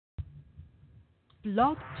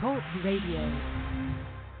Blog Talk Radio.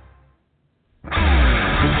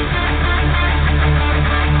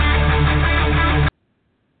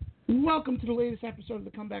 Welcome to the latest episode of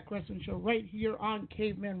the Comeback Wrestling Show right here on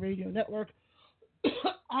Caveman Radio Network.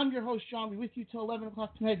 I'm your host, John. We're with you till 11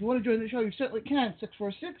 o'clock tonight. If you want to join the show, you certainly can.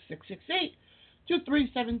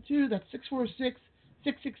 646-668-2372. That's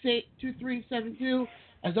 646-668-2372.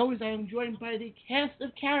 As always, I am joined by the cast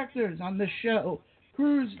of characters on the show.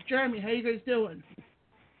 Cruz, Jeremy, how you guys doing?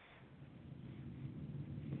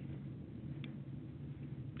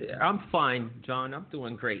 I'm fine, John. I'm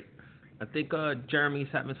doing great. I think Jeremy's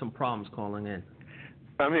having some problems calling in.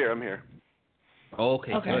 I'm here.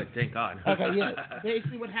 Okay, good. Thank God. Okay, yeah.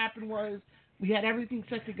 Basically what happened was we had everything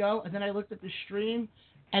set to go, and then I looked at the stream,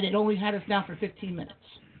 and it only had us now for 15 minutes.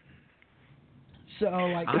 So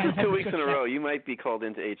I kind of 2 weeks in a row. You might be called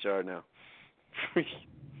into HR now.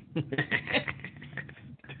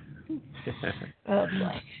 Oh,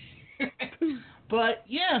 boy. But,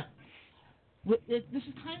 yeah. This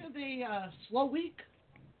is kind of a slow week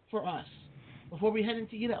for us before we head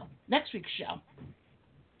into, next week's show.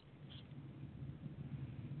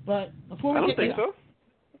 But before we I don't think so.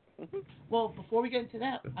 Well, before we get into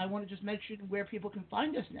that, I want to just mention where people can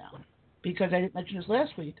find us now, because I didn't mention this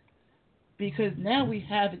last week. Because now we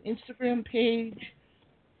have an Instagram page,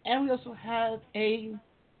 and we also have a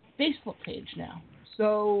Facebook page now.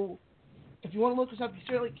 So if you want to look us up, you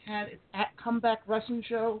certainly can. It's at Comeback Wrestling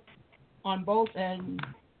Show on both, and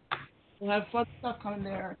we'll have fun stuff coming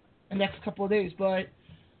there the next couple of days. But,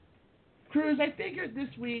 Cruz, I figured this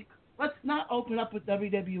week, let's not open up with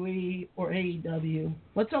WWE or AEW.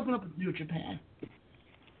 Let's open up with New Japan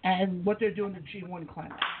and what they're doing to G1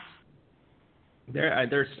 Climax. They're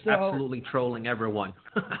absolutely trolling everyone.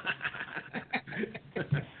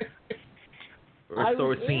 Or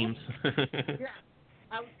so it seems. Yeah,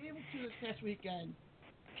 I was able to this past weekend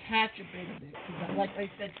catch a bit of it. Because like I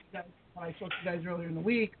said to you guys, when I spoke to you guys earlier in the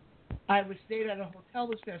week, I was staying at a hotel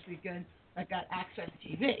this past weekend that got Access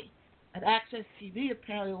TV. And Access TV,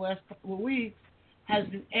 apparently the last couple of weeks, has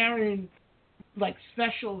been airing, like,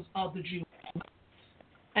 specials of the G1.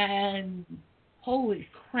 And holy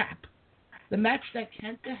crap. The match that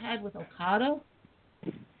Kenta had with Okada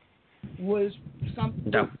was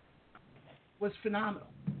something was phenomenal.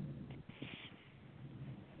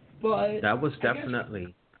 But that was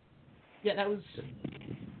definitely. That was.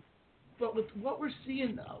 But with what we're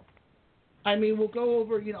seeing, though, I mean, we'll go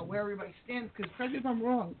over, where everybody stands, because correct me if I'm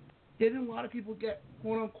wrong, didn't a lot of people get,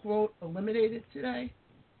 quote-unquote, eliminated today?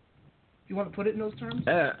 Do you want to put it in those terms?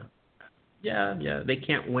 Yeah. They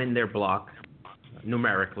can't win their block.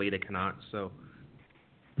 Numerically, they cannot. So,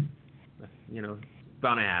 it's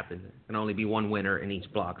bound to happen. There can only be one winner in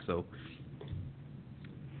each block, so.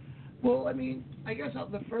 Well, I mean, I guess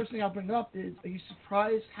the first thing I'll bring up is, are you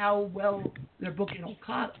surprised how well they're booking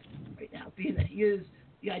Okada right now, being that he is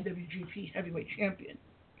the IWGP Heavyweight Champion?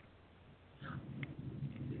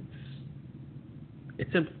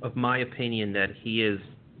 It's of my opinion that he is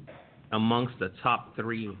amongst the top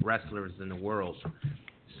 3 wrestlers in the world.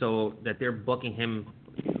 So that they're booking him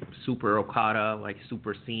Super Okada, like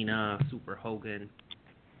Super Cena, Super Hogan,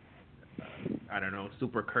 I don't know,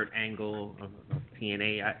 Super Kurt Angle of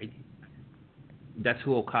TNA. That's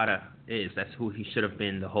who Okada is. That's who he should have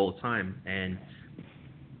been the whole time. And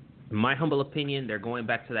in my humble opinion, they're going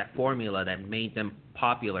back to that formula that made them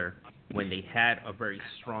popular when they had a very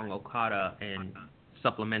strong Okada and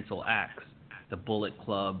supplemental acts, the Bullet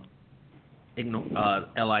Club,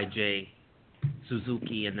 LIJ,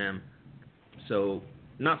 Suzuki and them. So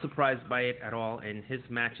not surprised by it at all. And his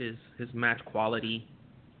matches, his match quality,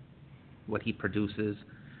 what he produces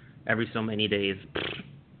every so many days.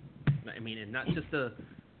 I mean, and not just the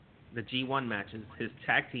G1 matches, his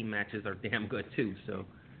tag team matches are damn good too. So.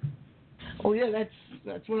 Oh yeah,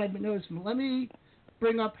 that's what I've been noticing. Let me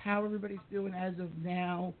bring up how everybody's doing as of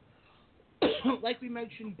now. Like we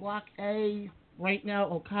mentioned, Block A right now,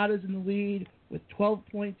 Okada's in the lead with 12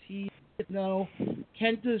 points.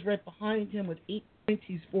 Kenta's right behind him with 8 points.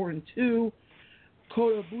 He's 4-2.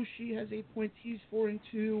 Kota Ibushi has 8 points. He's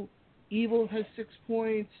 4-2. Evil has 6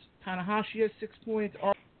 points. Tanahashi has 6 points.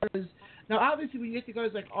 Now, obviously, when you get to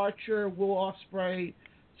guys like Archer, Will Ospreay,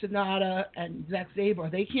 Sonata, and Zack Sabre,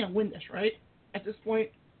 they can't win this, right? At this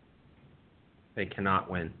point, they cannot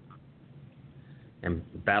win. And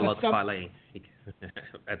Bad Luck Fale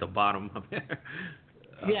at the bottom of there.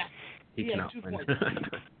 He cannot win.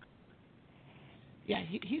 Yeah,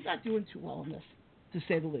 he's not doing too well in this, to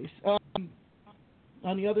say the least.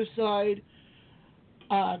 On the other side,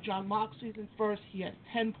 John Moxley's in first. He has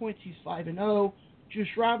 10 points. He's 5-0. Juice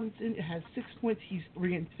Robinson has 6 points. He's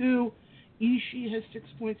 3-2. Ishii has 6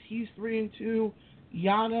 points. He's 3-2.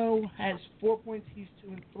 Yano has 4 points. He's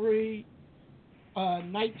 2-3.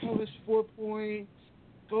 Naito has 4 points.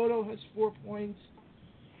 Goto has 4 points.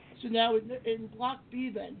 So now in Block B,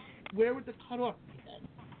 then, where would the cutoff be then,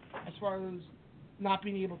 as far as not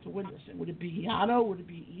being able to win this thing? Would it be Yano? Would it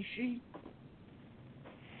be Ishii?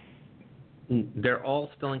 They're all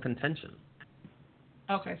still in contention.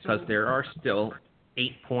 Okay, so because there are still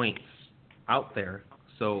 8 points out there.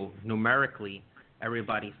 So numerically,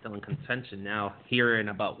 everybody's still in contention now. Here in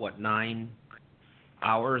about 9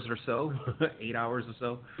 hours or so, 8 hours or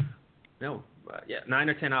so. No, 9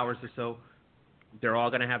 or 10 hours or so. They're all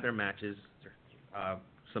going to have their matches.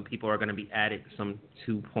 Some people are going to be added some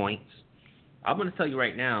 2 points. I'm going to tell you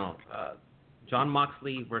right now, Jon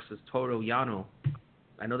Moxley versus Toru Yano.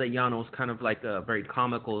 I know that Yano's kind of like a very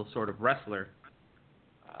comical sort of wrestler.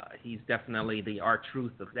 He's definitely the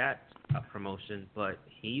R-Truth of that promotion, but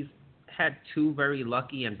he's had 2 very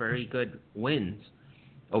lucky and very good wins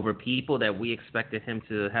over people that we expected him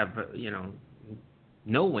to have,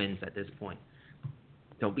 no wins at this point.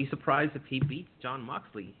 Don't be surprised if he beats Jon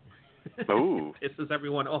Moxley. Ooh. Pisses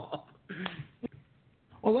everyone off.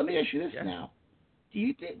 Well, let me ask you this now. Do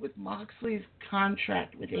you think with Moxley's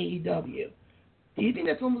contract with AEW, do you think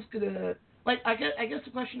that's almost going to... I guess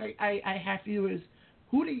the question I have for you is,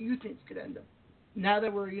 who do you think is going to end up? Now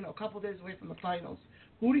that we're, a couple days away from the finals,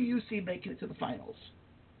 who do you see making it to the finals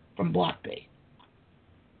from Block B?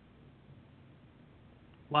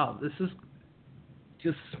 Wow, this is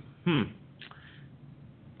just...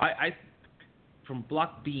 I from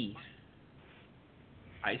Block B,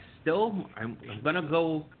 I'm going to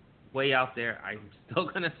go way out there. I'm still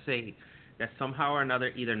going to say that somehow or another,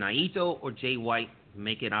 either Naito or Jay White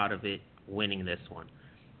make it out of it winning this one.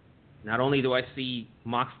 Not only do I see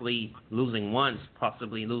Moxley losing once,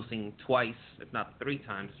 possibly losing twice, if not 3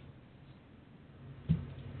 times,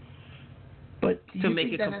 but to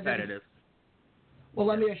make it competitive. Well,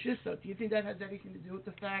 let me ask you this, though. Do you think that has anything to do with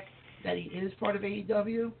the fact that he is part of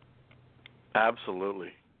AEW? Absolutely.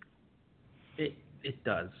 It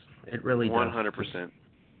does. It really does. 100%.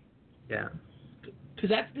 Yeah. Because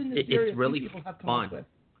that's been the theory it's really people have come fun. up with.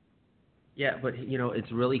 Yeah, but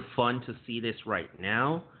it's really fun to see this right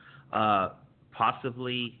now.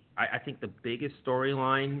 Possibly, I think the biggest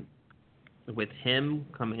storyline with him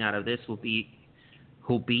coming out of this will be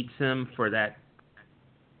who beats him for that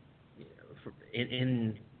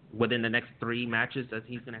within the next 3 matches that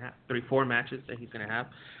he's going to have, 4 matches that he's going to have.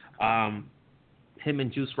 Him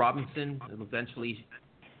and Juice Robinson will eventually,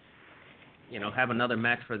 have another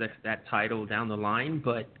match for that title down the line.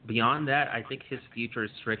 But beyond that, I think his future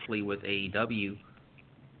is strictly with AEW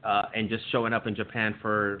and just showing up in Japan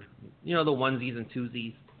for, the onesies and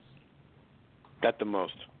twosies. At the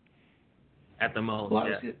most. At the most, well,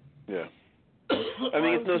 yeah. I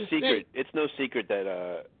mean, it's no secret. It's no secret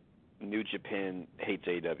that New Japan hates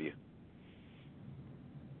AEW.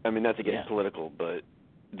 I mean, not to get political, but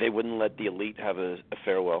they wouldn't let the Elite have a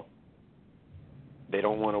farewell. They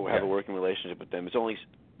don't want to have a working relationship with them. It's only,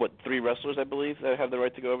 3 wrestlers, I believe, that have the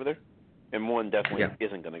right to go over there? And one definitely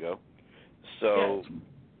isn't going to go. So,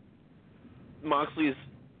 Moxley's,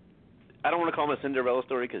 I don't want to call him a Cinderella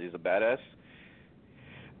story because he's a badass.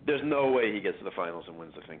 There's no way he gets to the finals and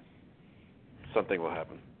wins the thing. Something will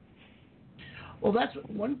happen. Well, that's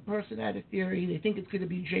one person had a theory. They think it's going to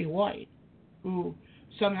be Jay White, who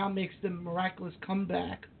somehow makes the miraculous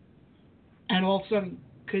comeback. And all of a sudden,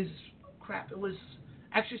 because, it was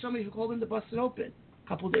actually somebody who called in to Bust It Open a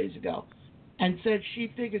couple of days ago and said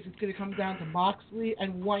she figures it's going to come down to Moxley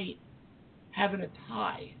and White having a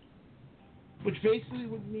tie, which basically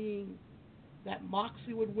would mean that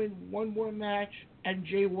Moxley would win one more match and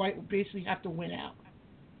Jay White would basically have to win out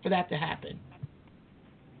for that to happen.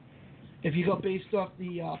 If you go based off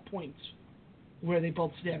the points where they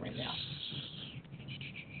both stand right now.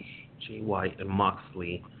 Jay White and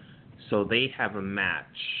Moxley. So they have a match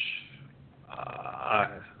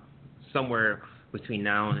somewhere between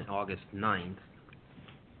now and August 9th.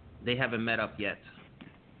 They haven't met up yet.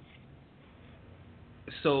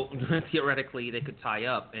 So theoretically they could tie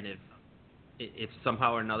up, and if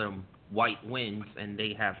somehow or another White wins and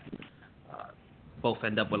they have both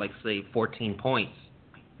end up with, like, say, 14 points,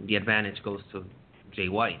 the advantage goes to Jay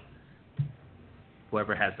White.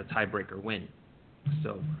 Whoever has the tiebreaker win.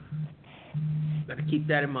 So, gotta keep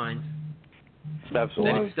that in mind.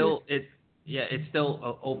 Absolutely. And it's still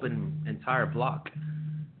an open entire block.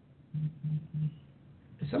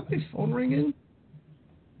 Is somebody's phone ringing?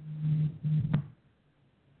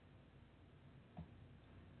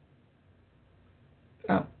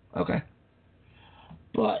 Oh, okay.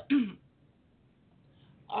 But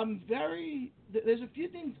There's a few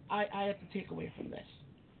things I have to take away from this.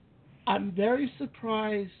 I'm very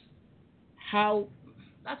surprised how,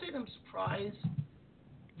 not saying I'm surprised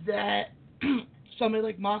that somebody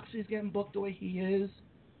like Moxley's getting booked the way he is,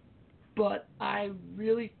 but I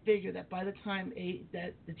really figure that by the time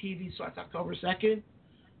that the TV starts October 2nd,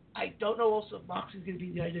 I don't know also if Moxley's going to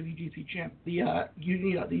be the IWGP champ, the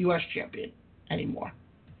U.S. champion anymore.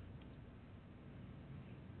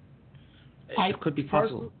 It could be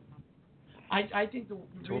possible. I think the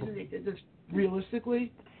reason they did this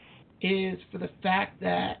realistically is for the fact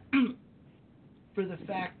that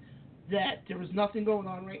there was nothing going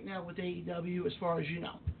on right now with AEW as far as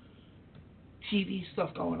TV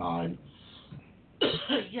stuff going on.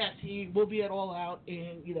 Yes, he will be at All Out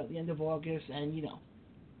in the end of August and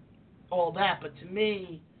all that, but to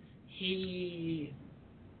me, he's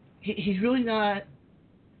really not.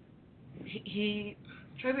 Trying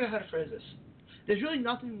to figure out how to phrase this. There's really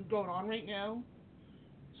nothing going on right now.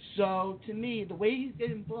 So to me, the way he's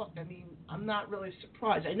getting booked, I mean, I'm not really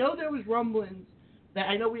surprised. I know there was rumblings that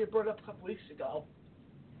I know we had brought up a couple weeks ago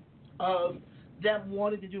of them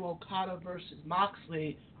wanting to do Okada versus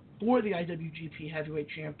Moxley for the IWGP Heavyweight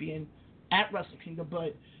Champion at Wrestle Kingdom,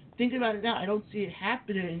 but thinking about it now, I don't see it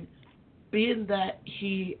happening, being that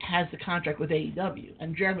he has the contract with AEW.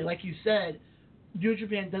 And Jeremy, like you said, New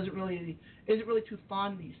Japan isn't really too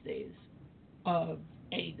fond these days of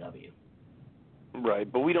AEW.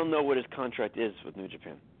 Right, but we don't know what his contract is with New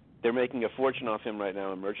Japan. They're making a fortune off him right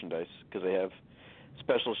now in merchandise because they have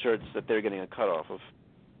special shirts that they're getting a cut off of.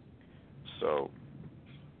 So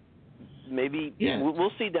maybe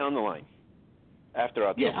we'll see down the line after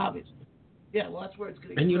October. Yeah, obviously. Yeah, well, that's where it's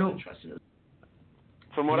going to get really interesting.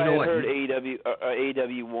 From what I heard,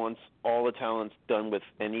 AEW wants all the talents done with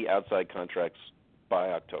any outside contracts by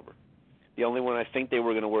October. The only one I think they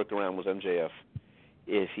were going to work around was MJF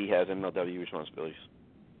if he has MLW responsibilities.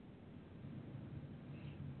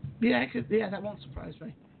 Yeah, that won't surprise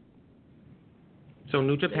me. So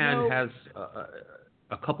New Japan has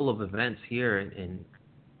a couple of events here in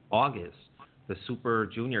August. The Super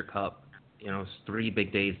Junior Cup, it's 3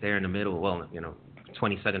 big days there in the middle. Well,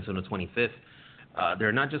 22nd to the 25th.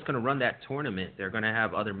 They're not just going to run that tournament. They're going to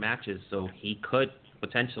have other matches. So he could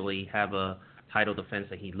potentially have a title defense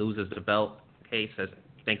that he loses the belt. Okay, says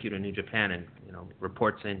thank you to New Japan and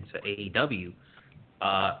reports into AEW.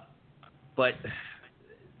 But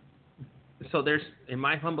so there's, in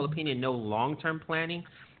my humble opinion, no long-term planning.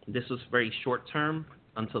 This was very short-term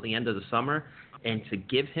until the end of the summer. And to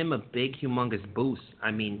give him a big, humongous boost, I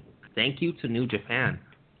mean, thank you to New Japan,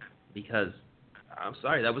 because I'm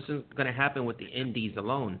sorry, that wasn't going to happen with the Indies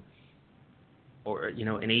alone. Or, and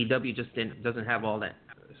AEW just doesn't have all that,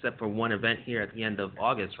 except for one event here at the end of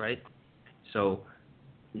August, right? So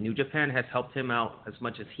New Japan has helped him out as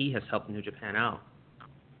much as he has helped New Japan out.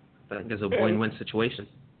 I think it's a win-win situation.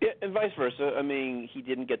 Yeah, and vice versa. I mean, he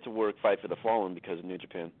didn't get to work Fight for the Fallen because of New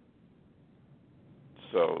Japan.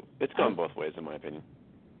 So it's gone both ways, in my opinion.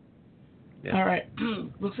 Yeah. All right.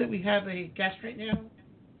 Looks like we have a guest right now,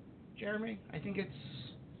 Jeremy. I think it's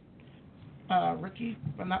Ricky,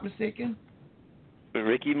 if I'm not mistaken.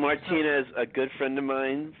 Ricky Martinez, a good friend of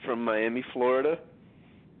mine from Miami, Florida,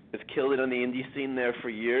 has killed it on the indie scene there for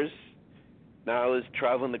years. Now is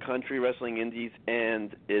traveling the country wrestling indies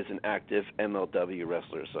and is an active MLW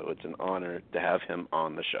wrestler. So it's an honor to have him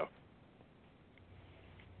on the show.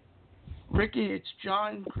 Ricky, it's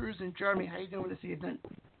John, Cruz, and Jeremy. How you doing this evening?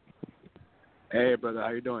 Hey, brother.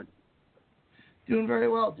 How you doing? Doing very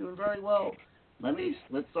well.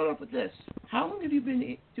 Let's start off with this. How long have you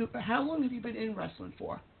been in wrestling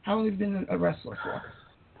for? How long have you been a wrestler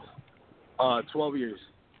for? 12 years.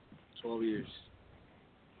 12 years.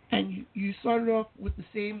 And you started off with the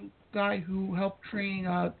same guy who helped train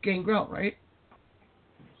Gangrel, right?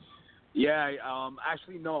 Yeah.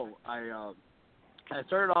 Actually, no. I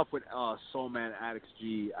started off with Soul Man Alex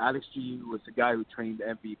G. Alex G was the guy who trained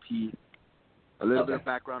MVP. A little bit of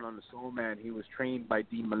background on the Soul Man. He was trained by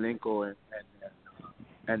Dean Malenko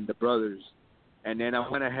and the brothers. And then I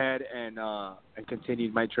went ahead and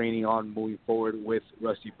continued my training on moving forward with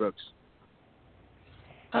Rusty Brooks.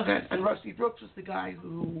 Okay, and Rusty Brooks was the guy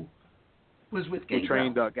who was with Gangrel. Who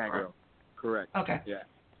trained Gangrel. Correct. Okay. Yeah.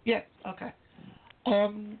 Yeah, okay.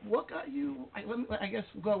 What got you, I guess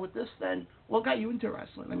we'll go with this then, what got you into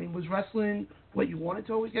wrestling? I mean, was wrestling what you wanted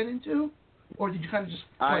to always get into? Or did you kind of just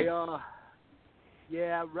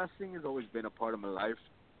Yeah, wrestling has always been a part of my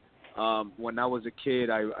life. When I was a kid,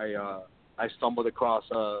 I stumbled across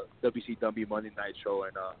WCW Monday Night Show,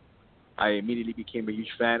 and I immediately became a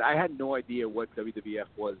huge fan. I had no idea what WWF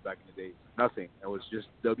was back in the day. Nothing. It was just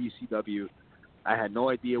WCW. I had no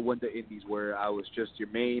idea when the indies were. I was just your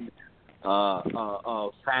main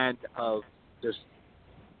fan of just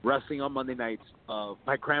wrestling on Monday nights.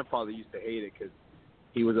 My grandfather used to hate it because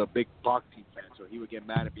he was a big boxing fan, so he would get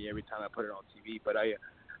mad at me every time I put it on TV. But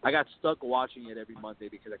I got stuck watching it every Monday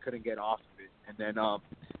because I couldn't get off of it. And then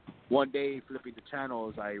one day, flipping the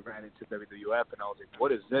channels, I ran into WWF, and I was like,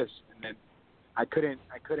 "What is this?" And then I couldn't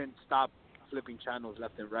stop flipping channels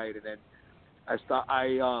left and right. And then I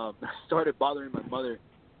started bothering my mother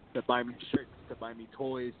to buy me shirts, to buy me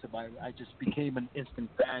toys, I just became an instant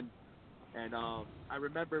fan. And I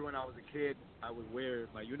remember when I was a kid, I would wear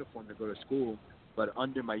my uniform to go to school, but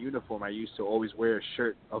under my uniform, I used to always wear a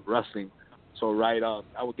shirt of wrestling. So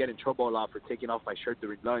I would get in trouble a lot for taking off my shirt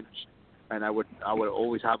during lunch, and I would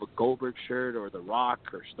always have a Goldberg shirt or The Rock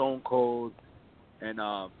or Stone Cold, and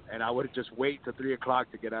I would just wait till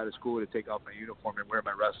 3:00 to get out of school to take off my uniform and wear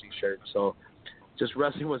my wrestling shirt. So, just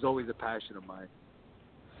wrestling was always a passion of mine.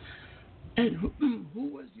 And who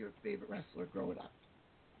was your favorite wrestler growing up?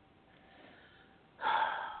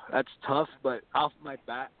 That's tough, but off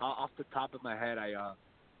the top of my head,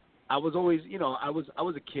 I was always, I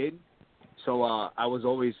was a kid, so I was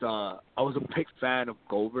always I was a big fan of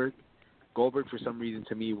Goldberg. Goldberg, for some reason,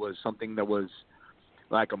 to me was something that was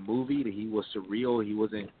like a movie. That he was surreal. He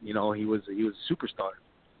wasn't, he was a superstar.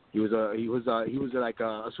 He was like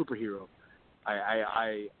a superhero.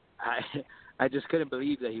 I just couldn't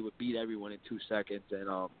believe that he would beat everyone in 2 seconds, and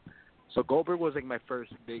so Goldberg was like my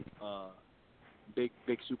first big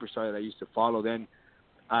superstar that I used to follow. Then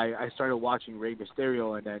I started watching Rey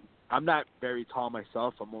Mysterio, and then I'm not very tall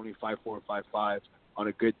myself. I'm only 5'4", 5'5" on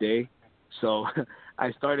a good day. So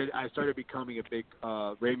I started becoming a big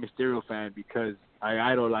Rey Mysterio fan because I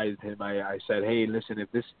idolized him. I said, hey, listen,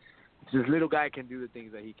 if this little guy can do the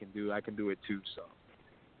things that he can do, I can do it too. So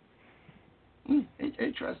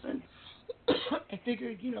interesting. I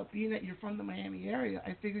figured, being that you're from the Miami area,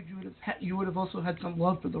 I figured you would have also had some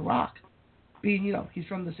love for The Rock, being he's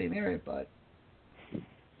from the same area, but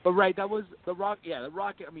right, that was The Rock. Yeah, The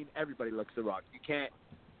Rock. I mean, everybody likes The Rock. You can't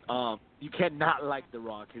not like The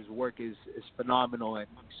Rock. His work is phenomenal, and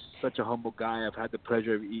he's such a humble guy. I've had the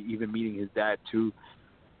pleasure of even meeting his dad too.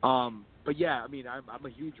 But yeah, I mean, I'm a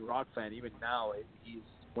huge Rock fan. Even now, he's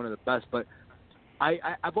one of the best. But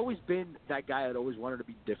I've always been that guy that always wanted to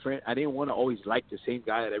be different. I didn't want to always like the same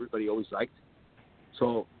guy that everybody always liked.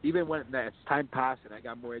 So even when as time passed and I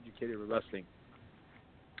got more educated with wrestling,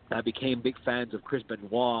 I became big fans of Chris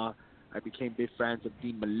Benoit. I became big fans of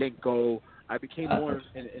Dean Malenko. I became more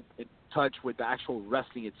in touch with the actual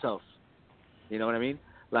wrestling itself. You know what I mean?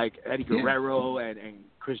 Like Eddie Guerrero and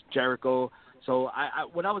Chris Jericho. So I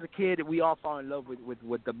when I was a kid, we all fall in love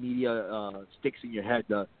with the media sticks in your head,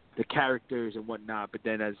 the characters and whatnot. But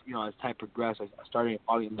then as time progressed, I started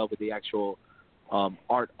falling in love with the actual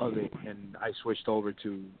art of it, and I switched over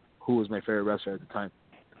to who was my favorite wrestler at the time.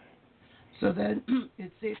 So then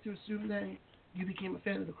it's safe to assume then you became a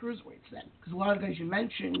fan of the cruiserweights then, because a lot of the guys you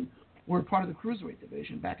mentioned were part of the cruiserweight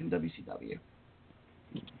division back in WCW.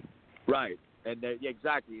 Right, and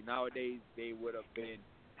exactly. Nowadays they would have been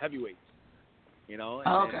heavyweights, And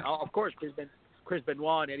okay. of course, Chris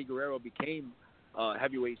Benoit and Eddie Guerrero became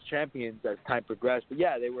heavyweights champions as time progressed. But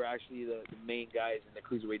yeah, they were actually the main guys in the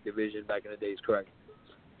cruiserweight division back in the days. Correct.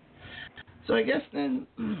 So I guess then,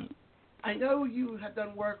 I know you have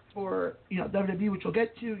done work for WWE, which we'll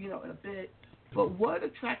get to in a bit. But what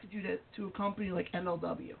attracted you to a company like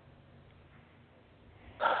MLW?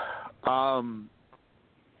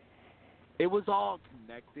 It was all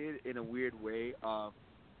connected in a weird way.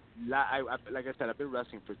 Like I said, I've been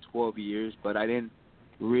wrestling for 12 years, but I didn't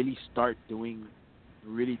really start doing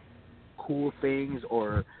really cool things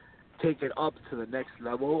or take it up to the next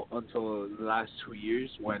level until the last 2 years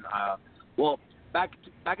when, back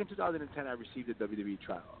in 2010, I received a WWE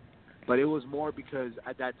trial. But it was more because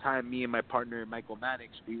at that time, me and my partner, Michael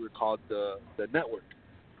Mannix, we were called the network.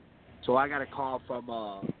 So I got a call from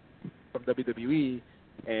WWE,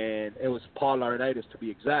 and it was Paul Laurinaitis to be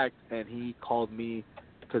exact, and he called me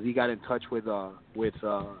because he got in touch with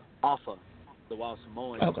Alpha, the Wild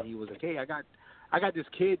Samoan, okay. And he was like, "Hey, I got this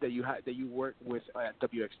kid that you work with at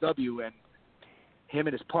WXW, and him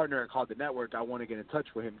and his partner are called the Network. I want to get in touch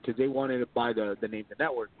with him because they wanted to buy the name the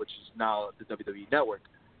Network, which is now the WWE Network.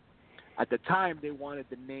 At the time, they wanted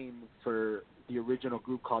the name for the original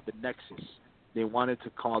group called the Nexus. They wanted to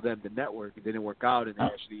call them the Network. It didn't work out, and they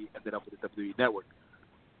actually ended up with the WWE Network.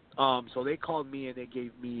 So they called me and they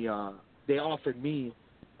gave me, they offered me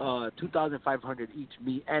 $2,500 each,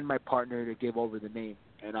 me and my partner, to give over the name.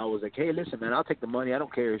 And I was like, hey, listen, man, I'll take the money. I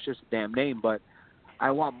don't care. It's just a damn name, but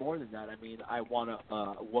I want more than that. I mean, I want to.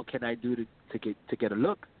 What can I do to get a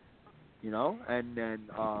look? You know, and then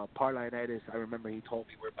Parlainitis, I remember he told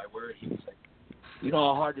me word by word. He was like, you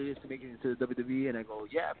know how hard it is to make it into the WWE, and I go,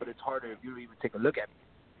 yeah, but it's harder if you don't even take a look at me.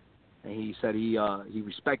 And he said he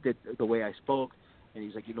respected the way I spoke, and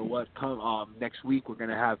he's like, you know what, come next week we're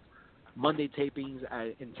gonna have Monday tapings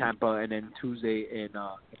in Tampa, and then Tuesday in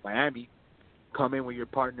Miami. Come in with your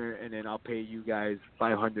partner, and then I'll pay you guys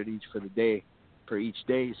 $500 each for each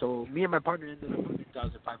day. So me and my partner ended up with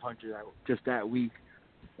 $2,500 just that week.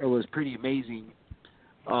 It was pretty amazing.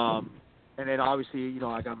 And then obviously, you know,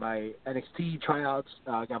 I got my NXT tryouts.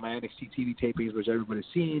 I got my NXT TV tapings, which everybody's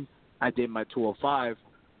seen. I did my 205.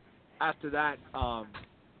 After that, I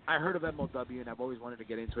heard of MLW, and I've always wanted to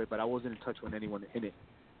get into it, but I wasn't in touch with anyone in it.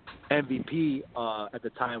 MVP at the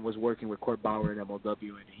time was working with Court Bauer in MLW,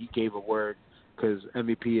 and he gave a word because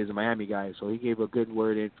MVP is a Miami guy, so he gave a good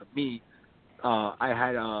word in for me. I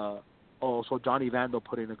had so Johnny Vandal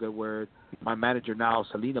put in a good word. My manager now,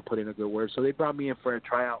 Selena, put in a good word. So they brought me in for a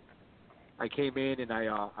tryout. I came in and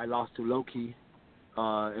I lost to Loki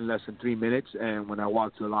in less than 3 minutes. And when I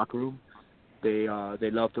walked to the locker room, they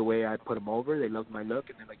loved the way I put them over. They loved my look,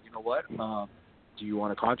 and they're like, you know what? Do you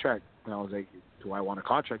want a contract? And I was like, do I want a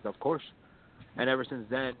contract? Of course. And ever since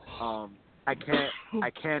then, I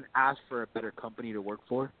can't ask for a better company to work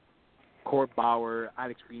for. Court Bauer,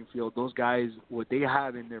 Alex Greenfield, those guys, what they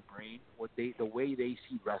have in their brain, the way they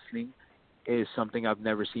see wrestling is something I've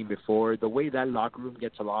never seen before. The way that locker room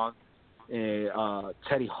gets along,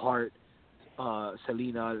 Teddy Hart,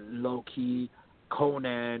 Selena, Loki,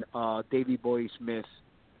 Conan, Davey Boy Smith,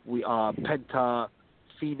 Penta,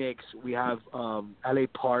 Phoenix, we have LA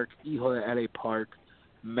Park, Hijo de LA Park,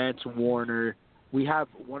 Mance Warner. We have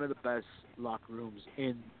one of the best locker rooms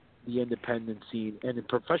in the independent scene and in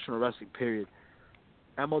professional wrestling, period.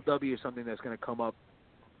 MLW is something that's going to come up.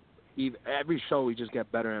 Every show we just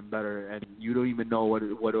get better and better, and you don't even know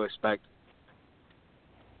what to expect.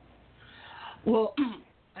 Well,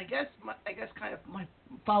 I guess kind of my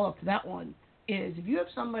follow-up to that one is if you have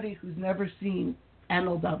somebody who's never seen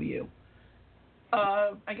MLW,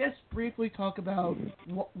 I guess briefly talk about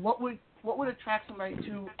what would attract somebody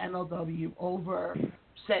to MLW over,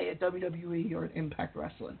 say, a WWE or an Impact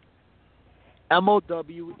Wrestling.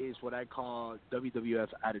 MLW is what I call WWF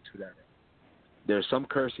Attitude Era. There's some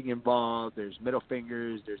cursing involved. There's middle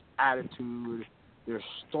fingers. There's attitude. There's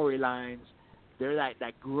storylines. There's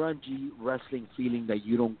that grungy wrestling feeling that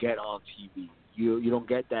you don't get on TV. You don't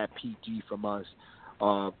get that PG from us.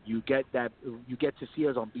 You get to see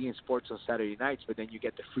us on beIN Sports on Saturday nights, but then you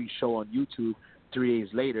get the free show on YouTube 3 days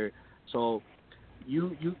later. So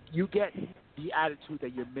you get the attitude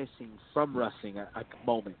that you're missing from wrestling at the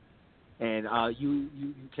moment. And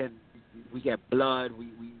we get blood. We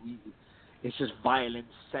it's just violence,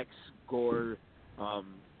 sex, gore.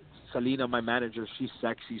 Selena, my manager, she's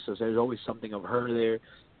sexy, so there's always something of her there.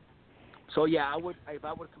 So yeah, if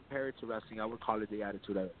I would compare it to wrestling, I would call it the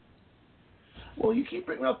Attitude Era. Well, you keep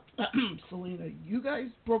bringing up Selena. You guys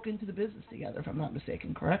broke into the business together, if I'm not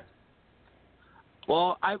mistaken, correct?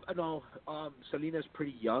 Well, I know Selena's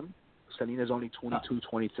pretty young. Selena's only 22,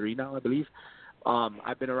 23 now, I believe.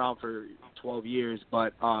 I've been around for 12 years,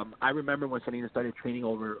 but I remember when Selena started training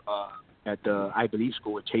over at the I Believe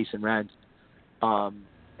school with Chase and Rand,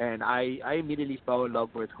 and I immediately fell in love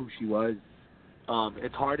with who she was.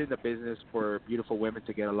 It's hard in the business for beautiful women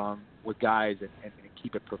to get along with guys and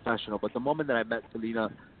keep it professional, but the moment that I met Selena,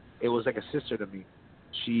 it was like a sister to me.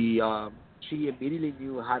 She immediately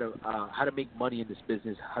knew how to make money in this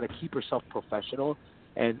business, how to keep herself professional,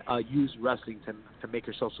 and use wrestling to make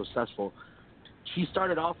herself successful. She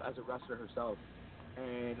started off as a wrestler herself,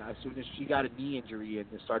 and as soon as she got a knee injury and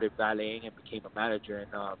started valeting and became a manager, and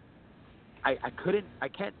I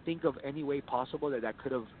can't think of any way possible that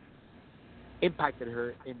could have impacted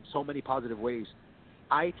her in so many positive ways.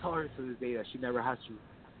 I tell her to this day that she never has to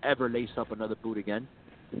ever lace up another boot again.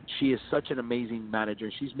 She is such an amazing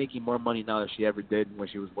manager. She's making more money now than she ever did when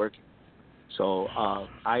she was working. So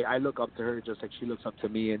I look up to her just like she looks up to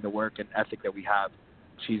me in the work and ethic that we have.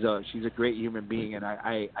 She's a great human being, and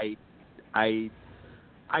I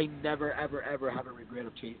never ever have a regret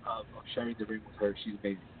of sharing the ring with her. She's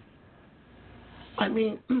amazing. I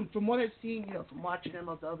mean, from what I've seen, from watching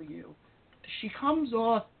MLW, she comes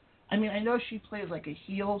off. I mean, I know she plays like a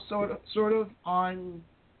heel sort of on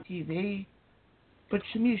TV, but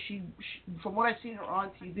to me, she from what I've seen her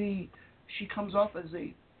on TV, she comes off as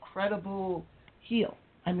a credible heel.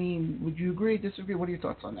 I mean, would you agree, disagree? What are your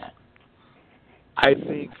thoughts on that? I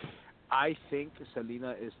think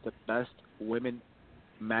Selena is the best women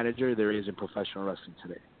manager there is in professional wrestling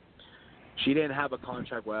today. she didn't have a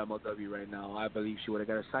contract with MLW right now, I believe she would have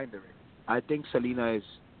got a signed already. I think Selena is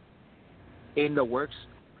in the works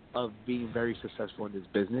of being very successful in this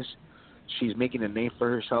business. She's making a name for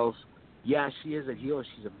herself. Yeah, she is a heel.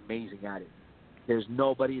 She's amazing at it. There's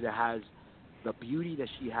nobody that has the beauty that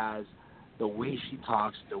she has, the way she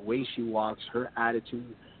talks, the way she walks, her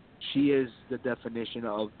attitude. She is the definition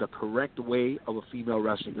of the correct way of a female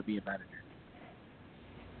wrestler to be a manager.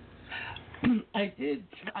 I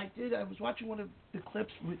was watching one of the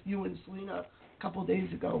clips with you and Selena a couple of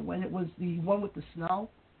days ago when it was the one with the snow,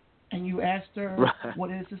 and you asked her, Right.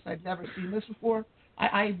 "What is this? I've never seen this before."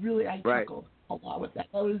 I Right. chuckled a lot with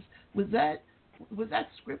that. Was that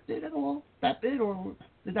scripted at all, that bit, or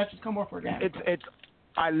did that just come off organic? It's.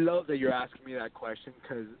 I love that you're asking me that question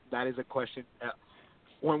because that is a question.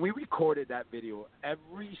 When we recorded that video,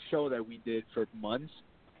 every show that we did for months,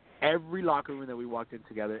 every locker room that we walked in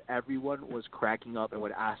together, everyone was cracking up and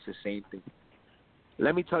would ask the same thing.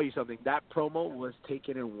 Let me tell you something. That promo was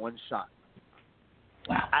taken in one shot.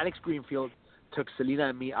 Wow. Alex Greenfield took Selena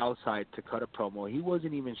and me outside to cut a promo. He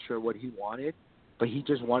wasn't even sure what he wanted, but he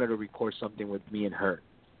just wanted to record something with me and her.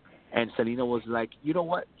 And Selena was like, you know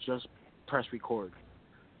what? Just press record.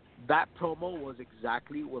 That promo was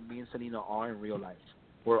exactly what me and Selena are in real life.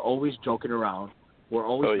 We're always joking around. We're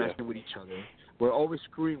always messing with each other. We're always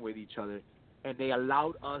screwing with each other. And they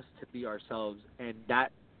allowed us to be ourselves. And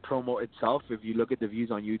that promo itself, if you look at the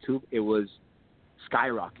views on YouTube, it was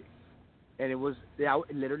skyrocketing. And it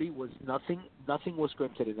literally was nothing was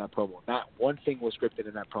scripted in that promo. Not one thing was scripted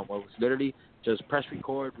in that promo. It was literally just press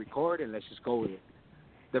record, and let's just go with it.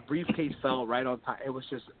 The briefcase fell right on time. It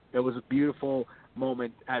was a beautiful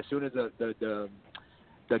moment. As soon as the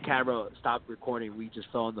camera stopped recording, we just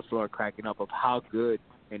fell on the floor cracking up of how good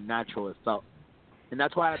and natural it felt. And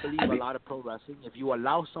that's why I believe a lot of pro wrestling, if you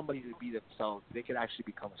allow somebody to be themselves, they could actually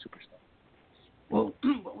become a superstar. Well,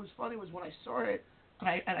 what was funny was when I saw it,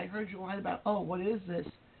 and I heard your line about, oh, what is this?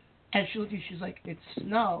 And she looked at you, she's like, it's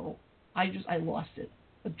snow. I lost it.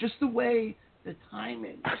 But just the way, the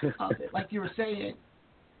timing of it, like you were saying.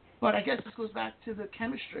 But I guess this goes back to the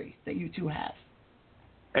chemistry that you two have.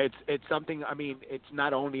 It's something, I mean, it's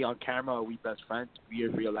not only on camera are we best friends. We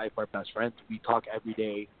in real life are best friends. We talk every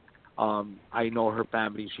day. I know her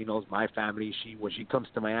family. She knows my family. When she comes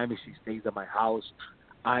to Miami, she stays at my house.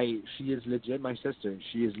 She is legit my sister.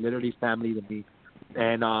 She is literally family to me.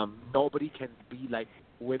 And nobody can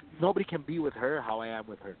be with her how I am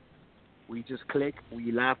with her. We just click,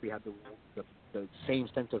 we laugh, we have the same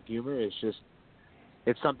sense of humor.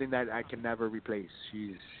 It's something that I can never replace.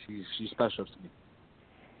 She's special to me.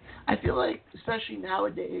 I feel like, especially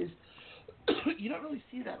nowadays, you don't really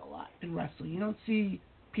see that a lot in wrestling. You don't see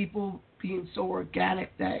people being so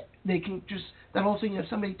organic that they can that all of a sudden you have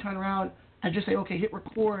somebody turn around and just say, okay, hit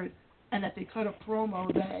record, and that they cut a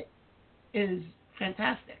promo that is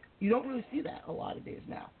fantastic. You don't really see that a lot of days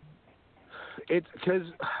now. It's because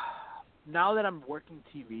now that I'm working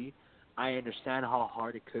TV, I understand how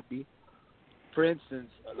hard it could be. For instance,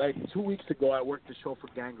 like 2 weeks ago, I worked the show for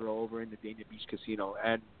Gangrel over in the Dania Beach Casino,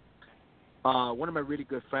 and one of my really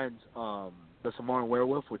good friends, the Samoan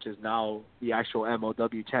Werewolf, which is now the actual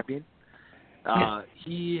MLW champion,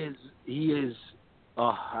 he is.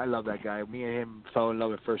 I love that guy. Me and him fell in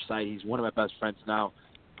love at first sight. He's one of my best friends now.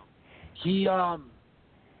 He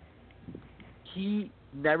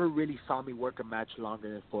never really saw me work a match longer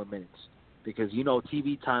than 4 minutes because,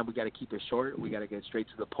 TV time, we got to keep it short. We got to get straight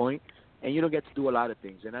to the point, and you don't get to do a lot of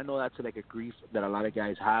things. And I know that's like a grief that a lot of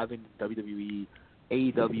guys have in WWE,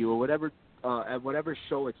 AEW, or whatever, at whatever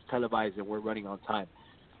show it's televised and we're running on time.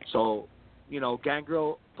 So,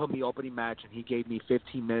 Gangrel put me opening match, and he gave me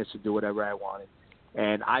 15 minutes to do whatever I wanted.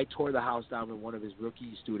 And I tore the house down with one of his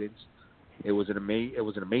rookie students. It was an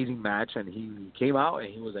amazing match, and he came out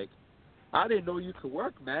and he was like, I didn't know you could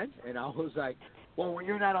work, man. And I was like, well, when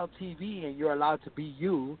you're not on TV and you're allowed to be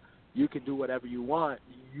you can do whatever you want.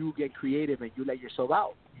 You get creative and you let yourself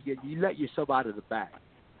out. You let yourself out of the bag.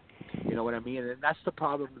 You know what I mean? And that's the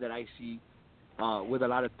problem that I see with a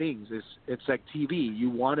lot of things. It's like TV. You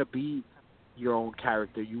want to be your own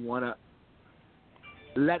character. You want to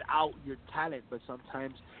let out your talent, but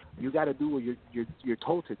sometimes you got to do what you're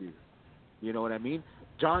told to do. You know what I mean?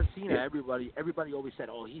 John Cena, everybody always said,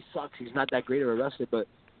 oh, he sucks. He's not that great of a wrestler. But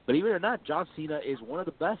believe it or not, John Cena is one of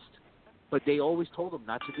the best. But they always told him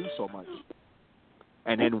not to do so much.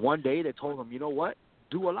 And then one day they told him, you know what?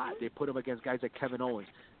 Do a lot. They put him against guys like Kevin Owens.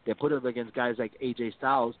 They put him against guys like AJ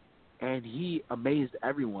Styles, and he amazed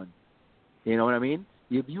everyone. You know what I mean?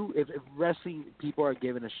 If wrestling people are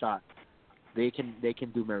given a shot, they can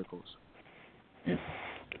do miracles.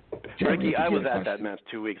 Ricky, I was at that match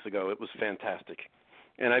 2 weeks ago. It was fantastic.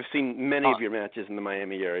 And I've seen many of your matches in the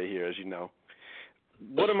Miami area here, as you know.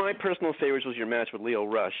 One of my personal favorites was your match with Leo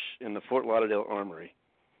Rush in the Fort Lauderdale Armory.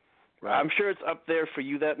 Right. I'm sure it's up there for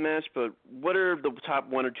you, that match, but what are the top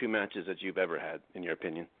one or two matches that you've ever had, in your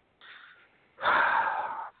opinion?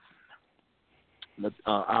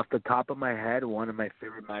 Off the top of my head, one of my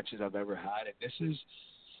favorite matches I've ever had, and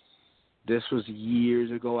this was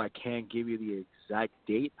years ago. I can't give you the exact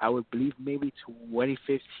date. I would believe maybe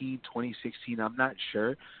 2015, 2016. I'm not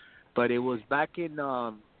sure, but it was back in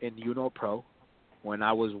Pro when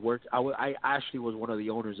I actually was one of the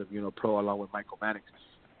owners of Pro along with Michael Mannix,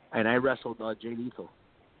 and I wrestled Jay Lethal,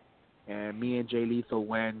 and me and Jay Lethal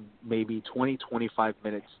went maybe 20, 25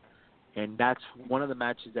 minutes. And that's one of the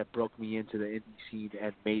matches that broke me into the indie scene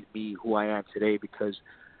and made me who I am today, because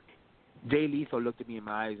Jay Lethal looked at me in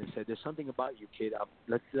my eyes and said, "There's something about you, kid.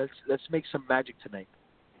 Let's make some magic tonight."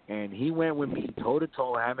 And he went with me toe to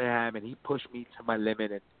toe, ham in ham, and he pushed me to my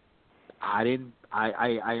limit. And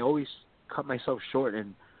I always cut myself short,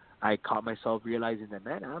 and I caught myself realizing that,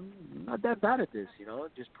 man, I'm not that bad at this.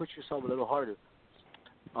 Just push yourself a little harder.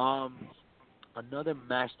 Another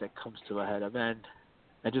match that comes to a head, man.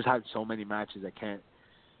 I just had so many matches I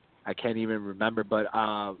can't even remember. But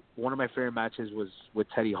one of my favorite matches was with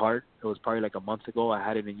Teddy Hart. It was probably like a month ago. I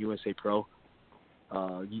had it in USA Pro.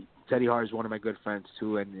 Teddy Hart is one of my good friends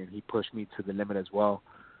too, and he pushed me to the limit as well.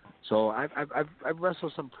 So I've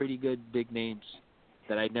wrestled some pretty good big names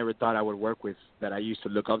that I never thought I would work with, that I used to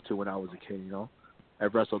look up to when I was a kid.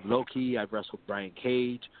 I've wrestled Loki. I've wrestled Brian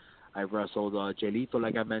Cage. I've wrestled Jay Lethal,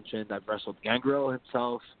 like I mentioned. I've wrestled Gangrel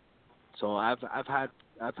himself. So I've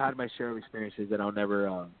had my share of experiences that I'll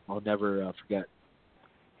never forget.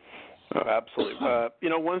 Oh, absolutely.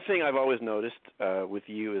 One thing I've always noticed with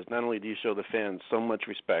you is not only do you show the fans so much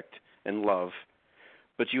respect and love,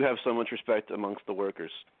 but you have so much respect amongst the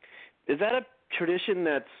workers. Is that a tradition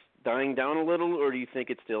that's dying down a little, or do you think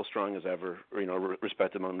it's still strong as ever?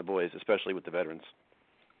 Respect among the boys, especially with the veterans.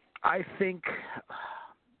 I think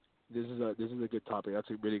this is a good topic. That's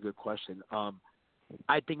a really good question.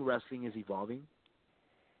 I think wrestling is evolving.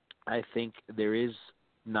 I think there is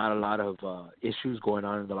not a lot of issues going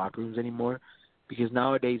on in the locker rooms anymore, because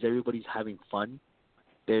nowadays everybody's having fun.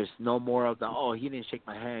 There's no more of the, he didn't shake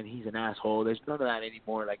my hand, he's an asshole. There's none of that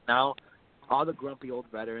anymore. Like now, all the grumpy old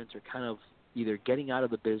veterans are kind of either getting out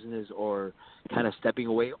of the business or kind of stepping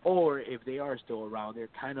away, or if they are still around, they're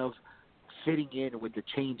kind of fitting in with the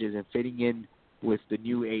changes and fitting in with the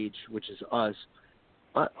new age, which is us.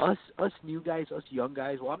 Us new guys, us young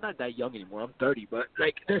guys. Well, I'm not that young anymore. I'm 30, but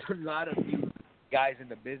there's a lot of new guys in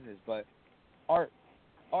the business. But our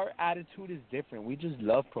attitude is different. We just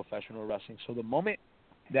love professional wrestling. So the moment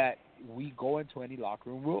that we go into any locker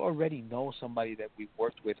room, we'll already know somebody that we've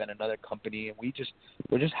worked with in another company, and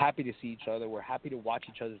we're just happy to see each other. We're happy to watch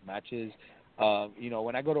each other's matches.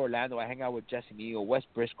 When I go to Orlando, I hang out with Jesse Neal, Wes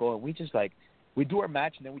Briscoe, and we just we do our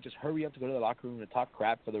match, and then we just hurry up to go to the locker room and talk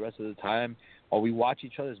crap for the rest of the time, or we watch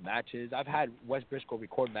each other's matches. I've had Wes Briscoe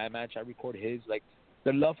record my match. I record his.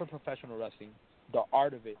 The love for professional wrestling, the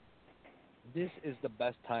art of it, this is the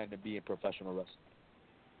best time to be in professional wrestling.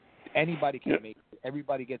 Anybody can make it.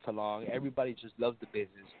 Everybody gets along. Everybody just loves the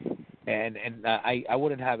business, and I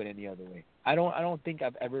wouldn't have it any other way. I don't think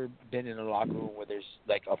I've ever been in a locker room where there's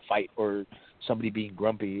a fight or somebody being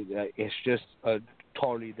grumpy. It's just a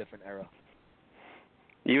totally different era.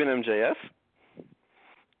 Even MJF?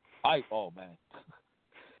 Oh man,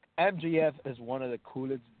 MJF is one of the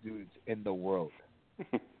coolest dudes in the world.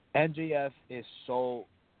 MJF is so.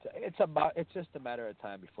 It's just a matter of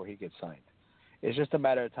time before he gets signed. It's just a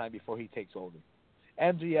matter of time before he takes over.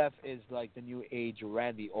 MJF is like the new age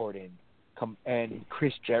Randy Orton and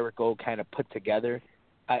Chris Jericho kind of put together.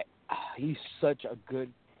 He's such a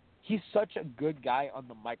good guy on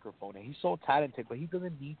the microphone, and he's so talented, but he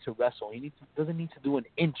doesn't need to wrestle. He doesn't need to do an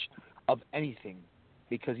inch of anything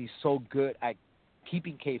because he's so good at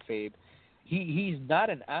keeping kayfabe. He's not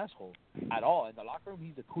an asshole at all. In the locker room,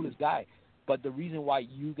 he's the coolest guy. But the reason why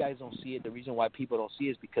you guys don't see it, the reason why people don't see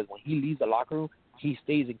it is because when he leaves the locker room, he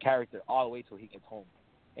stays in character all the way till he gets home.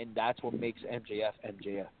 And that's what makes MJF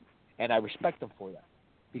MJF. And I respect him for that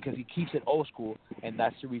because he keeps it old school, and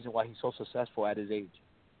that's the reason why he's so successful at his age.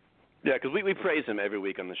 Yeah, because we praise him every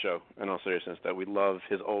week on the show, in all seriousness, that we love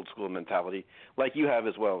his old school mentality, like you have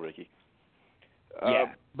as well, Ricky. Yeah,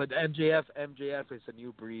 but MJF is a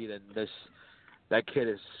new breed, and that kid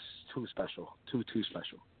is too special, too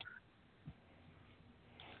special.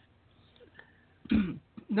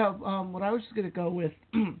 No, what I was just going to go with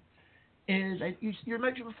is you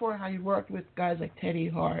mentioned before how you worked with guys like Teddy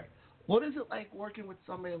Hart What is it like working with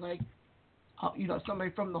somebody like,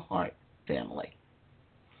 somebody from the Hart family?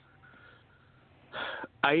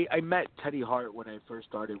 I met Teddy Hart when I first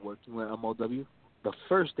started working with MLW. The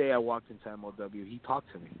first day I walked into MLW, he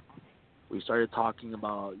talked to me. We started talking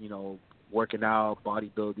about, working out,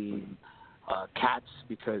 bodybuilding, cats,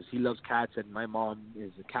 because he loves cats, and my mom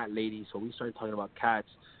is a cat lady, so we started talking about cats.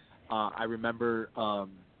 I remember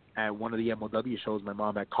at one of the MLW shows, my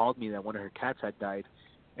mom had called me that one of her cats had died,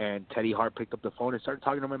 and Teddy Hart picked up the phone and started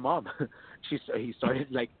talking to my mom. He started,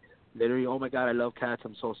 literally, oh, my God, I love cats.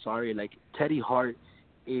 I'm so sorry. Teddy Hart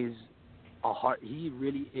is he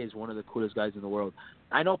really is one of the coolest guys in the world.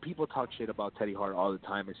 I know people talk shit about Teddy Hart all the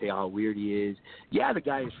time and say how weird he is. Yeah, the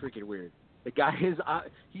guy is freaking weird. The guy is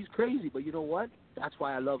he's crazy, but you know what? That's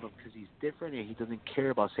why I love him, because he's different and he doesn't care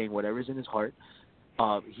about saying whatever's in his heart.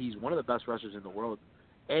 He's one of the best wrestlers in the world.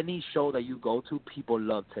 Any show that you go to, people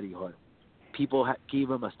love Teddy Hart. People gave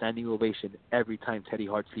him a standing ovation every time Teddy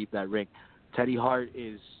Hart leaves that ring. Teddy Hart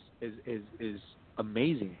is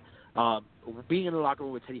amazing. Being in the locker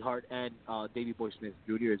room with Teddy Hart and Davey Boy Smith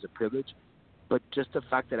Jr. is a privilege, but just the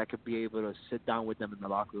fact that I could be able to sit down with them in the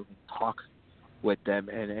locker room and talk with them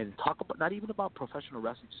and talk about, not even about professional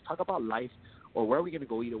wrestling, just talk about life, or where are we going to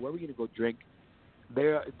go eat, or where are we going to go drink.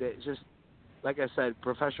 They're just, like I said,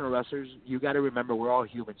 professional wrestlers, you got to remember we're all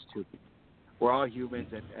humans too. We're all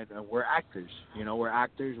humans, and we're actors. We're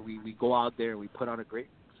actors. We go out there and we put on a great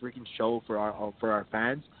freaking show for our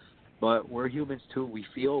fans. But we're humans too. We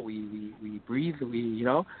feel, we breathe.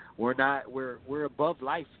 We're above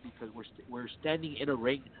life, because we're standing in a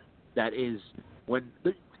ring that is a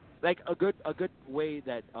good way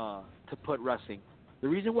that to put wrestling. The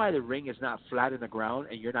reason why the ring is not flat in the ground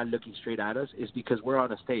and you're not looking straight at us is because we're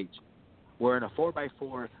on a stage. We're in a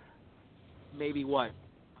 4x4, maybe 5-6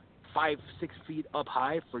 feet up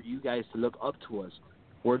high for you guys to look up to us.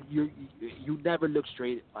 You never look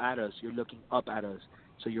straight at us. You're looking up at us.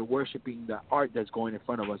 So you're worshiping the art that's going in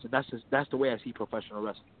front of us, and that's the way I see professional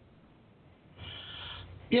wrestling.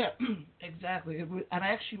 Yeah, exactly. And I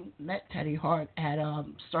actually met Teddy Hart at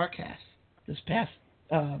StarCast this past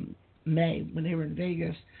May when they were in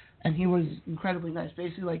Vegas, and he was incredibly nice.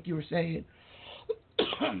 Basically, like you were saying,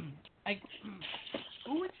 who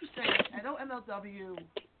would you say? I know MLW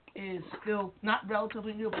is still not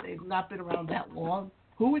relatively new, but they've not been around that long.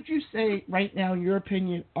 Who would you say right now, in your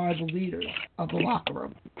opinion, are the leaders of the locker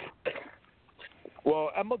room?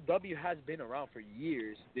 Well, MLW has been around for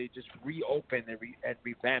years. They just reopened and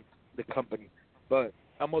revamped the company. But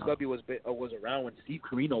MLW was around when Steve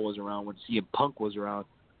Corino was around, when CM Punk was around,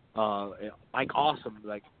 Mike Awesome.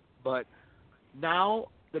 But now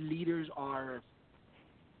the leaders are.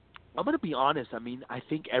 I'm gonna be honest. I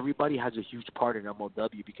think everybody has a huge part in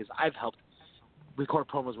MLW, because I've helped record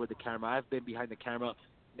promos with the camera. I've been behind the camera,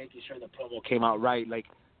 making sure the promo came out right.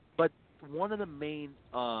 But one of the main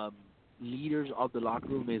leaders of the locker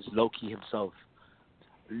room is Loki himself.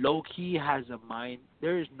 Loki has a mind.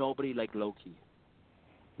 There is nobody like Loki.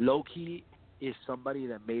 Loki is somebody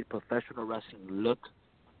that made professional wrestling look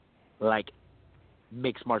like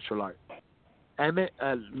mixed martial art.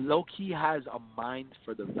 Loki has a mind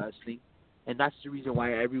for the wrestling, and that's the reason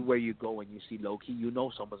why everywhere you go and you see Loki,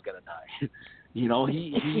 someone's gonna die. He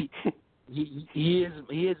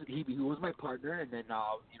was my partner, and then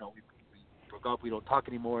we broke up. We don't talk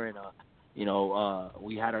anymore, and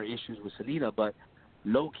we had our issues with Selena. But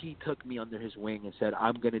Loki took me under his wing and said,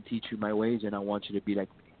 "I'm gonna teach you my ways, and I want you to be like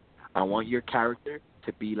me. I want your character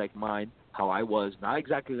to be like mine, how I was, not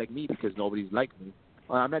exactly like me, because nobody's like me.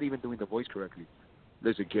 I'm not even doing the voice correctly.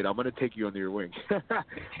 Listen, kid, I'm gonna take you under your wing."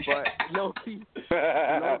 But Loki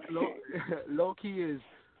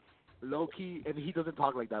Loki, and he doesn't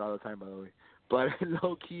talk like that all the time, by the way. But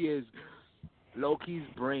Loki's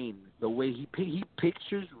brain, the way he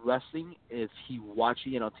pictures wrestling, is he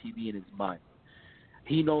watching it on TV in his mind.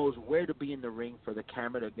 He knows where to be in the ring for the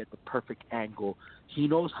camera to get the perfect angle. He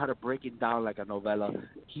knows how to break it down like a novella.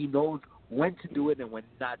 He knows when to do it and when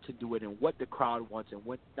not to do it, and what the crowd wants and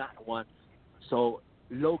what not want. So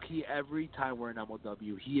Loki, every time we're in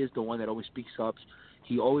MLW, he is the one that always speaks up.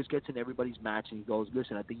 He always gets in everybody's match and he goes,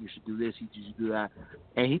 "Listen, I think you should do this, you should do that."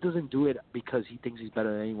 And he doesn't do it because he thinks he's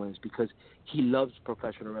better than anyone. It's because he loves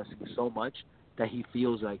professional wrestling so much that he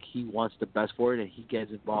feels like he wants the best for it, and he gets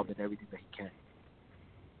involved in everything that he can.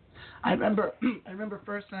 I remember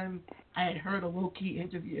first time I had heard a Loki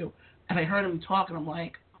interview, and I heard him talk, and I'm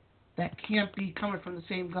like, that can't be coming from the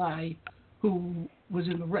same guy who was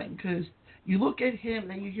in the ring, because you look at him and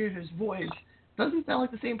then you hear his voice, doesn't sound like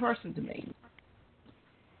the same person to me.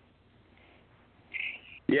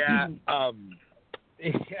 Yeah,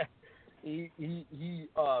 He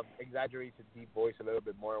exaggerates his deep voice a little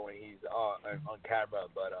bit more when he's on camera,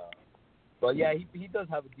 but yeah, he does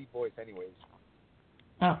have a deep voice, anyways.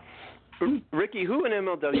 Oh. Ricky, who in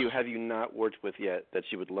MLW have you not worked with yet that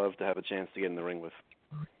you would love to have a chance to get in the ring with?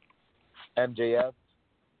 MJF.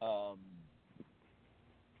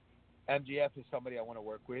 MJF is somebody I want to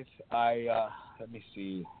work with. Let me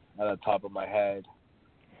see at the top of my head.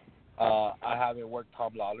 I haven't worked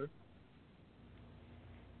Tom Lawler.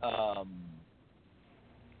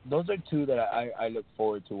 Those are two that I look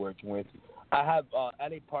forward to working with. I have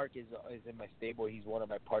LA Park is in my stable. He's one of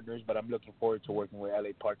my partners, but I'm looking forward to working with LA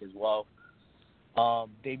Park as well.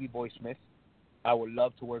 Davey Boy Smith. I would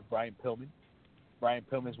love to work Brian Pillman. Brian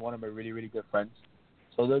Pillman is one of my really, really good friends.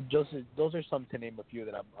 So those are some, to name a few,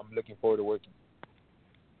 that I'm looking forward to working.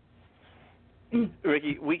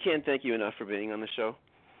 Ricky, we can't thank you enough for being on the show.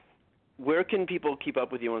 Where can people keep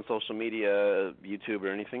up with you on social media, YouTube,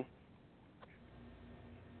 or anything?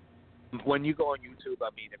 When you go on YouTube, I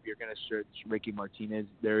mean, if you're going to search Ricky Martinez,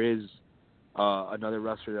 there is another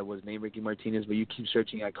wrestler that was named Ricky Martinez, but you keep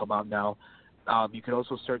searching, I come out now. You can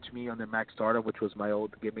also search me under Max Stardom, which was my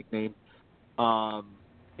old gimmick name.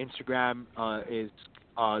 Instagram is,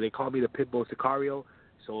 they call me the Pitbull Sicario,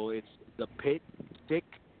 so it's the Pit Sick,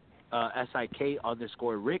 SIK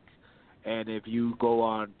 _ Rick. And if you go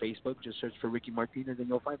on Facebook, just search for Ricky Martinez and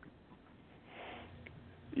you'll find me.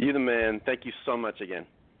 You're the man. Thank you so much again.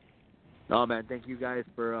 No, man, thank you guys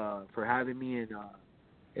for having me, and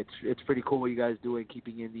it's pretty cool what you guys do in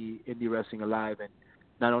keeping indie wrestling alive, and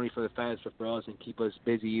not only for the fans but for us, and keep us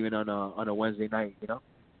busy even on a Wednesday night, you know.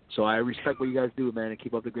 So I respect what you guys do, man, and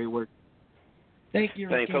keep up the great work. Thank you,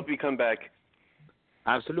 Ricky. Thanks. Hope you come back.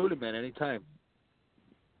 Absolutely, man. Anytime.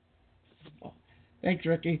 Thanks,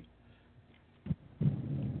 Ricky.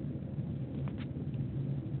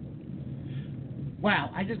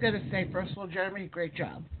 Wow, I just got to say, first of all, Jeremy, great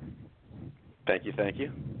job. Thank you, thank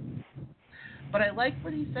you. But I like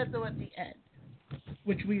what he said, though, at the end,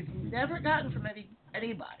 which we've never gotten from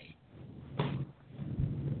anybody,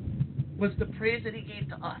 was the praise that he gave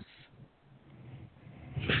to us.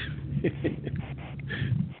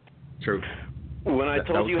 True. When I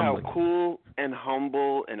told you how humbling. cool and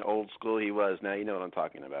humble and old school he was, now you know what I'm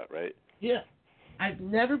talking about, right? Yeah. I've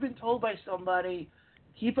never been told by somebody,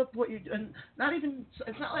 keep up what you're doing. Not even,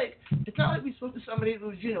 it's not like we spoke to somebody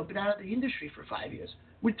who's, been out of the industry for 5 years.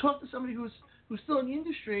 We talked to somebody who's still in the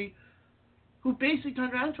industry, who basically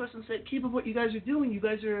turned around to us and said, keep up what you guys are doing. You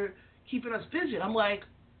guys are keeping us busy. I'm like,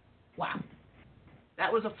 wow.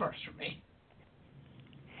 That was a first for me.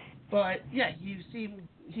 But, yeah,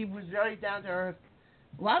 he was very down to earth.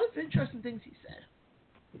 A lot of interesting things he said.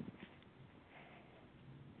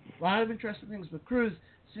 A lot of interesting things. But, Cruz,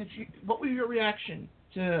 what was your reaction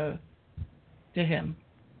to him?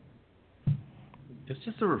 It's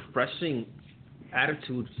just a refreshing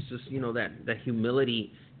attitude. It's just, that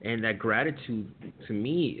humility and that gratitude. To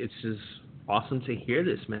me, it's just awesome to hear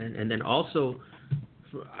this, man. And then also,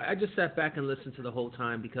 I just sat back and listened to the whole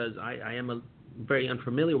time because I am very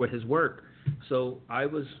unfamiliar with his work. So I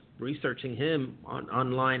was researching him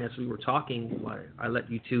online as we were talking. I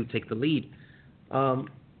let you two take the lead.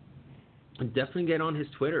 Definitely get on his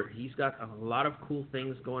Twitter. He's got a lot of cool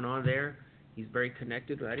things going on there. He's very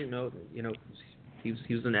connected. I didn't know, he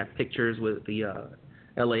was in that pictures with the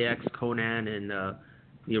LAX, Conan, and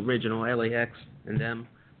the original LAX and them.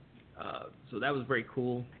 So that was very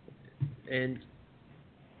cool. And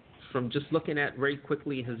from just looking at very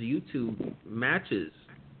quickly his YouTube matches,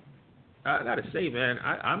 I gotta say, man,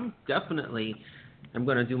 I'm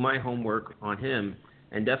going to do my homework on him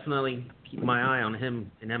and definitely keep my eye on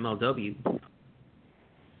him in MLW.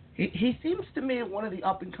 He seems to me one of the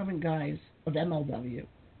up-and-coming guys of MLW.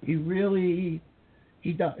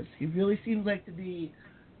 He does. He really seems like to be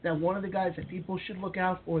that one of the guys that people should look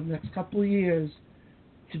out for in the next couple of years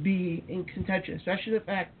to be in contention, especially the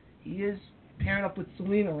fact he is pairing up with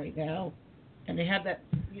Selena right now, and they have that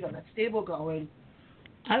that stable going.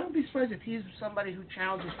 I wouldn't be surprised if he's somebody who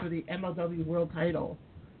challenges for the MLW World Title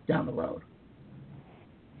down the road.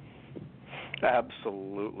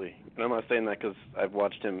 Absolutely. And I'm not saying that because I've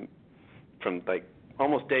watched him from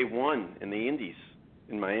almost day one in the Indies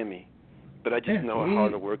in Miami, but I just know how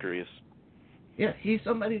hard a worker he is. Yeah, he's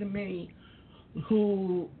somebody to me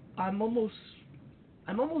who I'm almost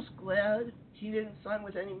glad he didn't sign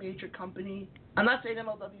with any major company. I'm not saying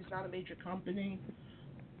MLW is not a major company,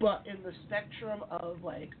 but in the spectrum of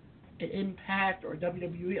an Impact or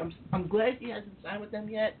WWE, I'm glad he hasn't signed with them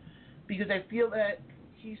yet, because I feel that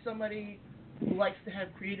he's somebody who likes to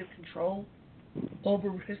have creative control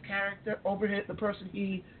over his character, over the person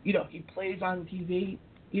he plays on TV.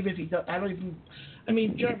 Even if he does, I don't even. I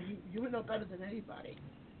mean, Jeremy, you would know better than anybody.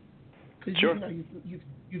 Because Sure.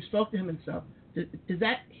 you've spoke to him and stuff. Is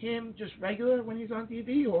that him just regular when he's on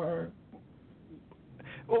TV, or?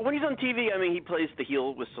 Well, when he's on TV, I mean, he plays the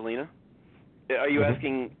heel with Selena. Are you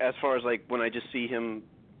asking as far as like when I just see him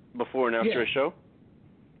before and after a show?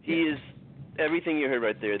 He is everything you heard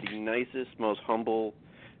right there. The nicest, most humble,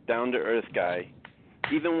 down-to-earth guy.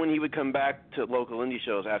 Even when he would come back to local indie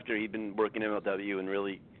shows after he'd been working MLW and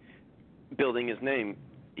really building his name,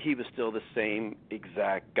 he was still the same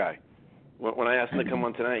exact guy. When I asked him to come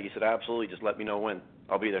on tonight, he said, absolutely, just let me know when.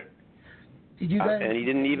 I'll be there. Did you guys, and he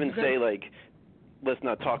didn't even say, like, let's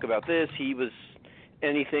not talk about this. He was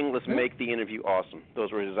anything, let's make the interview awesome.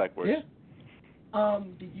 Those were his exact words. Yeah.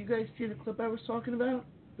 Did you guys see the clip I was talking about?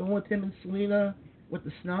 The one with him and Selena with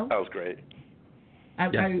the snow? That was great.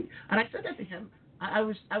 And I said that to him. I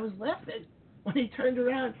was laughing when he turned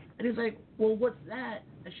around and he's like, well, what's that?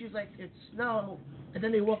 And she's like, it's snow. And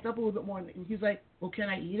then they walked up a little bit more and he's like, well, can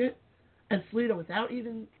I eat it? And Selena, without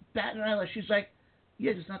even batting an eyelash, she's like,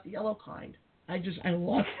 yeah, just not the yellow kind. I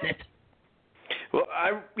lost it. Well,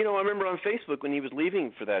 I remember on Facebook when he was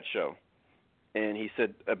leaving for that show, and he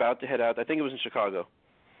said about to head out. I think it was in Chicago,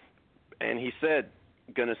 and he said,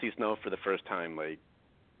 "Gonna see snow for the first time. Like,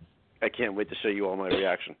 I can't wait to show you all my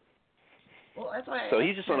reaction." Well, that's why. So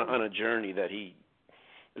he's just on a journey that he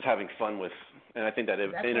is having fun with, and I think that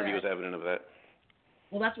interview was evident of that.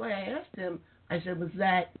 Well, that's why I asked him. I said, was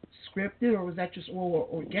that scripted or was that just all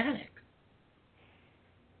organic?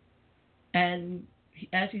 And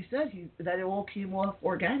as he said, that it all came off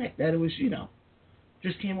organic, that it was,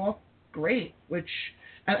 just came off great, which,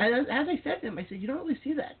 as I said to him, I said, you don't really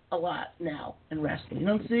see that a lot now in wrestling. You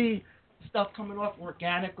don't see stuff coming off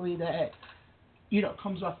organically that,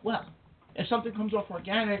 comes off well. If something comes off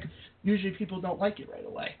organic, usually people don't like it right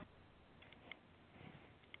away.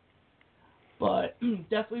 But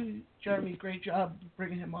definitely, Jeremy, great job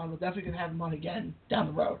bringing him on. We're definitely going to have him on again down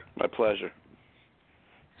the road. My pleasure.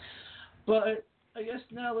 But I guess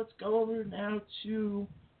now let's go over now to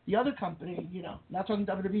the other company, not talking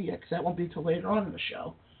WWE yet because that won't be until later on in the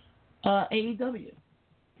show, AEW.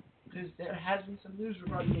 Because there has been some news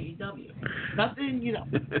regarding AEW. Nothing,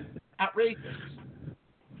 outrageous.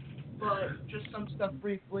 But just some stuff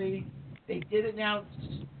briefly. They did announce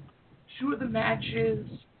 2 of the matches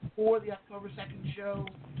for the October 2nd show.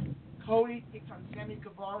 Cody takes on Sammy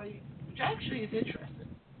Guevara, which actually is interesting.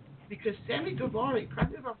 Because Sammy Guevara,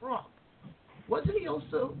 correct me if I'm wrong, wasn't he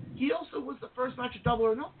also was the first match of Double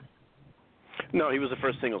or Nothing? No, he was the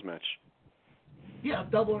first singles match. Yeah,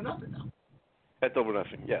 Double or Nothing, though. At Double or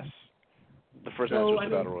Nothing, yes. The first match was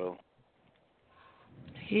the Battle Royal.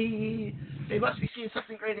 They must be seeing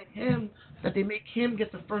something great in him that they make him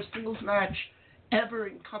get the first singles match ever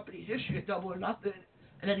in company history at Double or Nothing,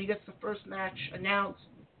 and then he gets the first match announced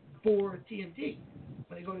for TNT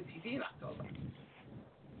when they go to TV in October.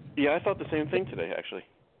 Yeah, I thought the same thing today, actually.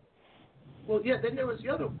 Well, yeah, then there was the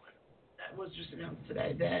other one that was just announced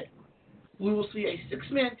today that we will see a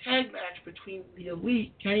 6-man tag match between the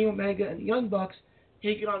Elite, Kenny Omega, and the Young Bucks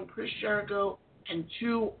taking on Chris Jericho and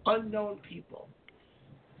 2 unknown people.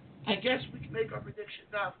 I guess we can make our predictions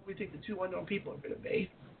now for who we think the 2 unknown people are going to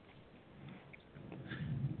be.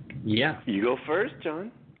 Yeah. You go first,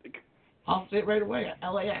 John. I'll say it right away.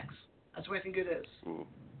 LAX. That's what I think it is. Ooh.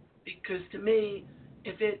 Because to me,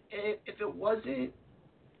 if it was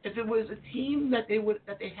a team that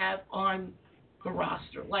they have on the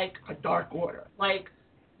roster, like a Dark Order, like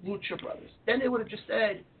Lucha Brothers, then they would have just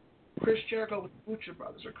said Chris Jericho with Lucha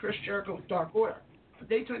Brothers or Chris Jericho with Dark Order. But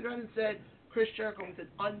they turned around and said Chris Jericho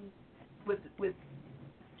with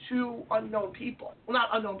 2 unknown people. Well, not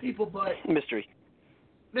unknown people, but mystery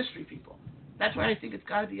people. That's why I think it's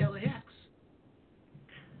got to be LAX.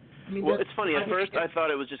 I mean, well, it's funny. At first, I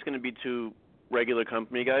thought it was just going to be 2 regular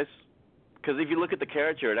company guys. Because if you look at the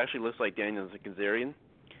character, it actually looks like Daniel Kazarian.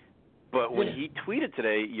 But when he tweeted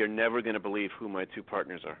today, you're never going to believe who my 2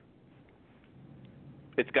 partners are.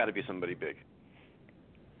 It's got to be somebody big.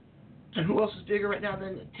 And who else is bigger right now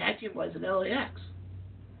than tag team wise in LAX?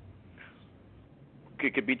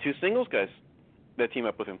 It could be 2 singles guys that team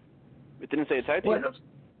up with him. It didn't say a tag team.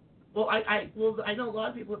 I know a lot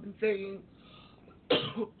of people have been saying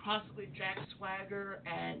possibly Jack Swagger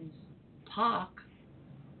and Pac.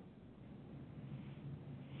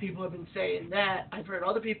 People have been saying that. I've heard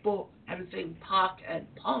other people have been saying Pac and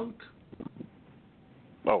Punk.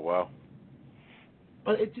 Oh, wow.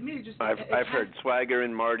 But to me, I've heard Swagger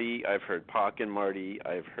and Marty. I've heard Pac and Marty.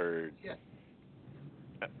 I've heard. Yeah.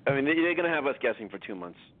 I mean, they're going to have us guessing for 2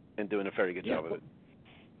 months and doing a very good job of it.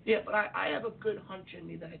 Yeah, but I have a good hunch in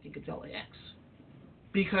me that I think it's LAX.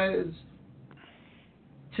 because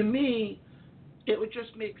to me, it would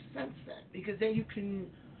just make sense then, because then you can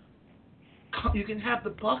have the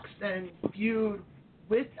Bucks then feud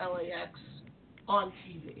with LAX on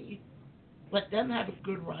TV, let them have a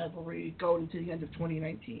good rivalry going into the end of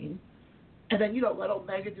 2019, and then let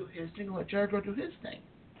Omega do his thing and let Jericho do his thing.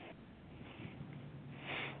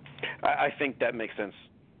 I think that makes sense.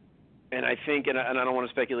 And I think, and I don't want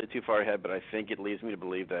to speculate too far ahead, but I think it leads me to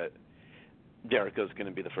believe that Jericho's going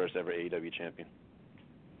to be the first ever AEW champion.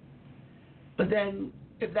 But then,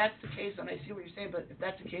 if that's the case, and I see what you're saying, but if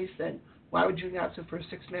that's the case, then why would you announce it for a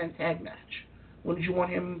 6-man tag match? Wouldn't you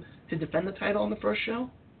want him to defend the title on the first show?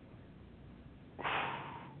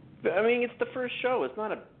 I mean, it's the first show. It's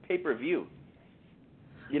not a pay-per-view.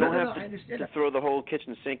 You don't have to throw the whole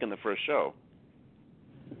kitchen sink in the first show.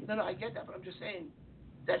 No, I get that, but I'm just saying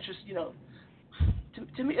that's just,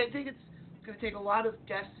 to me, I think it's going to take a lot of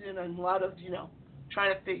guessing and a lot of,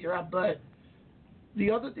 trying to figure out. But the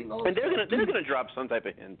other thing also... And they're gonna drop some type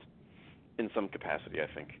of hint in some capacity, I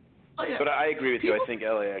think. Oh, yeah. But I agree with you. I think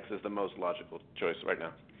LAX is the most logical choice right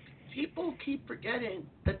now. People keep forgetting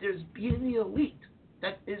that there's Being the Elite.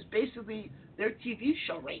 That is basically their TV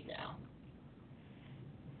show right now.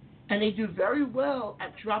 And they do very well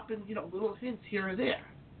at dropping, little hints here or there.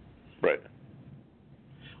 Right.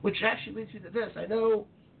 Which actually leads me to this. I know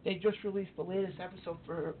they just released the latest episode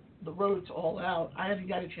for The Road to All Out. I haven't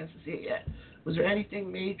got a chance to see it yet. Was there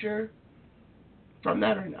anything major from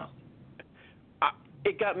that or no?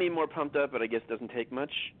 It got me more pumped up, but I guess it doesn't take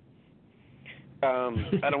much.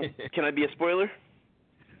 Can I be a spoiler?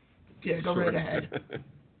 Yeah, go right ahead.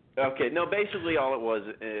 Okay, no, basically all it was,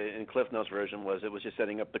 in Cliff Notes version, was it was just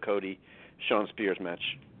setting up the Cody-Shawn Spears match.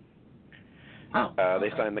 Oh, They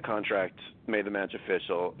signed the contract, made the match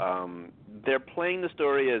official. They're playing the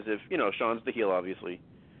story as if, Shawn's the heel, obviously,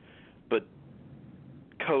 but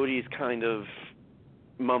Cody's kind of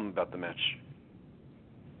mum about the match.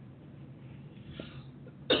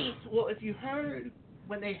 Well, if you heard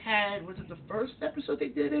when they had, was it the first episode they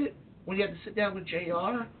did it? When he had to sit down with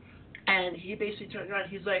JR, and he basically turned around,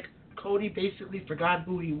 he's like, Cody basically forgot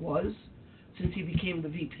who he was since he became the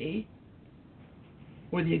VP.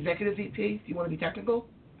 Or the executive VP, if you want to be technical.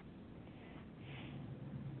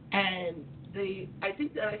 And I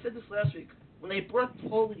think that I said this last week, when they brought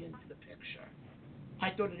Foley into the picture,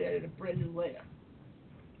 I thought it added a brand new layer.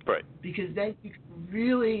 Right. Because then you can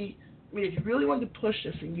really, if you really wanted to push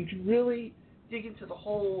this thing, you can really dig into the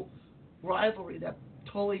whole rivalry that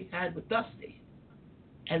Tully had with Dusty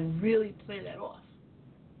and really play that off.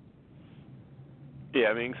 Yeah,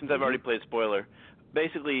 I mean, since I've already played spoiler,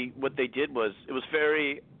 basically what they did was, it was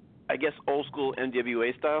very, I guess, old school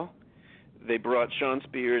NWA style. They brought Shawn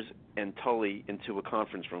Spears and Tully into a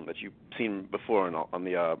conference room that you've seen before on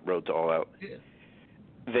the Road to All Out. Yeah.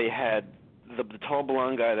 They had the tall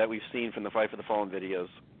blonde guy that we've seen from the Fight for the Fallen videos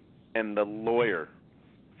and the lawyer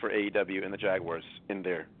for AEW and the Jaguars in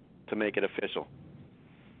there to make it official.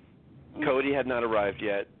 Cody had not arrived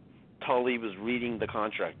yet. Tully was reading the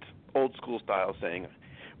contract, old school style, saying,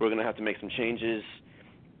 we're going to have to make some changes.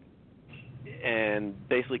 And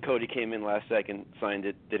basically Cody came in last second, signed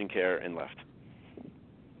it, didn't care, and left.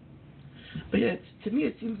 But yeah, to me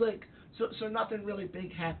it seems like, so nothing really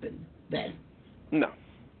big happened then. No.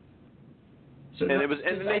 So and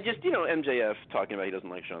they just, MJF talking about he doesn't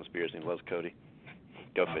like Shawn Spears and he loves Cody.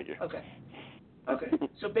 Go figure. Okay.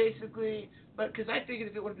 So basically, but because I figured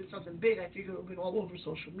if it would have been something big, I figured it would have been all over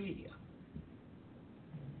social media.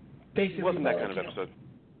 Basically, it wasn't that kind of episode.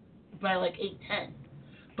 By like 8-10.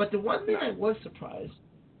 But the one thing I was surprised,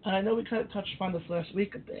 and I know we kind of touched upon this last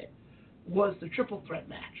week a bit, was the triple threat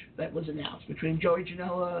match that was announced between Joey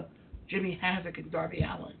Janela, Jimmy Havoc, and Darby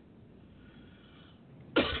Allin.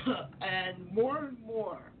 And more,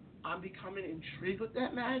 I'm becoming intrigued with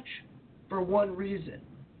that match for one reason.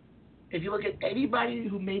 If you look at anybody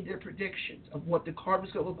who made their predictions of what the card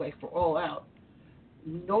was going to look like for All Out,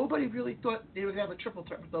 nobody really thought they would have a triple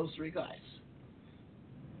threat with those three guys.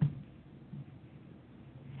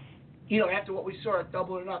 After what we saw at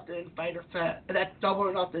Double or Nothing, Double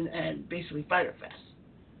or Nothing, and basically Fyter Fest.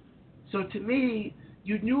 So to me,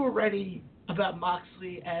 you knew already about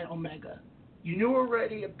Moxley and Omega. You knew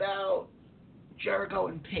already about Jericho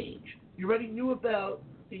and Page. You already knew about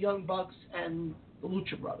the Young Bucks and the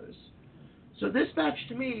Lucha Brothers. So this match,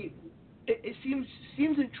 to me, it seems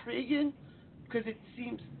intriguing because it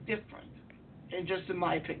seems different, and just in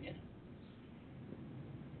my opinion.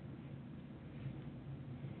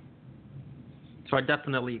 So I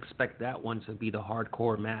definitely expect that one to be the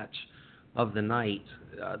hardcore match of the night,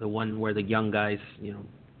 the one where the young guys,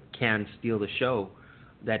 can steal the show.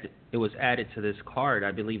 that it was added to this card.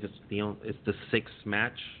 I believe it's the sixth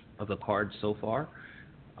match of the card so far.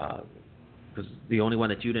 Because the only one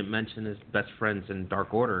that you didn't mention is Best Friends in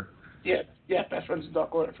Dark Order. Yeah, Best Friends in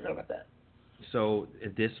Dark Order. I forgot about that. So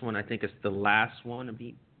this one, I think, is the last one to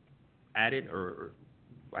be added, or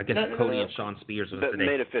I guess Cody and Sean Spears was today.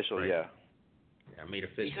 Made official, right? Yeah, made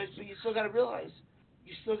official. Because you still got to realize,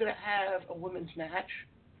 you're still going to have a women's match.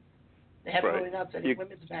 They haven't really announced any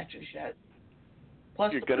women's matches yet.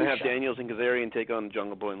 Plus, you're going to have Daniels and Kazarian take on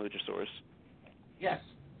Jungle Boy and Luchasaurus. Yes,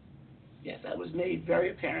 that was made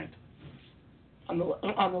very apparent on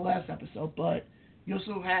the last episode. But you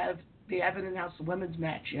also they haven't announced the women's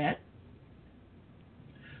match yet,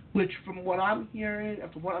 which from what I'm hearing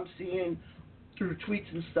and from what I'm seeing through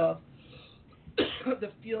tweets and stuff,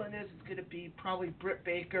 the feeling is it's going to be probably Britt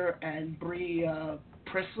Baker and Brie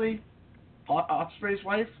Priestley, Ospreay's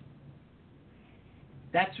wife.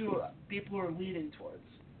 That's who people are leaning towards,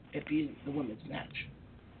 it being the women's match.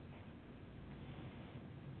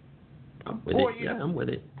 I'm with it. Yeah, I'm with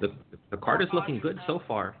it. The card is looking good so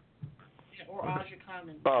far. Yeah, or Aja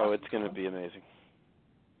Khan. Oh, it's going to be amazing.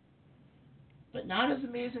 But not as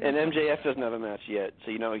amazing. And MJF doesn't have a match yet,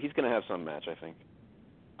 so he's going to have some match, I think.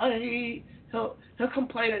 He'll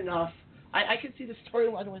complain enough. I can see the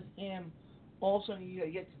storyline with him. All of a sudden,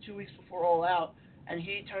 he gets 2 weeks before All Out, and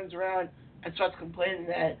he turns around and starts complaining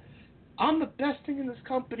that I'm the best thing in this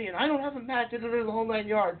company, and I don't have a match. The whole 9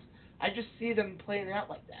 yards. I just see them playing it out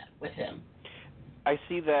like that with him. I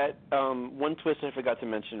see that. One twist I forgot to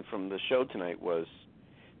mention from the show tonight was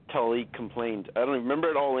Tully complained. I don't remember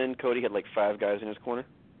it all in. Cody had like 5 guys in his corner.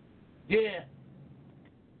 Yeah.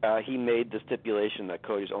 He made the stipulation that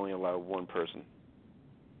Cody's only allowed 1 person.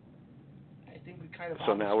 I think we kind of.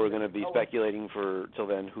 So now we're going to be speculating for till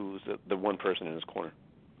then who's the 1 person in his corner.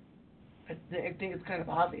 I think it's kind of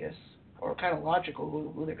obvious or kind of logical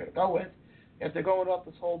who they're going to go with. If they're going off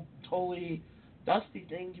this whole totally Dusty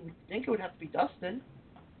thing, you would think it would have to be Dustin.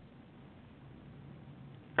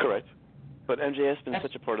 Correct. But MJF's been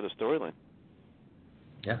such a part of the storyline.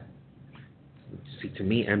 Yeah. See, to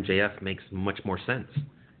me, MJF makes much more sense.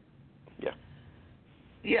 Yeah.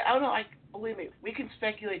 Yeah, I don't know. Believe me, we can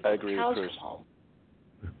speculate. I agree. Cows come home.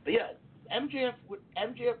 But yeah, MJF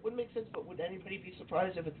would make sense. But would anybody be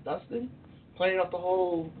surprised if it's Dustin playing up the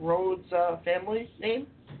whole Rhodes family name?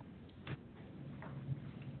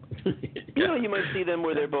 You might see them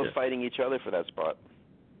where they're both fighting each other for that spot.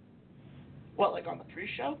 What, like on the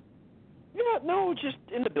pre-show? Yeah, no, just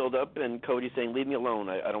in the build-up, and Cody saying, "Leave me alone.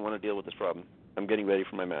 I don't want to deal with this problem. I'm getting ready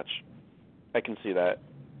for my match." I can see that.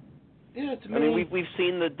 Yeah, to me. I mean, we've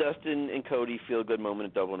seen the Dustin and Cody feel-good moment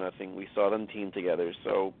at Double or Nothing. We saw them team together,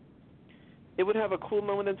 so it would have a cool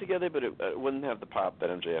moment then together, but it wouldn't have the pop that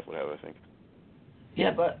MJF would have, I think.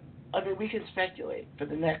 Yeah, but I mean, we can speculate for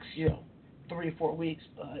the next 3 or 4 weeks,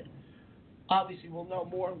 but obviously we'll know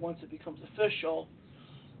more once it becomes official.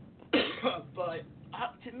 But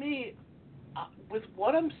to me, with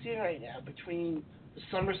what I'm seeing right now between the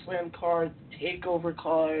SummerSlam card, TakeOver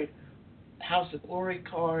card, House of Glory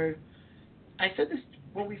card, I said this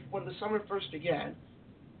when the summer first began.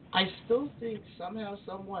 I still think somehow,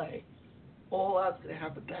 some way, All Out's going to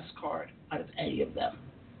have the best card out of any of them.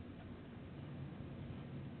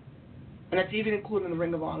 And that's even including the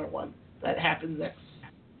Ring of Honor one that happens next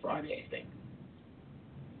Friday, I think.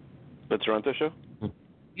 The Toronto show?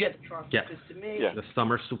 Yeah, the Toronto. Yeah. Because to me, the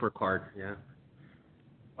summer super card. Yeah.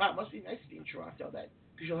 Wow, it must be nice to be in Toronto then,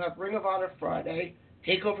 because you'll have Ring of Honor Friday,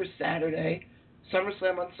 TakeOver Saturday,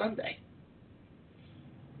 SummerSlam on Sunday.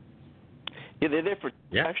 Yeah, they're there for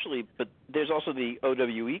actually, but there's also the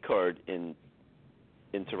OWE card in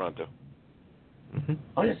Toronto. Mm-hmm.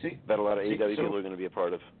 Oh yeah, see that a lot of AEW people are going to be a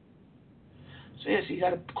part of. So you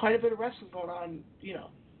got quite a bit of wrestling going on,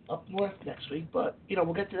 up north next week. But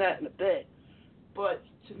we'll get to that in a bit. But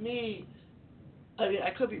to me, I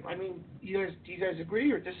mean, do you guys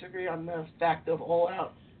agree or disagree on the fact of All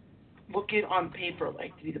Out looking on paper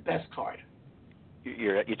like to be the best card?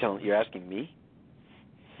 You're asking me?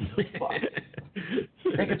 Well,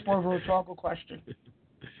 I think it's more of a rhetorical question.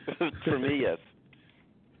 For me, yes.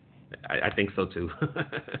 I think so too.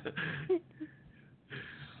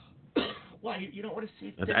 Why you don't want to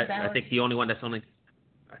see? I think the only one that's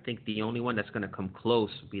going to come close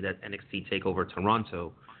would be that NXT TakeOver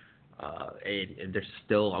Toronto. And there's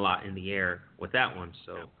still a lot in the air with that one.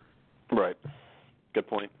 So. Right. Good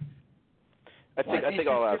point. I think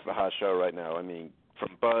All Out's the hot show right now. I mean,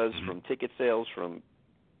 from buzz, from ticket sales, from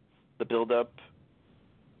the build-up.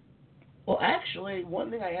 Well, actually, one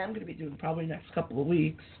thing I am going to be doing probably next couple of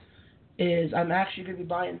weeks is I'm actually going to be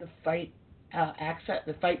buying the Fight access,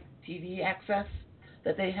 the Fight TV access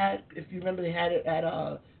that they had. If you remember, they had it at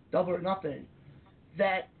Double or Nothing.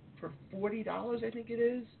 That for $40, I think it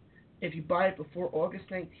is. If you buy it before August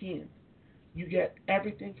 19th, you get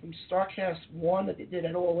everything from StarCast 1 that they did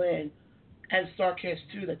at All In, and StarCast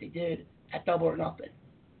 2 that they did at Double or Nothing,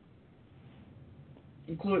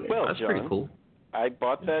 included. Well, That's John, pretty cool. I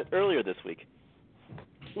bought that earlier this week.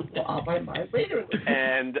 Well, I'll buy mine later.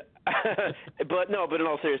 And but in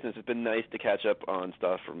all seriousness, it's been nice to catch up on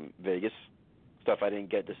stuff from Vegas, stuff I didn't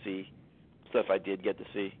get to see, stuff I did get to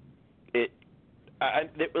see.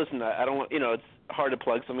 Listen, I don't want, it's hard to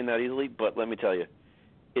plug something that easily, but let me tell you,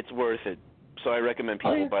 it's worth it. So I recommend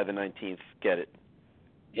people by the 19th get it.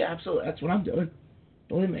 Yeah, absolutely. That's what I'm doing.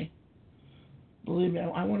 Believe me.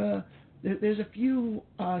 I want to. There's a few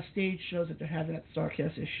stage shows that they're having at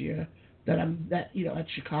StarCast this year at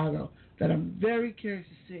Chicago that I'm very curious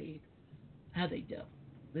to see how they do.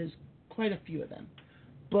 There's quite a few of them,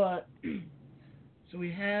 but so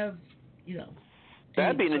we have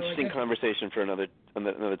That'd be an interesting conversation for another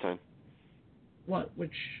time. What?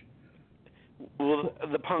 Which? Well,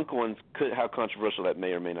 the Punk ones, how controversial that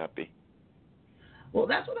may or may not be. Well,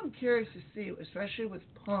 that's what I'm curious to see, especially with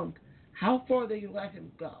Punk. How far they let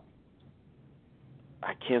him go?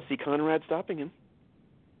 I can't see Conrad stopping him.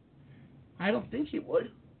 I don't think he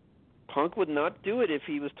would. Punk would not do it if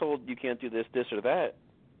he was told you can't do this, or that.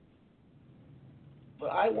 But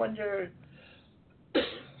I wonder the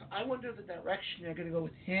direction they're going to go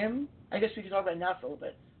with him. I guess we can talk about it now for a little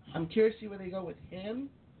bit. I'm curious to see where they go with him,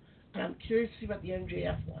 and I'm curious to see about the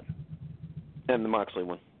MJF one. And the Moxley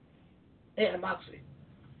one. And Moxley.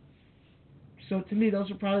 So to me, those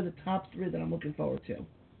are probably the top three that I'm looking forward to.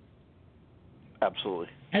 Absolutely.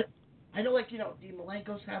 I know, Dean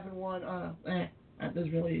Malenko's having one. That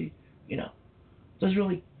doesn't really, get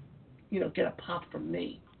a pop from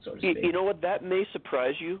me, so to speak. You know what? That may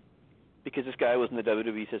surprise you, because this guy was in the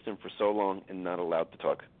WWE system for so long and not allowed to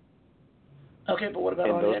talk. Okay, but what about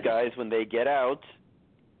and all those guys, when they get out,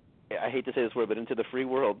 I hate to say this word, but into the free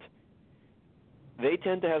world, they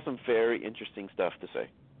tend to have some very interesting stuff to say.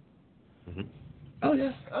 Mm-hmm. Oh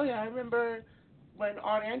yeah. I remember when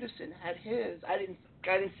Arn Anderson had his. I didn't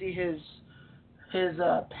see his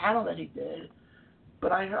panel that he did,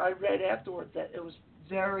 but I read afterwards that it was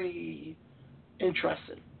very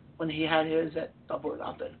interesting when he had his at Double or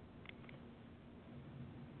Nothing.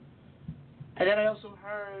 And then I also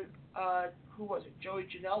heard, who was it? Joey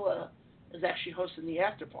Janela is actually hosting the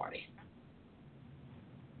after party.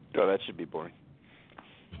 Oh, that should be boring.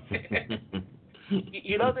 They're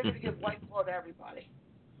going to give White Claw to everybody.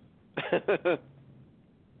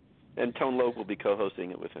 And Tone Loc will be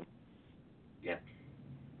co-hosting it with him. Yeah.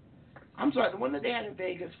 I'm sorry, the one that they had in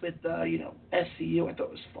Vegas with, SCU, I thought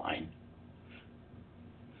was fine.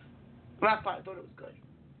 Not fine, I thought it was good.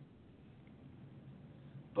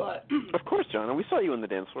 But of course, John, and we saw you on the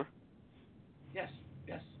dance floor. Yes.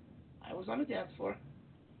 I was on the dance floor.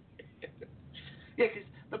 Yeah, because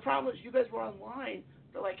the problem is you guys were online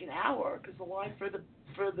for like an hour because the line for the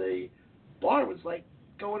bar was like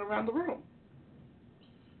going around the room.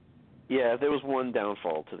 Yeah, there was one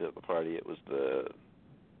downfall to the party. It was the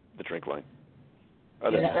drink line.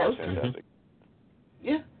 Other than that was fantastic.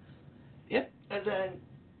 Yeah. And then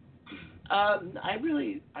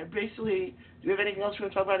do we have anything else we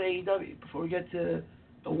want to talk about AEW before we get to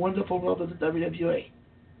the wonderful world of the WWE?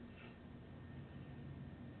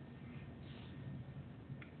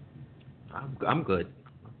 I'm good.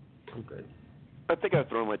 I think I've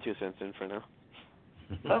thrown my 2 cents in for now.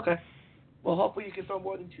 Okay. Well, hopefully you can throw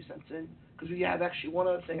more than 2 cents in, because we have actually one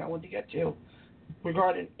other thing I want to get to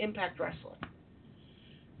regarding Impact Wrestling.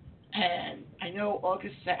 And I know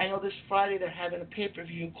this Friday they're having a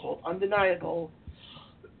pay-per-view called Undeniable,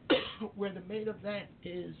 where the main event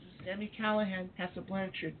is Sami Callihan, Tessa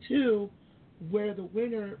Blanchard 2, where the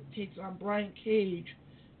winner takes on Brian Cage.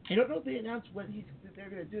 I don't know if they announced when they're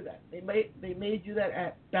going to do that. They may do that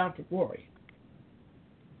at Bound for Glory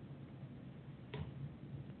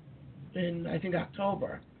in, I think,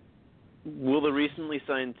 October. Will the recently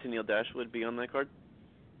signed Tennille Dashwood be on that card?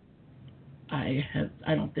 I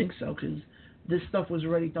don't think so, because this stuff was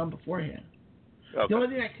already done beforehand. Okay. The only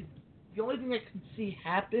thing I can see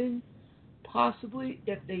happen, possibly,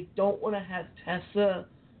 if they don't want to have Tessa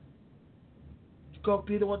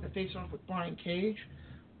be the one to face off with Brian Cage,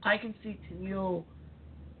 I can see Tennille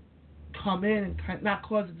come in and not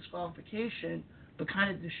cause a disqualification, but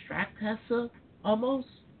kind of distract Tessa almost.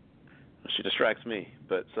 She distracts me,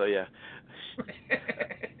 but so yeah.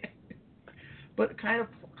 But kind of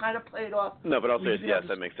play it off. No, but I'll say yes,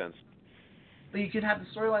 that makes sense. But you can have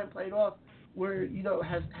the storyline played off where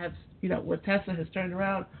has where Tessa has turned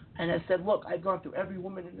around. and has said, "Look, I've gone through every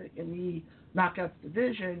woman in the knockouts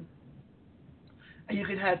division," and you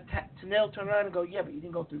could have Tanel turn around and go, "Yeah, but you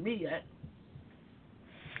didn't go through me yet."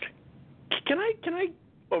 Can I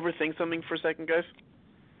overthink something for a second, guys?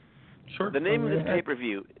 Sure. The name of this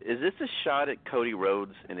pay-per-view, is this a shot at Cody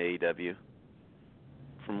Rhodes in AEW?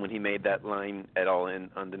 From when he made that line at All In,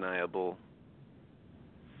 Undeniable.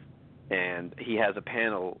 And he has a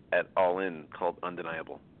panel at All In called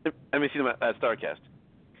Undeniable. I mean, see them at StarCast.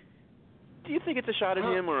 Do you think it's a shot at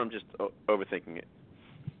him, or I'm just overthinking it?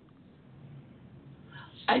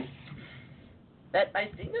 I think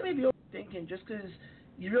that may be overthinking just because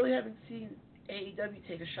you really haven't seen AEW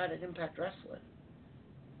take a shot at Impact Wrestling.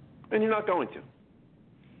 And you're not going to.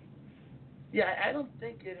 Yeah, I don't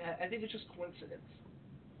think I think it's just coincidence.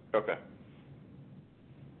 Okay.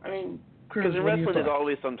 I mean, because in wrestling there's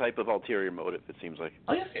always some type of ulterior motive, it seems like.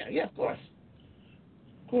 Oh, yeah, of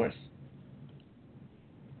course.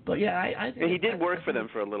 But yeah, I think. And he did work for them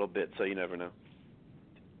for a little bit, so you never know.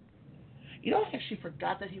 You know, I actually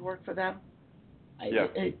forgot that he worked for them.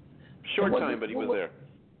 Short time, but he was there.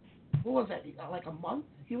 What was that? Like a month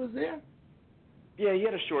he was there? Yeah, he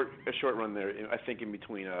had a short run there, I think, in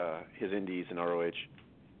between his indies and ROH.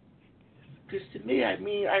 Because to me,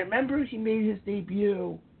 I remember he made his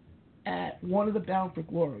debut at one of the Bound for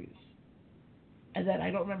Glories. And then I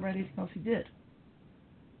don't remember anything else he did.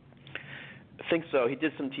 I think so. He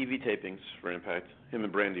did some TV tapings for Impact. Him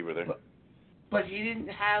and Brandy were there. But he didn't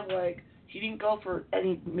have, he didn't go for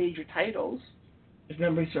any major titles, if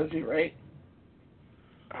memory serves me right.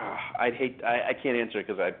 I can't answer it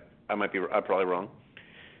because I'm probably wrong.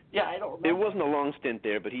 Yeah, I don't remember. It wasn't a long stint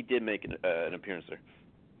there, but he did make an appearance there.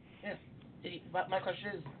 Yeah. My question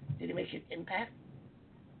is, did he make an impact?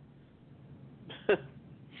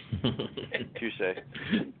 Touche.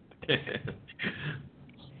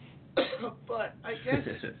 But I guess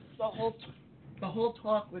the whole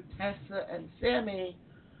talk with Tessa and Sammy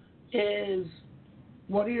is,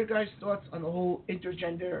 what are your guys' thoughts on the whole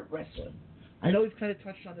intergender wrestling? I know we've kind of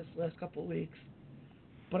touched on this the last couple of weeks,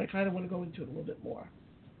 but I kind of want to go into it a little bit more.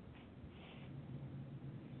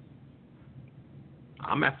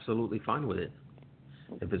 I'm absolutely fine with it.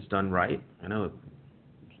 If it's done right, I know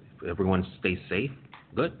if everyone stays safe,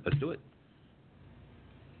 good, let's do it.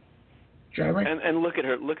 Jeremy? And look at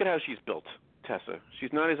her. Look at how she's built, Tessa.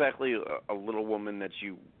 She's not exactly a little woman that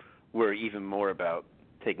you worry even more about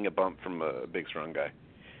taking a bump from a big, strong guy.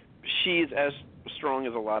 She's as strong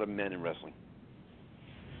as a lot of men in wrestling.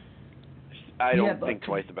 I don't think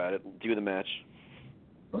twice about it. Do the match.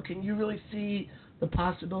 But can you really see the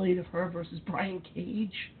possibility of her versus Brian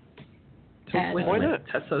Cage? Why not?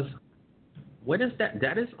 Tessa's. When is that?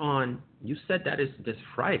 That is on. You said that is this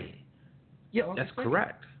Friday. Yeah, that's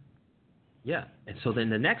correct. Yeah, and so then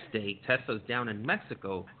the next day, Tessa's down in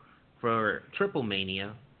Mexico for Triple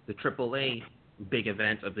Mania, the AAA big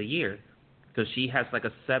event of the year, because she has like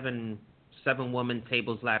a seven woman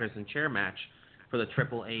tables, ladders, and chair match for the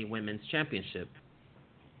AAA Women's Championship.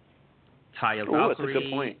 Taya Valkyrie, that's a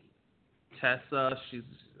good point. Tessa,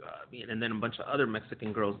 and then a bunch of other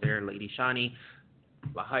Mexican girls there, Lady Shani,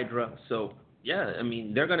 La Hydra. So yeah, I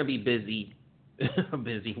mean they're gonna be busy. A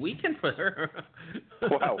busy weekend for her.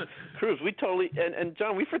 Wow, Cruz, we totally and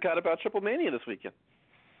John, we forgot about Triple Mania this weekend.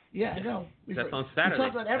 Yeah, I know. That's on Saturday.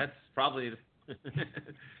 That's probably the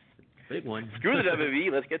big one. Screw the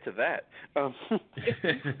WWE. Let's get to that.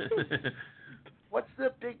 What's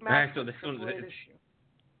the big match?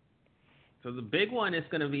 So the big one is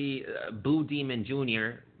going to be Boo Demon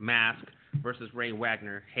Jr. Mask versus Ray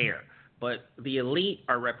Wagner Hair. But the Elite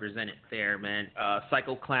are represented there, man.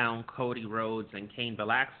 Psycho Clown, Cody Rhodes, and Cain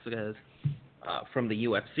Velasquez from the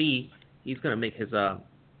UFC. He's going to make his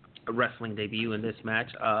wrestling debut in this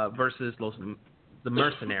match versus the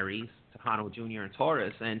Mercenaries, Tejano Jr. and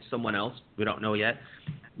Torres, and someone else. We don't know yet.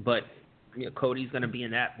 But Cody's going to be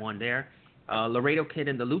in that one there. Laredo Kid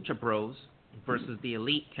and the Lucha Bros versus the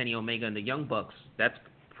Elite, Kenny Omega and the Young Bucks. That's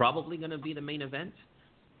probably going to be the main event.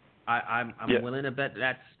 I'm willing to bet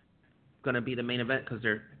that's going to be the main event because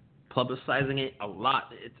they're publicizing it a lot.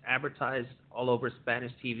 It's advertised all over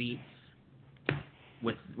Spanish TV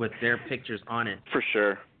with their pictures on it. For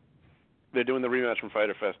sure. They're doing the rematch from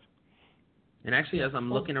Fyter Fest. And actually, as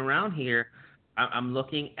I'm looking around here, I'm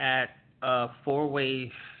looking at a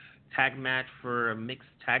 4-way tag match for a mixed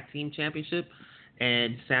tag team championship,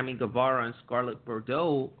 and Sammy Guevara and Scarlett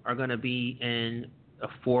Bordeaux are going to be in a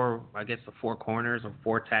 4 corners or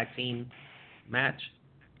 4 tag team match.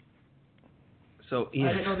 So yeah,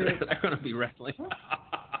 I didn't know they're going to be wrestling.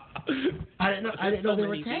 I didn't know they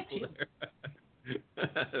were tag team.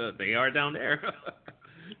 They are down there.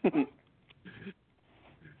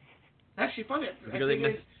 Actually, funny. I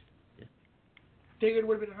Because figured it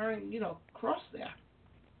would have been hiring, Cross there.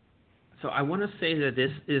 So I want to say that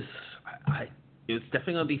this is, it's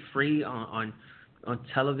definitely going to be free on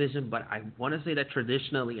television, but I want to say that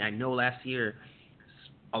traditionally, I know last year,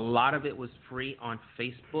 a lot of it was free on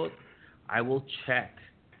Facebook. I will check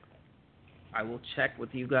with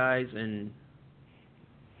you guys and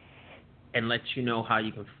let you know how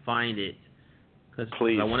you can find it. Because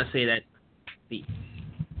I want to say that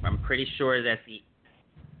I'm pretty sure that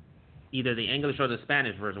either the English or the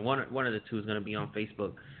Spanish version, one of the two is going to be on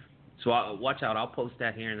Facebook. So watch out. I'll post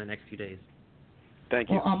that here in the next few days. Thank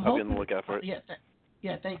you. Well, I'll be on the lookout for it.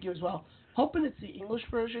 Yeah, thank you as well. Hoping it's the English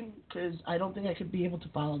version, because I don't think I could be able to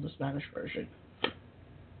follow the Spanish version. As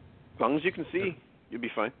long as you can see, you'll be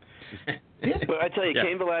fine. Yeah. But I tell you, Yeah.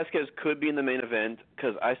 Cain Velasquez could be in the main event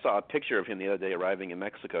because I saw a picture of him the other day arriving in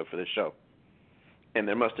Mexico for this show. And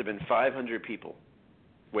there must have been 500 people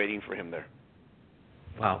waiting for him there.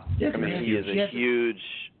 Wow. Yeah, I mean, he is a huge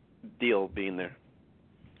deal being there.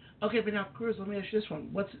 Okay, but now, Cruz, let me ask you this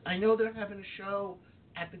one. I know they're having a show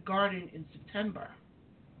at the Garden in September.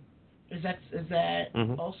 Is that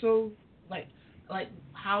also like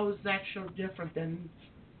how is that show different than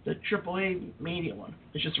the AAA Mania one?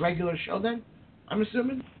 It's just a regular show then, I'm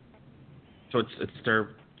assuming. So it's their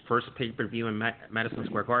first pay-per-view in Madison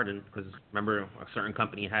Square Garden because remember a certain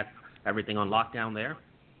company had everything on lockdown there.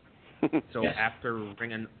 So Yes. after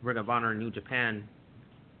Ring of Honor New Japan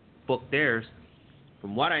booked theirs,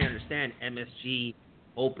 from what I understand, MSG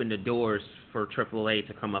opened the doors for AAA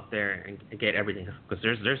to come up there and get everything because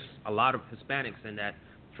there's a lot of Hispanics in that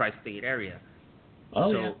tri-state area.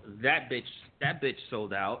 Oh, so yeah. that bitch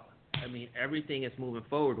sold out. I mean, everything is moving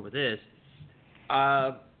forward with this.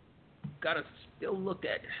 Gotta still look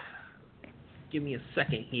at. Give me a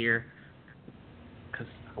second here, because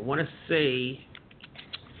I want to say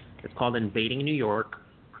it's called Invading New York.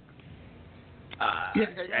 Yeah,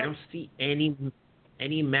 I don't see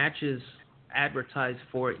any matches advertised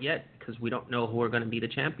for it yet because we don't know who are going to be the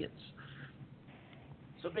champions.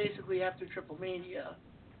 So basically, after Triple Mania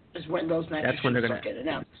is when those matches That's when they're start getting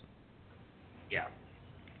announced. Yeah.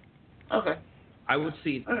 Okay. I would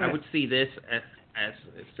see this as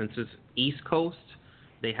since it's East Coast,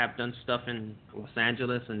 they have done stuff in Los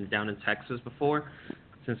Angeles and down in Texas before.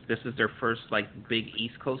 Since this is their first big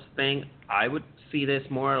East Coast thing, I would see this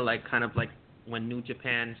more kind of like when New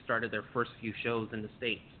Japan started their first few shows in the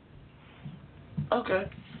States. Okay.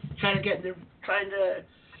 Trying to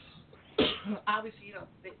obviously,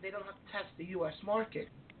 they don't have to test the U.S. market.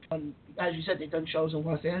 As you said, they've done shows in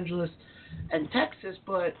Los Angeles and Texas,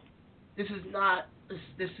 but this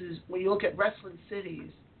is when you look at wrestling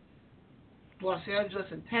cities, Los Angeles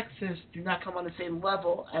and Texas do not come on the same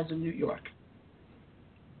level as in New York.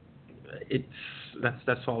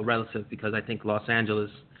 That's all relative because I think Los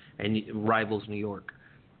Angeles rivals New York.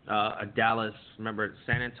 Dallas, remember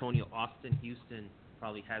San Antonio, Austin, Houston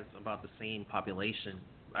probably has about the same population.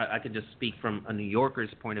 I could just speak from a New Yorker's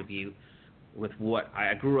point of view with what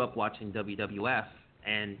I grew up watching WWF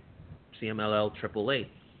and CMLL AAA.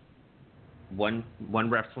 One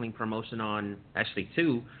wrestling promotion on, actually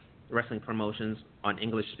two wrestling promotions on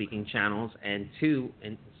English-speaking channels and two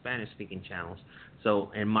in Spanish-speaking channels.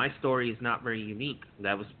 So, and my story is not very unique.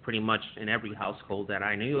 That was pretty much in every household that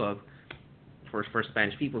I knew of for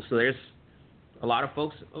Spanish people. So there's a lot of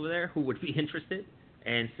folks over there who would be interested.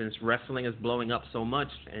 And since wrestling is blowing up so much,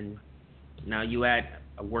 and now you add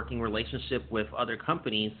a working relationship with other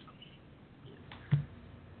companies,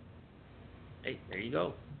 hey, there you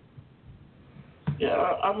go. Yeah,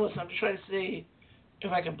 I'm listening. I'm just trying to see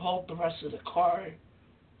if I can pull up the rest of the card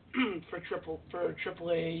for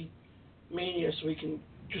AAA Mania, so we can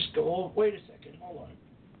just go. Oh, wait a second, hold on.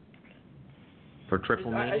 For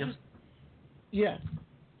Triple Mania. Yeah,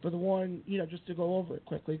 for the one, just to go over it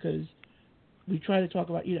quickly because we try to talk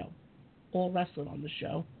about all wrestling on the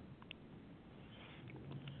show.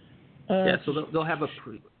 Yeah, so they'll have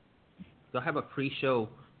a pre-show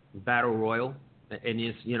battle royal,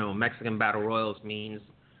 and Mexican battle royals means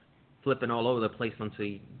flipping all over the place until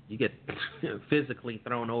you get physically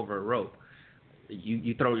thrown over a rope.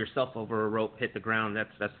 You throw yourself over a rope, hit the ground.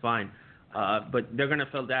 That's fine, but they're gonna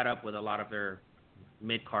fill that up with a lot of their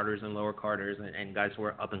mid-carders and lower carders and guys who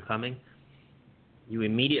are up and coming. You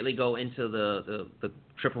immediately go into the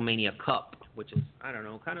Triple Mania Cup, which is, I don't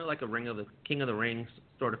know, kind of like a King of the Rings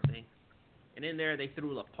sort of thing. And in there, they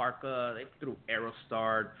threw La Parka, they threw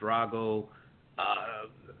Aerostar, Drago,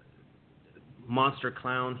 Monster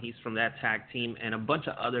Clown, he's from that tag team, and a bunch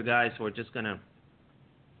of other guys who are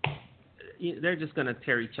they're just going to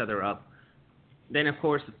tear each other up. Then, of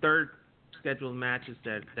course, the third scheduled match is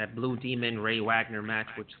that Blue Demon Ray Wagner match,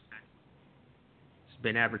 which has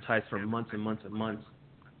been advertised for months and months and months.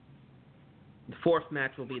 The fourth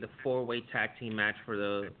match will be the 4-way tag team match for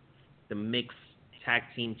the mixed tag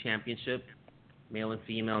team championship, male and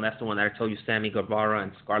female. And that's the one that I told you, Sammy Guevara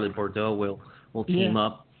and Scarlett Bordeaux will team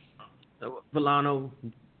up. Villano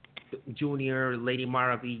Jr., Lady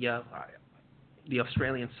Maravilla, the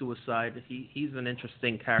Australian Suicide. He's an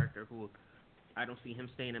interesting character who I don't see him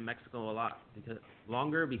staying in Mexico a lot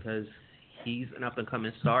longer because he's an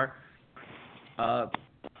up-and-coming star. The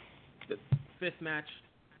fifth match,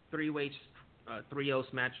 trios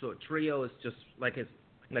match. So a trio is just like it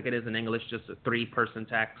is in English, just a 3-person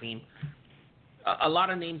tag team. A lot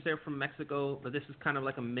of names there from Mexico, but this is kind of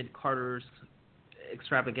like a mid-Carter's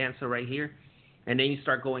extravaganza right here. And then you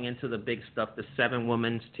start going into the big stuff, the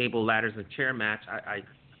 7-women's table, ladders, and chair match.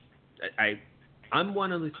 I'm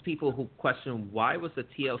one of those people who question why was the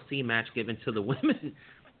TLC match given to the women,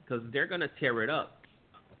 because they're going to tear it up.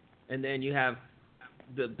 And then you have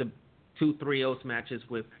the 2 trios matches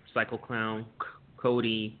with Psycho Clown,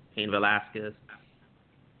 Cody, Cain Velasquez,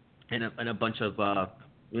 and a bunch of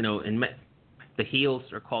the heels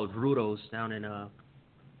are called rudos down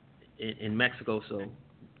in Mexico. So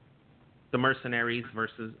the Mercenaries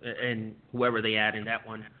versus and whoever they add in that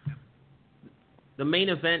one. The main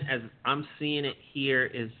event, as I'm seeing it here,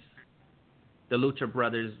 is the Lucha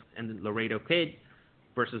Brothers and the Laredo Kid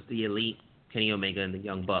versus the Elite, Kenny Omega and the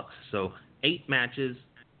Young Bucks. So 8 matches,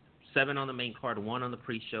 7 on the main card, 1 on the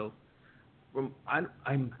pre-show.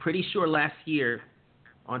 I'm pretty sure last year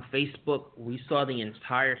on Facebook we saw the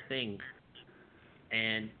entire thing,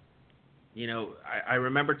 and I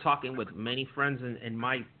remember talking with many friends in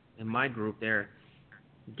my group there,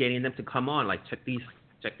 getting them to come on, like check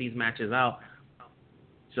these matches out.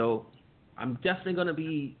 So I'm definitely gonna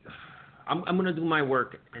be, I'm gonna do my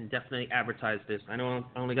work and definitely advertise this. I know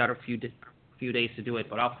I only got a few days to do it,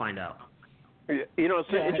 but I'll find out. It's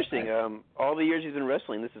so interesting. All the years he's been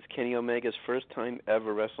wrestling, this is Kenny Omega's first time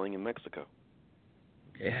ever wrestling in Mexico.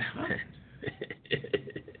 Yeah, man.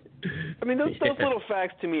 I mean, those little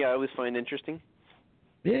facts to me I always find interesting.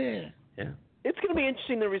 Yeah. Yeah. It's going to be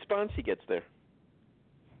interesting the response he gets there.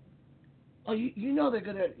 Oh, they're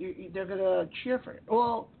gonna cheer for it.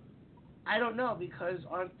 Well, I don't know because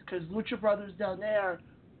Lucha Brothers down there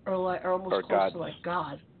are almost close to like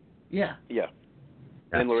God. Yeah. Yeah.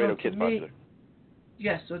 And Laredo Kid's popular.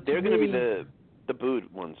 Yeah, so they're going to be the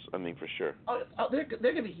booed ones. I mean, for sure. Oh, they're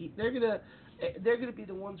gonna be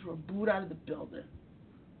the ones who are booed out of the building.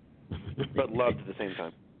 But loved at the same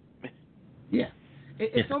time. Yeah.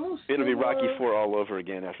 It's almost. It'll be Rocky IV all over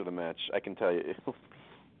again after the match. I can tell you.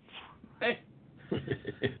 Hey.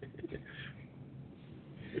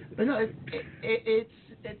 But no,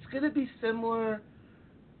 it's gonna be similar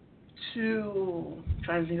to. I'm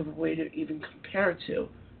trying to think of a way to even compare it to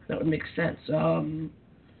that would make sense.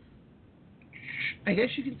 I guess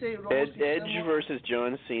you can say it would almost be Edge similar. versus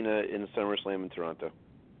John Cena in SummerSlam in Toronto.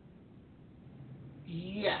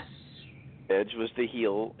 Yes. Edge was the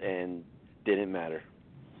heel and didn't matter.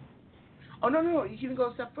 Oh no! You can even go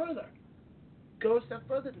a step further. Go a step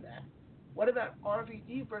further than that. What about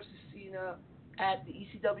RVD versus Cena at the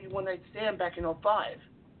ECW One Night Stand back in 2005?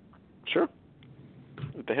 Sure.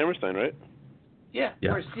 At the Hammerstein, right? Yeah.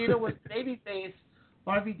 Where Cena was babyface,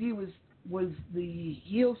 RVD was the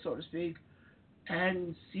heel, so to speak,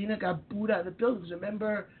 and Cena got booed out of the building.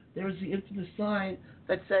 Remember, there was the infamous sign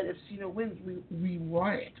that said, "If Cena wins, we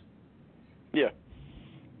riot." Yeah.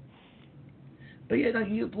 But yeah, no,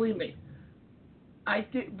 you believe me. I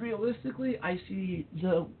think realistically, I see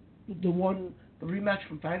the rematch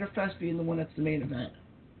from Fyter Fest being the one that's the main event.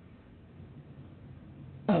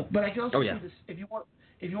 But I can also see this if you want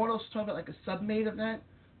to also talk about like a sub-main event,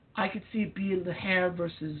 I could see it being the hair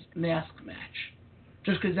versus mask match,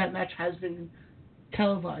 just because that match has been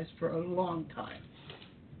televised for a long time.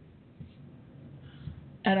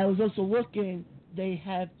 And I was also looking; they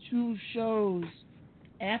have 2 shows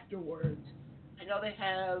afterwards. I know they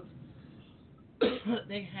have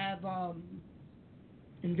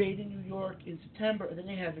Invading New York in September, and then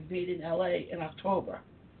they have Invading LA in October.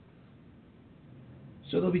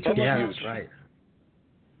 So there'll be 2 more. Yeah, that's right.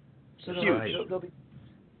 So they'll be.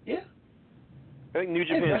 Yeah. I think New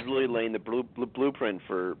Japan is really laying the blueprint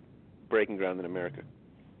for breaking ground in America.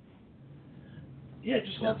 Yeah,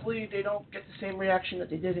 just hopefully they don't get the same reaction that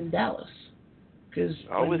they did in Dallas. Because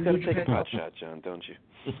always got to take a pot shot, John, don't you?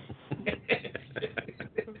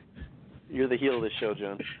 You're the heel of this show,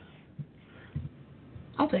 John.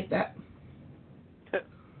 I'll take that. I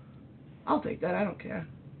don't care.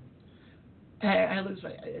 I lose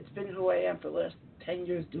my. It's been who I am for the last 10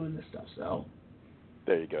 years doing this stuff, so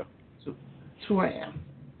There you go. it's who I am.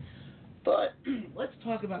 But let's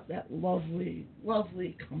talk about that lovely,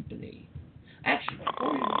 lovely company. Actually,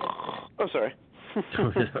 before we even get to that, Oh, sorry.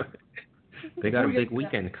 They got a Before we big get to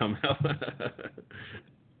weekend coming up.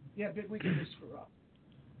 yeah, big weekend to screw up.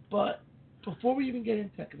 But before we even get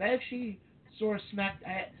into that, because I actually saw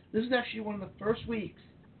this is actually one of the first weeks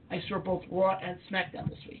I saw both Raw and SmackDown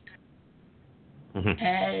this week. Mhm.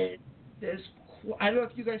 And I don't know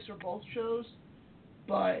if you guys saw both shows,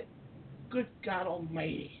 but good God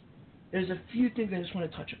Almighty, there's a few things I just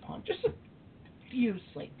want to touch upon. Just a few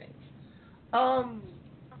slight things.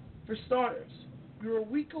 For starters, you're a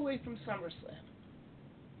week away from SummerSlam.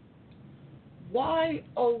 Why,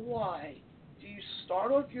 oh why, do you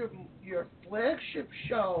start off your flagship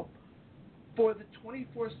show for the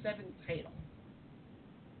 24/7 title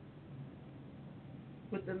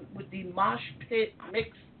with the Mosh Pit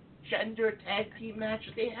mixed gender tag team match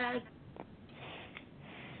that they had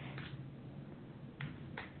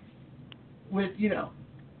with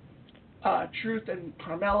Truth and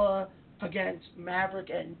Carmella against Maverick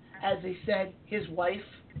and, as they said, his wife.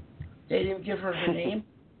 They didn't give her name.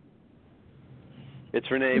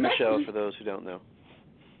 It's Renee And Michelle, actually, for those who don't know.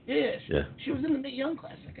 Yeah, Yeah. she was in the Mae Young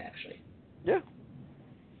Classic, actually. Yeah.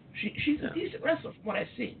 She's a decent wrestler from what I've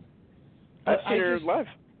seen. I've But seen her live.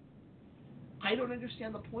 I don't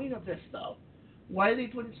understand the point of this, though. Why are they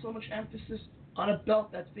putting so much emphasis on a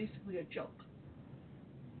belt that's basically a joke?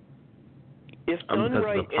 If done because of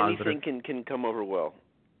right, the positive- anything can come over well.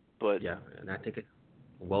 But Yeah, and I think it's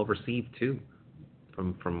well received too.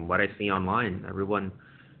 From what I see online, everyone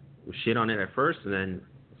shit on it at first, and then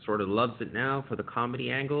sort of loves it now for the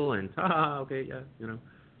comedy angle. And okay, yeah,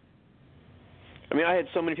 I mean, I had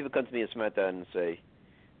so many people come to me at SmackDown and say,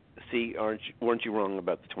 "See, weren't you wrong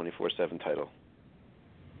about the 24/7 title?"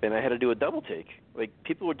 And I had to do a double take. Like,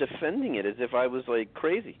 people were defending it as if I was like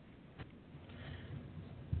crazy.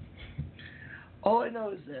 All I know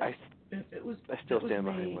is this. I still stand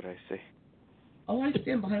behind what I say. Oh, I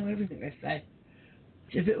stand behind everything I say.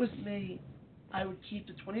 If it was me, I would keep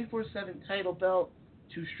the 24/7 title belt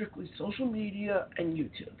to strictly social media and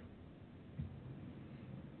YouTube.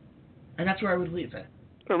 And that's where I would leave it.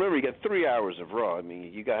 Remember, you got 3 hours of Raw. I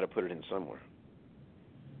mean, you got to put it in somewhere.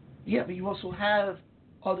 Yeah, but you also have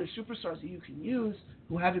other superstars that you can use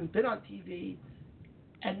who haven't been on TV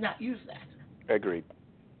and not use that. Agreed.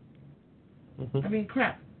 I mean,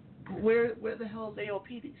 crap. Where the hell is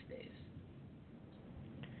AOP these days?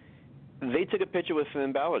 They took a picture with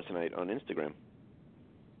Finn Balor tonight on Instagram.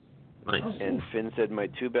 nice. Oh. And Finn said, "My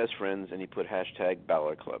two best friends," and he put hashtag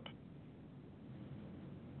Balor Club.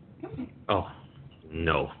 Oh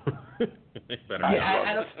no.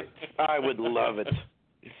 I would love it.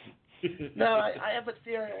 No, I have a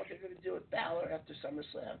theory on what they're going to do with Balor after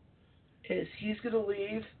SummerSlam. Is he's going to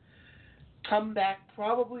leave, come back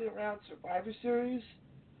probably around Survivor Series,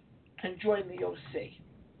 and join the OC.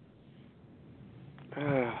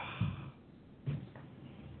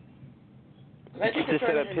 To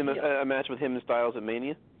set up him a match with him and Styles at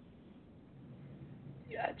Mania?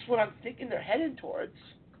 Yeah, that's what I'm thinking they're heading towards.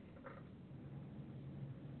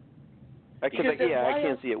 I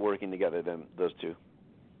can't see it working together, those two.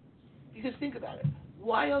 Because think about it.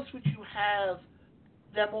 Why else would you have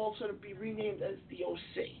them all sort of be renamed as the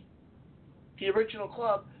OC? The original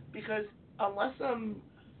club? Because unless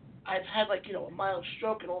I've had a mild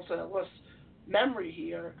stroke and also I lost memory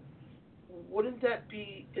here, isn't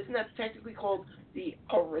that technically called the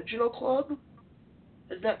original club?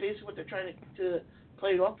 Is that basically what they're trying to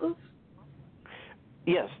play it off of?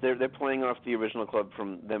 Yes, they're playing off the original club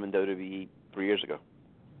from them in WWE 3 years ago.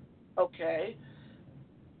 Okay.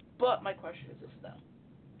 But my question is this,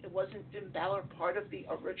 though. Wasn't Finn Balor part of the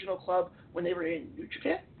original club when they were in New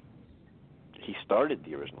Japan? He started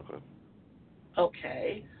the original club.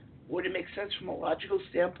 Okay. Would it make sense from a logical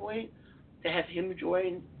standpoint to have him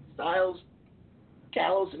join Styles,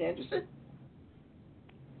 Gallows, and Anderson?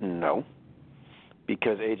 No.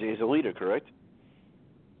 Because AJ is a leader, correct?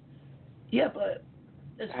 Yeah, but...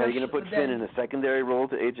 How are you going to put Finn in a secondary role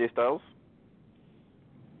to AJ Styles?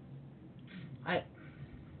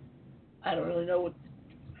 I don't really know what...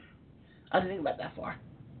 I didn't think about that far.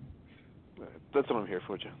 That's what I'm here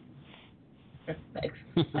for, John. Thanks.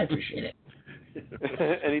 I appreciate it.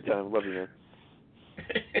 Anytime. Love you, man.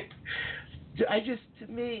 I just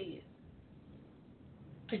didn't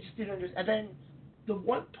understand. And then the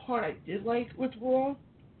one part I did like with Raw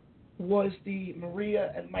was the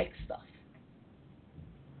Maria and Mike stuff.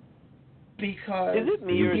 Because... Is it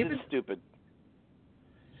me or is it stupid?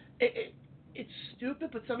 It's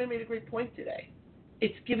stupid, but somebody made a great point today.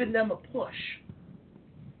 It's given them a push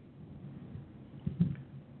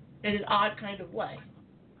in an odd kind of way.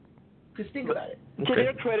 Because think about it. To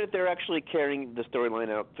their credit, they're actually carrying the storyline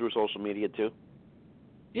out through social media too.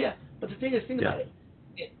 Yeah, but the thing is, think about it.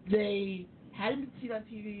 They hadn't been seen on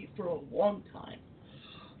TV for a long time.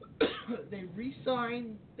 They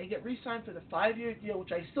get re-signed for the 5-year deal,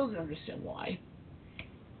 which I still didn't understand why.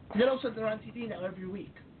 And then all of a sudden they're on TV now every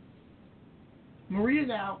week. Maria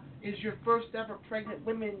now is your first ever pregnant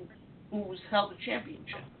woman who's held a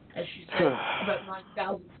championship, as she said about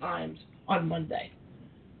 9,000 times on Monday.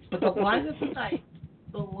 But the line of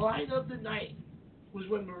the night was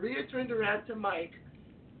when Maria turned around to Mike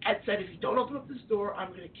and said, if you don't open up this door, I'm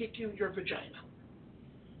going to kick you in your vagina.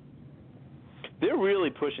 They're really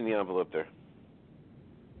pushing the envelope there.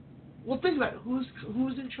 Well, think about it. Who's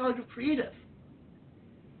in charge of creative?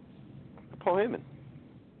 Paul Heyman.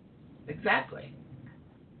 Exactly.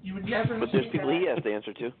 You would never. But there's people he has to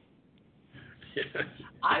answer to.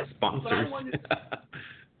 Sponsors.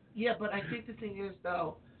 Yeah, but I think the thing is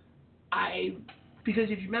though, because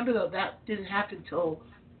if you remember though, that didn't happen until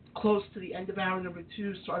close to the end of hour number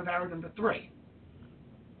 2, start of hour number 3.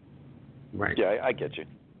 Right. Yeah, I get you.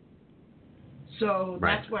 So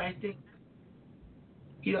that's why I think,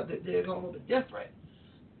 they're going a little bit different.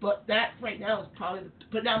 But that right now is probably.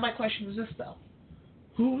 But now my question is this though: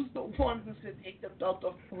 who's the one who's going to take the belt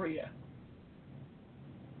off Maria?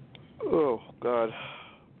 Oh God.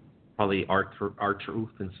 Probably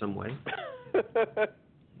R-Truth in some way.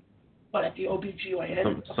 But at the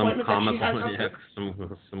OBGYN some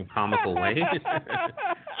comical way.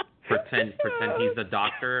 pretend he's the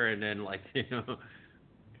doctor, and then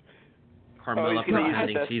Carmella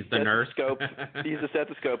pretending she's the nurse. Use the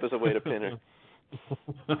stethoscope as a way to pin her.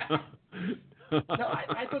 No,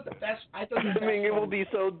 I thought the best. It will be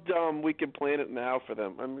so dumb. We can plan it now for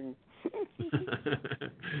them.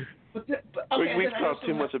 We've talked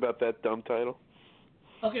too much about that dumb title.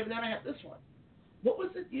 Okay, but then I have this one. What was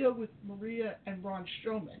the deal with Maria and Braun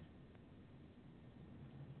Strowman?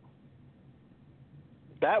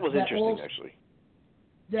 That was interesting, actually.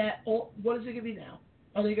 What is it going to be now?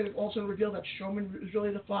 Are they going to also reveal that Strowman is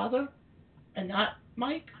really the father and not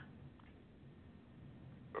Mike?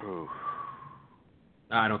 Oh.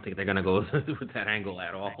 I don't think they're going to go with that angle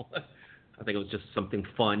at all. I think it was just something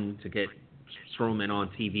fun to get Strowman on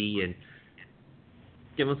TV and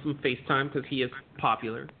give him some face time because he is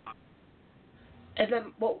popular. And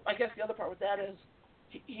then, I guess the other part with that is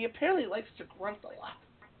he apparently likes to grunt a lot.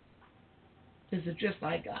 Is the gist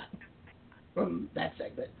I got from that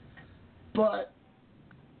segment. But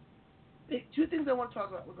 2 things I want to talk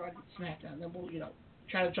about regarding SmackDown, and then we'll,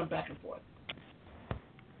 try to jump back and forth.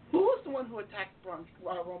 Who was the one who attacked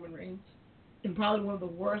Roman Reigns in probably one of the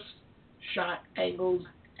worst shot angles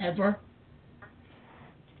ever?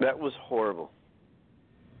 That was horrible.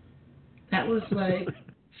 That was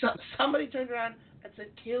somebody turned around and said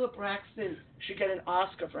Kayla Braxton should get an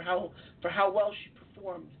Oscar for how well she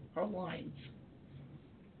performed her lines.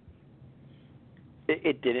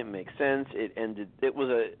 It didn't make sense. It ended. It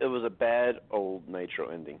was a bad old Nitro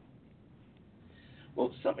ending.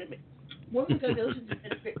 Well, one of the guys that listened to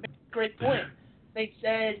made a great point. They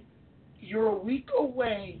said you're a week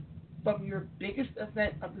away from your biggest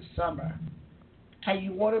event of the summer, and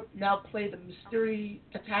you want to now play the mystery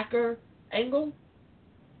attacker angle.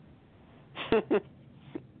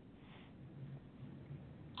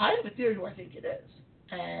 I have a theory who I think it is,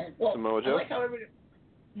 and Samoa Joe? I like how everybody.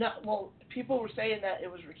 No, people were saying that it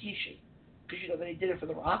was Rikishi because that he did it for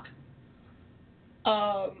The Rock.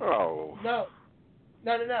 No.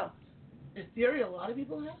 The theory a lot of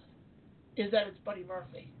people have is that it's Buddy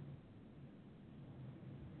Murphy.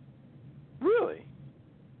 Really?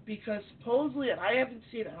 Because supposedly, and I haven't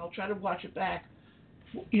seen it, I'll try to watch it back,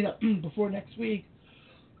 before next week.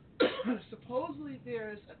 Supposedly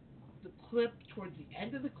there's the clip towards the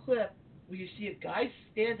end of the clip where you see a guy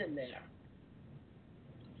standing there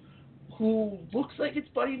who looks like it's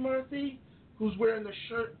Buddy Murphy, who's wearing the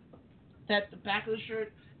shirt, that's the back of the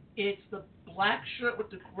shirt. It's the black shirt with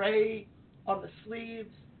the gray on the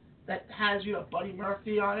sleeves that has, Buddy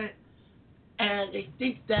Murphy on it. And they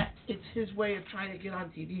think that it's his way of trying to get on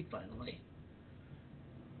TV finally.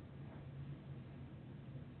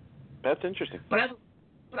 That's interesting. But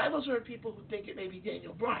I've also heard people who think it may be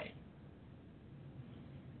Daniel Bryan.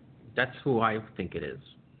 That's who I think it is.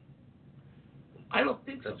 I don't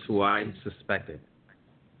think so. That's who I suspected.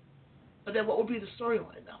 But then what would be the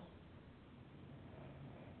storyline, though?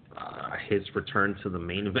 His return to the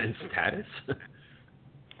main event status.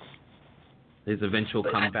 His eventual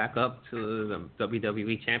comeback up to the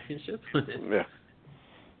WWE Championship. Yeah.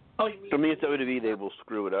 Oh, you mean? For me, it's WWE. They will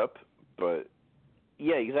screw it up, but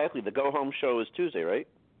yeah, exactly. The go home show is Tuesday, right?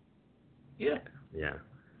 Yeah. Yeah.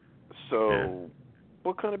 So,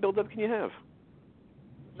 what kind of build-up can you have?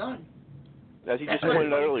 None. As you just That's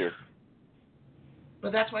pointed out why- earlier.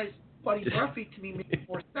 But that's why Buddy Murphy to me makes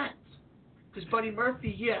more sense. Because Buddy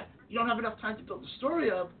Murphy, yeah, you don't have enough time to build a story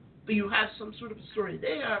up, but you have some sort of a story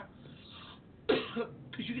there.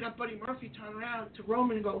 Because you can have Buddy Murphy turn around to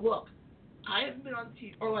Roman and go, look, I haven't been on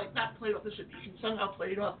TV, or like not play it off. Listen, you can somehow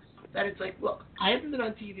play it off. That it's like, look, I haven't been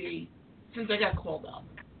on TV since I got called up.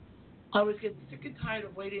 I was getting sick and tired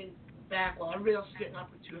of waiting back while everybody else is getting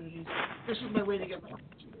opportunities. This was my way to get my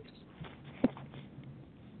opportunities.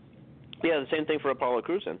 Yeah, the same thing for Apollo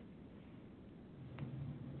Crews then.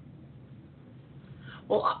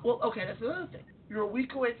 Well, okay, that's another thing. You're a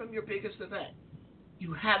week away from your biggest event.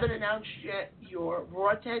 You haven't announced yet your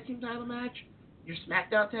Raw Tag Team title match, your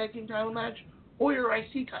SmackDown Tag Team title match, or your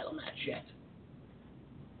IC title match yet.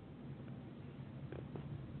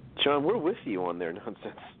 Sean, we're with you on their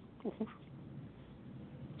nonsense.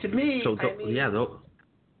 To me, So I mean,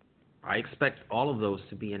 I expect all of those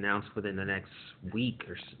to be announced within the next week,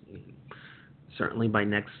 or certainly by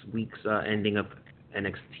next week's ending of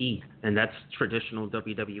NXT, and that's traditional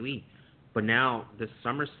WWE. But now the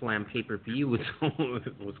SummerSlam pay-per-view was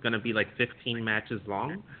going to be like 15 matches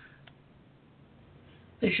long.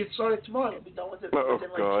 they should start it tomorrow. They'll be done with it within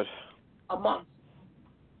like God. a month.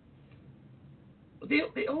 They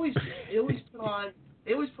always put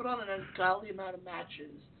on an ungodly amount of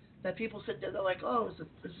matches that people sit there. They're like, oh, is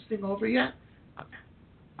this thing over yet?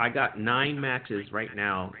 I got 9 matches right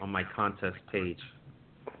now on my contest page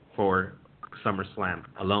for SummerSlam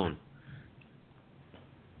alone.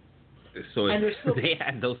 So they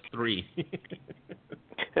had those 3.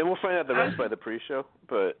 And we'll find out the rest by the pre-show,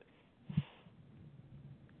 but...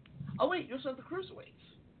 Oh, wait, you also have the Cruiserweights.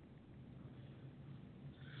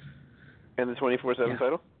 And the 24/7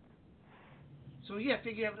 title? So, yeah,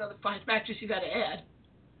 figure you have another 5 matches you got to add.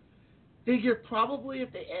 Figure probably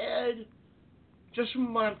if they add, just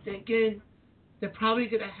from what I'm thinking, they're probably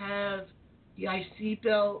going to have the IC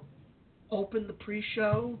belt open the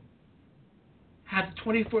pre-show, have the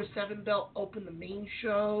 24/7 belt open the main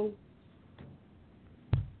show,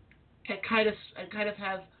 and kind of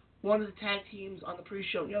have one of the tag teams on the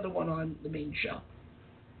pre-show and the other one on the main show.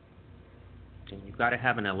 And you've got to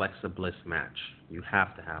have an Alexa Bliss match. You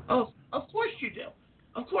have to have one. Oh, of course you do.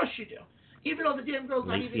 Of course you do. Even though the damn girl's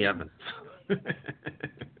not Lacey even... Evans.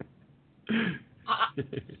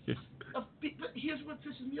 But here's what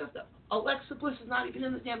pisses me off, though. Alexa Bliss is not even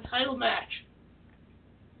in the damn title match.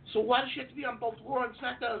 So why does she have to be on both Raw and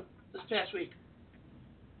SmackDown this past week?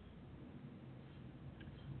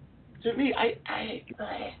 To me, I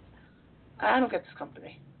don't get this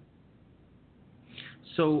company.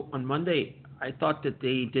 So on Monday, I thought that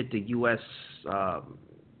they did the U.S.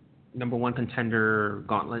 Number 1 contender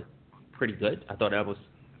gauntlet pretty good. I thought that was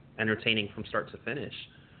entertaining from start to finish.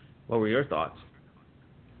 What were your thoughts?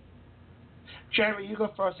 Jeremy, you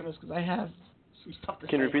go first on this because I have some stuff to say.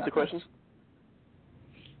 Can you repeat the question?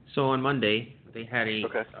 So on Monday, they had a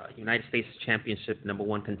United States Championship number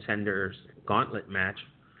 1 contenders gauntlet match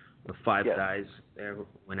with 5 guys there who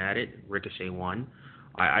went at it. Ricochet won.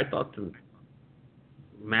 I thought the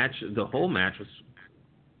whole match was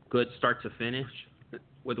good start to finish,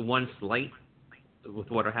 with one slight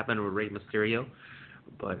with what happened with Rey Mysterio.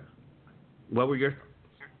 But what were your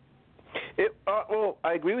thoughts? Well,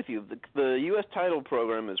 I agree with you. The U.S. title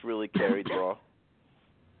program has really carried Raw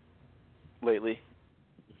lately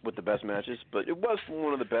with the best matches, but it was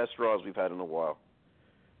one of the best Raws we've had in a while.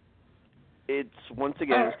 Once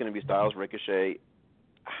again, it's going to be Styles, Ricochet.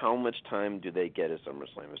 How much time do they get at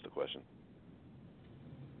SummerSlam is the question.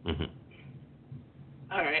 Mm-hmm.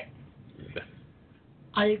 All right.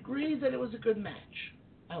 I agree that it was a good match.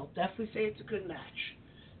 I will definitely say it's a good match.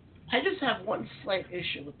 I just have one slight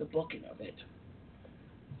issue with the booking of it.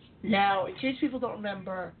 Now, in case people don't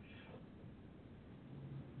remember,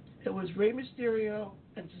 it was Rey Mysterio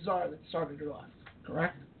and Cesaro that started it off,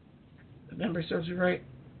 correct? If memory serves me right?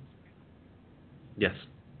 Yes.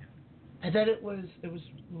 And then it was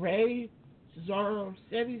Rey, Cesaro,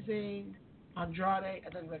 Sami Zayn, Andrade,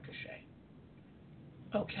 and then Ricochet.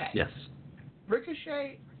 Okay. Yes.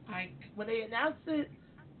 Ricochet, when they announced it,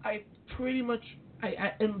 I pretty much,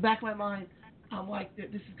 in the back of my mind, I'm like, this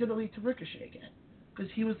is going to lead to Ricochet again.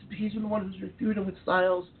 Because he's been the one who's feuding with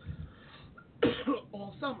Styles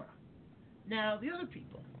all summer. Now, the other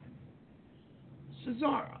people.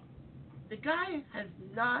 Cesaro. The guy has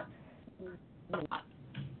not won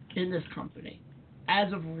in this company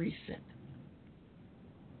as of recent.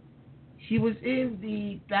 He was in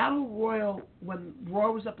the Battle Royal when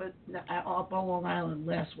Raw was up on Long Island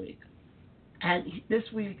last week. And this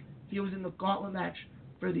week, he was in the gauntlet match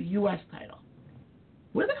for the U.S. title.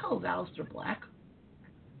 Where the hell is Aleister Black?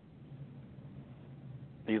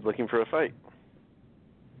 He's looking for a fight.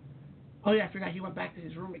 Oh yeah, I forgot he went back to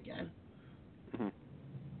his room again. Mm-hmm.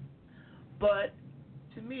 But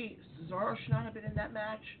to me, Cesaro should not have been in that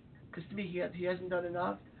match because to me he hasn't done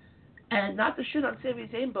enough. And not to shit on Sami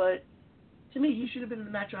Zayn, but to me he should have been in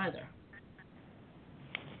the match either.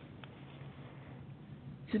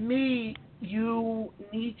 To me, you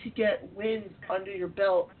need to get wins under your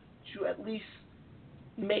belt to at least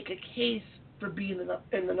make a case for being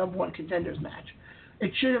in the number one contenders match.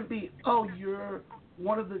 It shouldn't be, oh, you're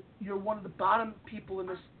one of the bottom people in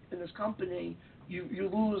this company. You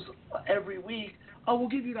lose every week. Oh, we'll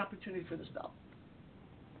give you an opportunity for this belt.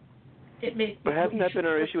 But hasn't that been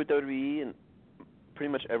our issue with WWE in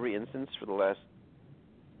pretty much every instance for the last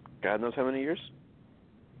God knows how many years?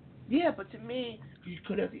 Yeah, but to me, you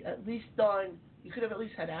could have at least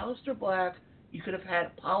had Aleister Black. You could have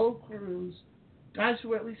had Apollo Crews, guys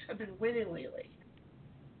who at least have been winning lately.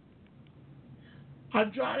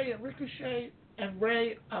 Andrade and Ricochet and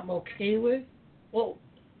Ray, I'm okay with. Well,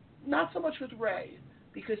 not so much with Ray,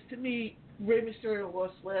 because to me, Rey Mysterio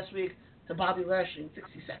lost last week to Bobby Lashley in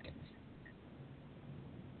 60 seconds.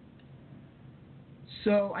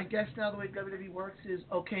 So I guess now the way WWE works is,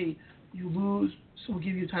 okay, you lose, so we'll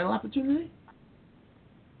give you a title opportunity?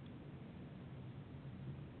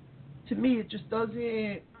 To me, it just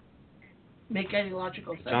doesn't make any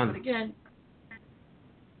logical sense. John, but again,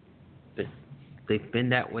 they've been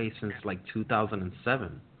that way since like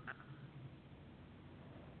 2007.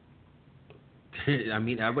 I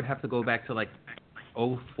mean, I would have to go back to like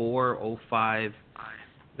 04, 05,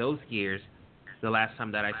 those years. The last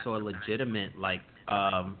time that I saw a legitimate like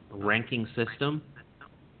ranking system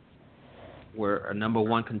where a number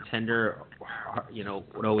one contender,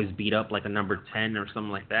 would always beat up like a number 10 or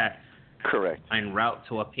something like that. Correct. En route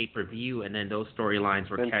to a pay-per-view, and then those storylines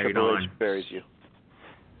were carried Triple on. H buries you.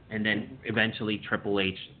 And then eventually Triple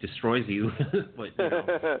H destroys you, but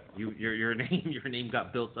your name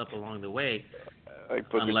got built up along the way,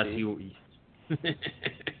 unless you.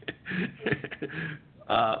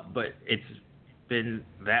 But it's been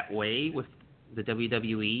that way with the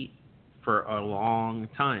WWE for a long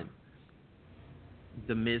time.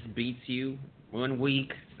 The Miz beats you one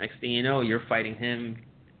week, next thing you know, you're fighting him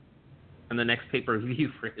on the next pay-per-view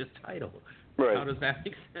for his title. Right. How does that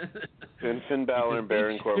make sense? And Finn Balor and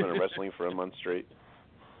Baron Corbin are wrestling for a month straight.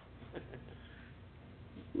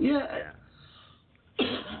 Yeah.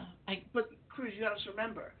 But Cruz, you got to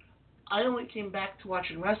remember, I only came back to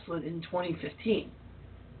watching wrestling in 2015.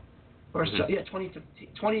 Or Mm-hmm. 2015,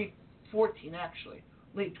 2014 actually,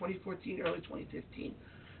 late 2014, early 2015.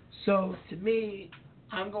 So to me,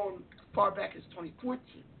 I'm going far back as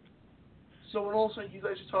 2014. So when all of a sudden you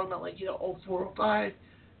guys are talking about 04, 05,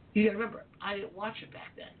 you got to remember, I didn't watch it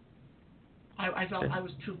back then. I felt I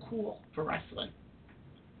was too cool for wrestling.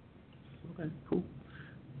 Okay, cool.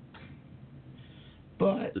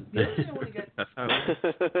 But the other thing I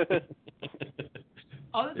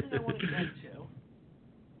want to get to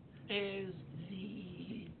is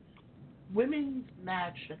the women's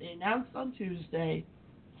match that they announced on Tuesday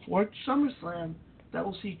for SummerSlam that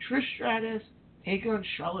will see Trish Stratus take on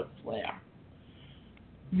Charlotte Flair.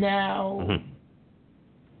 Now,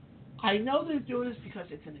 I know they're doing this because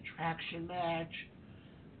it's an attraction match,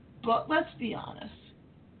 but let's be honest.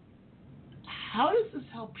 How does this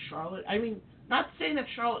help Charlotte? I mean, not saying that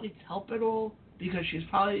Charlotte needs help at all, because she's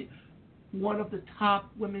probably one of the top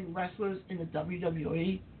women wrestlers in the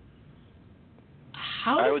WWE.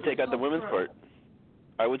 I would take out the women's part.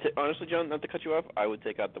 I would honestly, John, not to cut you off, I would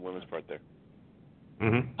take out the women's part there.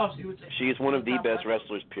 Mm-hmm. Oh, so you would say she is one of the best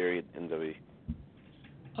wrestlers, period, in WWE.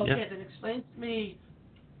 Okay, then explain to me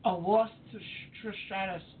a loss to Trish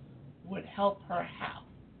Stratus would help her how?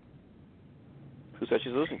 Who said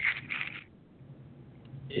she's losing?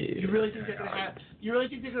 You really think they're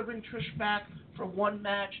gonna bring Trish back for one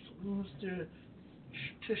match to lose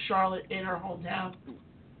to Charlotte in her hometown?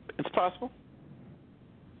 It's possible.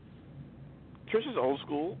 Trish is old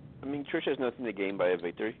school. I mean, Trish has nothing to gain by a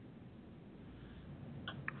victory.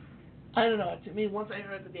 I don't know. To me, once I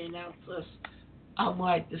heard that they announced this, I'm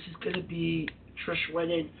like, this is going to be Trish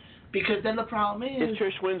winning. Because then the problem is... If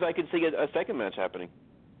Trish wins, I could see a second match happening.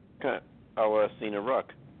 Kind of a la Cena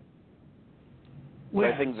Rock.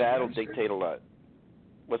 I think that'll dictate a lot.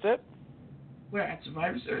 What's that? Where, at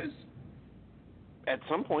Survivor Series? At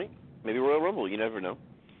some point. Maybe Royal Rumble. You never know.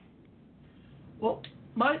 Well,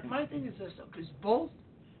 my thing is this, though, because both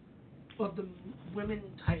of the women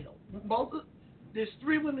title, there's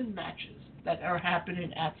 3 women matches that are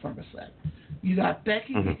happening at SummerSlam. You got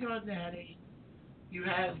Becky Mhm. taking on Natty. You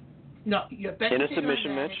have Becky In a taking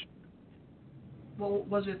submission on match? Natty. Well,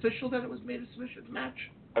 was it official that it was made a submission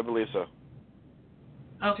match? I believe so.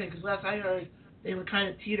 Okay, because last I heard they were kind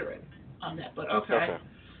of teetering on that, but okay.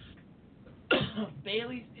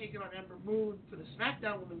 Bailey's taking on Ember Moon for the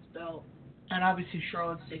SmackDown Women's belt, and obviously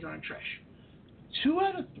Charlotte's taking on Trish. 2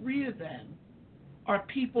 out of 3 of them are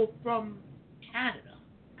people from Canada.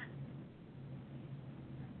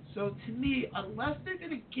 So to me, unless they're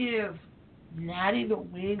going to give Natty the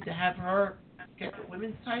win to have her get the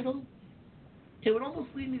women's title, it would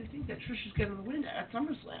almost lead me to think that Trish is getting the win at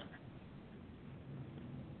SummerSlam.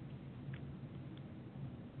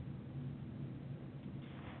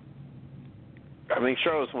 I mean,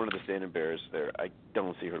 Charlotte's one of the standing bearers there. I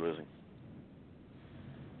don't see her losing.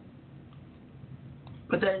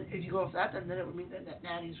 But then, if you go with that, then it would mean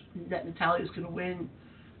that Natalia's going to win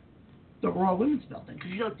the Raw Women's belt then.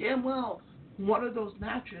 Because you know damn well one of those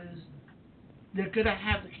matches, they're going to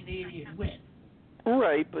have the Canadian win.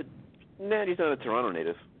 Right, but Natty's not a Toronto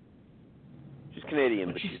native. She's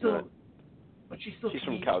Canadian, but she's still, not. But she's still. She's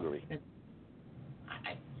Canadian. from Calgary.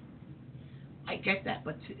 I get that,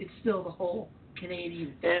 but it's still the whole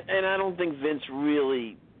Canadian. And I don't think Vince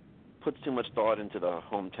really puts too much thought into the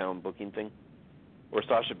hometown booking thing. Or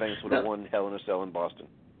Sasha Banks would have won Hell in a Cell in Boston.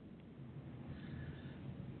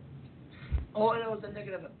 All I know is that they're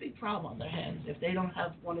going to have a big problem on their hands if they don't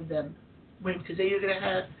have one of them win, because then you're going to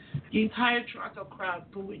have the entire Toronto crowd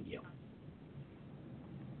booing you.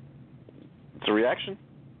 It's a reaction.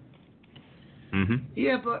 Mhm.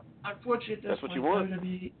 Yeah, but unfortunately, that's what you want.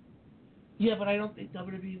 WWE. Yeah, but I don't think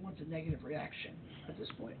WWE wants a negative reaction at this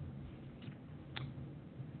point.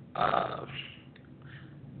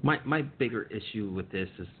 My bigger issue with this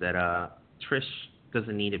is that Trish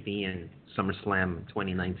doesn't need to be in SummerSlam in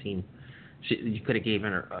 2019. You could have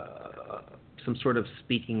given her some sort of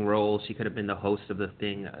speaking role. She could have been the host of the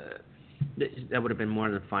thing. That would have been more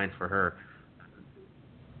than fine for her.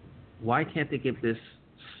 Why can't they give this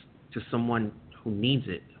to someone who needs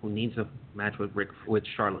it, who needs a match with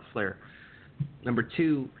Charlotte Flair? Number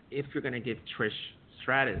 2, if you're going to give Trish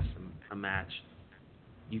Stratus a match,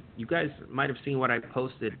 you guys might have seen what I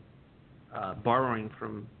posted, borrowing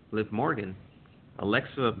from Liv Morgan.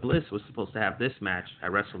 Alexa Bliss was supposed to have this match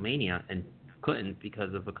at WrestleMania and couldn't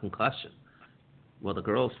because of a concussion. Well, the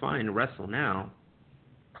girl's fine to wrestle now.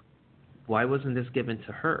 Why wasn't this given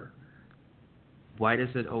to her? Why does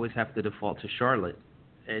it always have to default to Charlotte?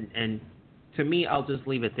 And to me, I'll just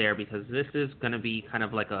leave it there because this is going to be kind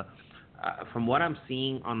of like from what I'm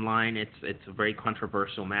seeing online, it's a very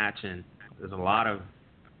controversial match, and there's a lot of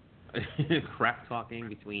crap talking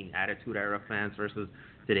between Attitude Era fans versus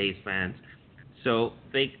today's fans. So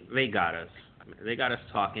they got us. They got us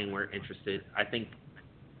talking. We're interested. I think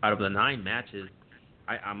out of the 9 matches,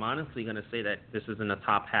 I'm honestly going to say that this is in the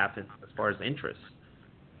top half as far as interest.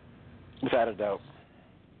 Without a doubt.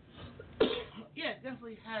 Yeah, it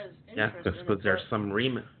definitely has Yeah, interest. because there's some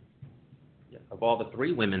rematch. Yeah, of all the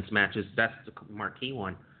 3 women's matches, that's the marquee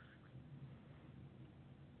one.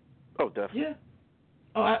 Oh, definitely. Yeah.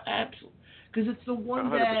 Oh, absolutely. Because it's the one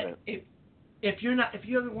 100%. that if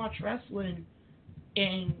you haven't watched wrestling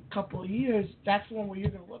in a couple of years, that's the one where you're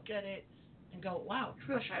gonna look at it and go, "Wow,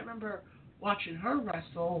 Trish! I remember watching her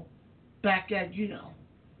wrestle back at in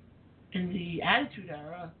the Attitude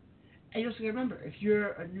Era." And you also gotta remember, if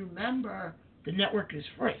you're a new member, the network is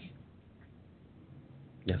free.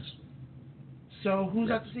 Yes. So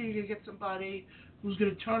who's out to see you're gonna get somebody who's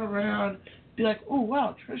gonna turn around, be like, "Oh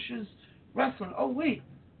wow, Trish is wrestling. Oh wait,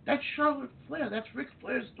 that's Charlotte Flair. That's Ric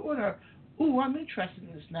Flair's daughter. Oh, I'm interested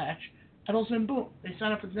in this match." And all of a sudden, boom, they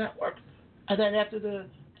sign up for the network. And then after the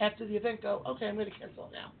event, go, "Okay, I'm gonna cancel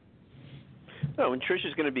it now." No, and Trish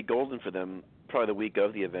is going to be golden for them probably the week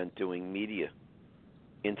of the event doing media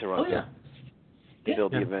in Toronto. Oh yeah. To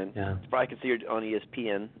build the event. Yeah. I can see her on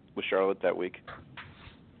ESPN with Charlotte that week.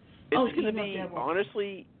 It's going to be,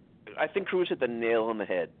 honestly, I think Cruz hit the nail on the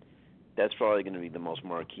head. That's probably going to be the most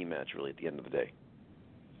marquee match, really, at the end of the day.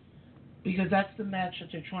 Because that's the match that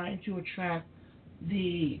they're trying to attract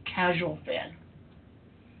the casual fan.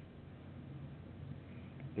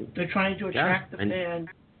 They're trying to attract the fan.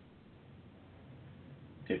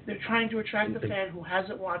 They're trying to attract the fan who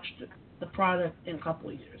hasn't watched the product in a couple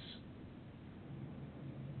of years.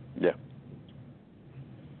 Yeah.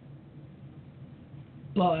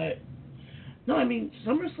 But, no, I mean,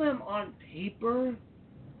 SummerSlam on paper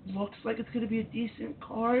looks like it's going to be a decent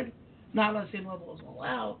card. Not on the same level as All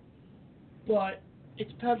Out, but it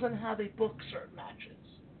depends on how they book certain matches.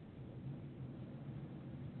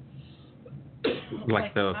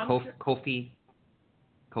 Like the Kofi.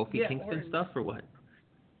 Kofi Kingston Orton. stuff or what?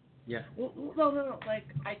 Yeah. Well, no. Like,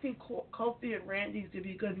 I think Kofi and Randy's going to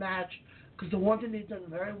be a good match because the one thing they've done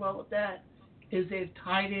very well with that is they've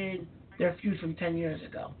tied in their feud from 10 years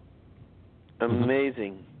ago.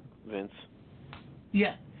 Amazing, Vince.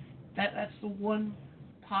 Yeah, that's the one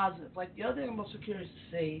positive. Like, the other thing I'm also curious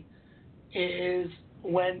to see is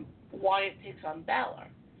when Wyatt takes on Balor.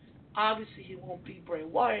 Obviously, he won't be Bray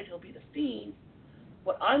Wyatt. He'll be the Fiend.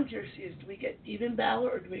 What I'm curious to see is, do we get even Balor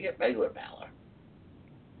or do we get regular Balor?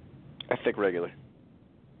 I think regular.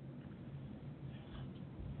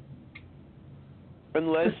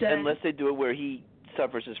 Unless they do it where he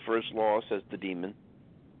suffers his first loss as the Demon,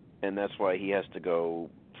 and that's why he has to go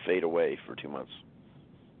fade away for 2 months.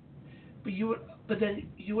 But then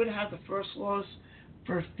you would have the first loss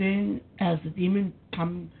for Finn as the Demon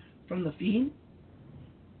come from the Fiend.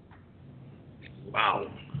 Wow.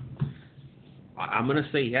 I'm gonna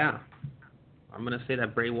say yeah. I'm gonna say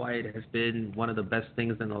that Bray Wyatt has been one of the best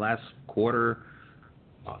things in the last quarter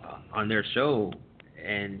on their show,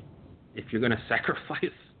 and if you're gonna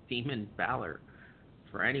sacrifice Demon Balor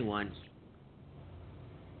for anyone,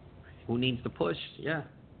 who needs to push? Yeah.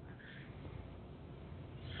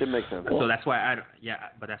 It makes sense. So that's why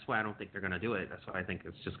but that's why I don't think they're gonna do it. That's why I think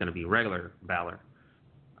it's just gonna be regular Balor,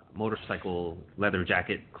 motorcycle leather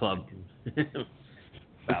jacket club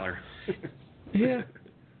Balor. Yeah.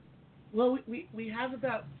 Well, we have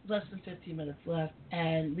about less than 15 minutes left,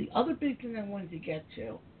 and the other big thing I wanted to get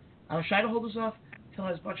to, I'll try to hold this off till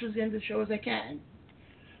as much as the end of the show as I can,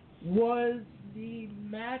 was the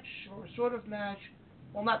match, or sort of match,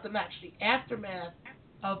 well, not the match, the aftermath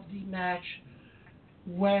of the match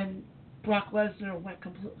when Brock Lesnar went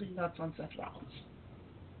completely nuts on Seth Rollins.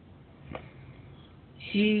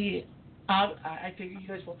 I figure you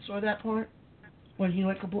guys both saw that part, when he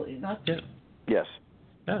went completely nuts. Yeah. Yes.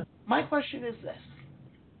 Yeah. My question is this.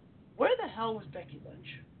 Where the hell was Becky Lynch?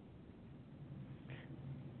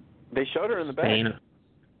 They showed her in the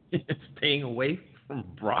back. Staying away from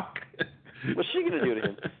Brock. What's she going to do to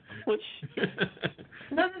him?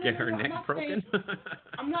 No, Get her neck broken?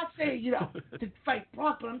 I'm not saying, to fight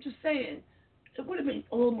Brock, but I'm just saying it would have made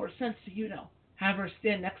a little more sense to, have her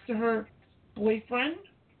stand next to her boyfriend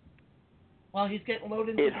while he's getting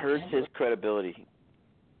loaded into It hurts his credibility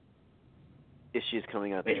if she's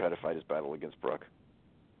coming out to try to fight his battle against Brock.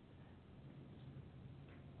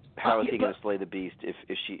 How is he going to slay the beast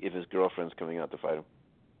if his girlfriend's coming out to fight him?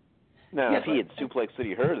 Now, if he had Suplex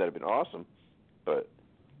City her, that'd have been awesome. But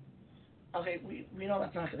okay, we know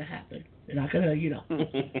that's not going to happen. They're not going to,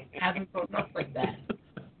 have him grown up like that.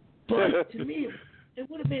 But to me, it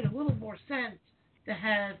would have made a little more sense to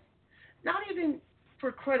have, not even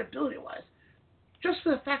for credibility-wise, just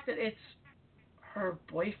for the fact that it's her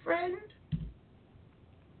boyfriend.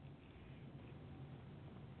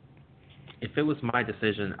 If it was my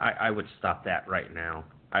decision, I would stop that right now.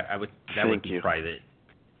 I would. That would be private.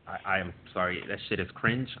 I am sorry. That shit is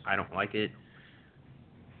cringe. I don't like it.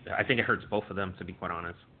 I think it hurts both of them, to be quite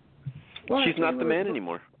honest. Well, she's not the man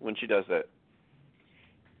anymore when she does that.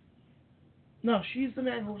 No, she's the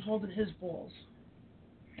man who's holding his balls.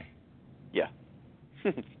 Yeah.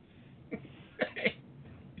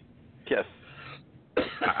 Yes.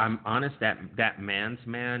 I'm honest. That man's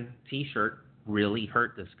man T-shirt really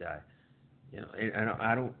hurt this guy.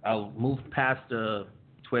 I'll move past the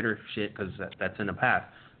Twitter shit because that's in the past.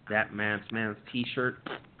 That man's T-shirt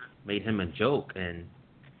made him a joke, and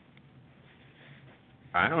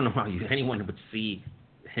I don't know how anyone would see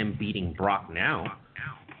him beating Brock now.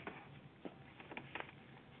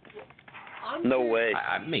 No way.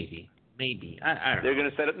 Maybe. I don't know. They're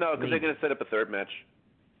going to set up because they're going to set up a third match.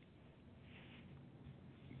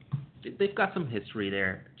 They've got some history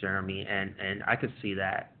there, Jeremy, and I could see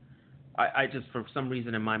that. I just, for some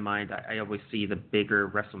reason in my mind, I always see the bigger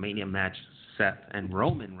WrestleMania match, Seth and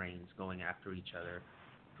Roman Reigns going after each other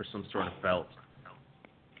for some sort of belt.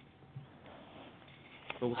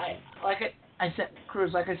 I said,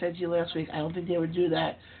 Cruz, like I said to you last week, I don't think they would do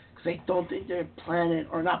that because I don't think they're planning,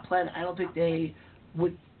 or not planning, I don't think they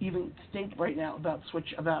would even think right now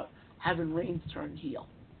about having Reigns turn heel.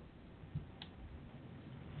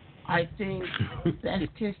 I think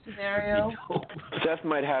best case scenario. Seth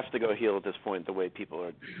might have to go heel at this point, the way people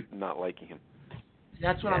are not liking him.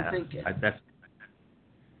 That's what I'm thinking.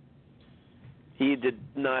 He did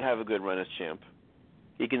not have a good run as champ.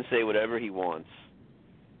 He can say whatever he wants.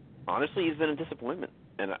 Honestly, he's been a disappointment,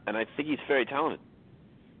 and I think he's very talented.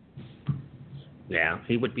 Yeah,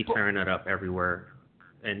 he would be tearing it up everywhere,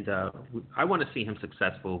 and I want to see him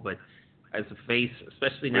successful. But as a face,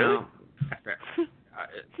 especially now,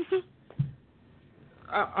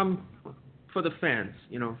 I'm for the fans,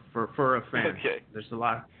 for a fan. Okay. There's a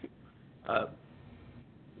lot.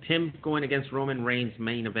 Him going against Roman Reigns,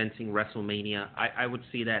 main eventing WrestleMania, I would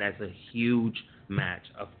see that as a huge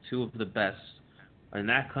match of two of the best in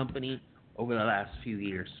that company over the last few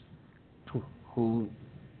years. What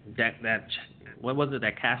was it,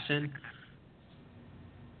 that cash in?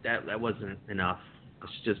 That wasn't enough. It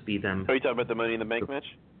should just be them. Are you talking about the Money in the Bank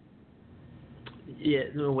match? Yeah,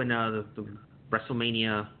 when the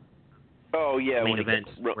WrestleMania Oh yeah, main when event,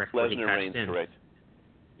 where he Lesnar cashed Reigns, in. correct.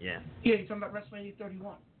 Yeah. Yeah, you're talking about WrestleMania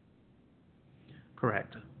 31.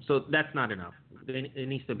 Correct. So that's not enough. It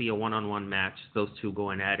needs to be a one-on-one match. Those two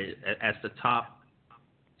going at it as the top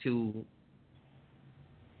two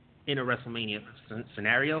in a WrestleMania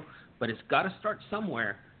scenario. But it's got to start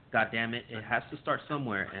somewhere. God damn it! It has to start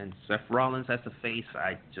somewhere. And Seth Rollins as the face,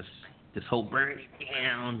 this whole burn it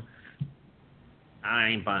down. I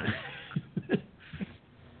ain't buying.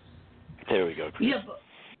 There we go, Chris.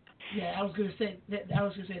 I was gonna say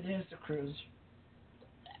there's the Cruz.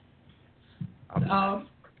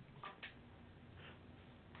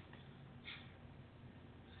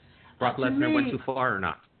 Brock Lesnar went too far or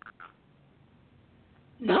not?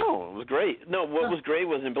 No, it was great. No, what was great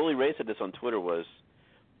was, and Billy Ray said this on Twitter, was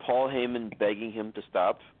Paul Heyman begging him to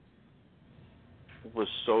stop was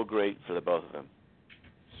so great for the both of them.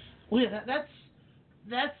 Well, yeah, that's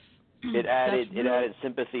it added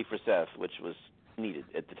sympathy for Seth, which was needed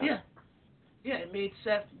at the time. Yeah, it made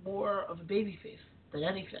Seth more of a babyface than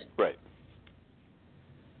anything. Right.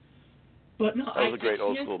 But no, that was a great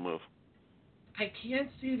old school move. I can't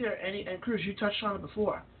see there any, and Cruz, you touched on it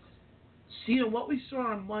before. Seeing what we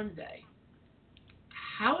saw on Monday,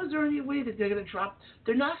 how is there any way that they're going to drop?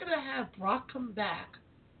 They're not going to have Brock come back,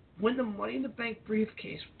 win the Money in the Bank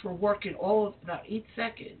briefcase for working all of about 8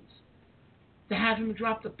 seconds, to have him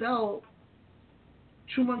drop the belt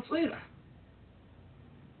 2 months later.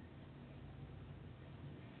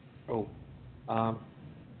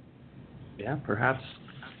 Yeah, perhaps.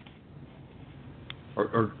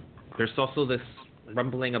 Or there's also this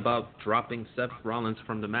rumbling about dropping Seth Rollins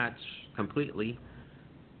from the match completely.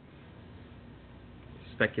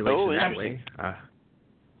 Speculation that way.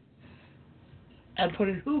 And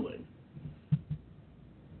putting who in?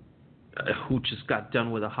 Who just got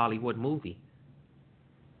done with a Hollywood movie?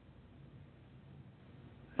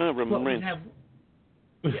 Roman Reigns.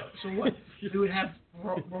 So what? We would have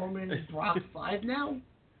Roman and Brock 5 now?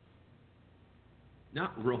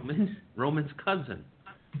 Not Roman. Roman's cousin.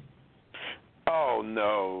 Oh,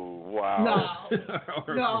 no. Wow.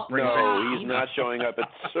 No, he's not showing up at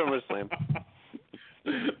SummerSlam.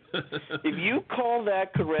 If you call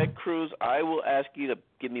that correct, Cruz, I will ask you to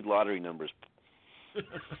give me lottery numbers.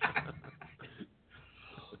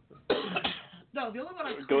 No, the only one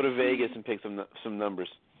I could go to Vegas and pick some numbers.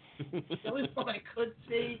 The only one I could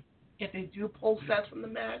see, if they do pull Seth from the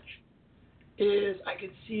match, is I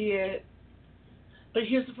could see it. But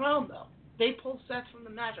here's the problem, though. They pull Seth from the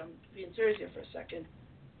match. I'm being serious here for a second.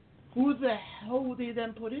 Who the hell would they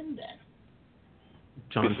then put in then?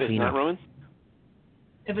 John Cena. If it's not Roman?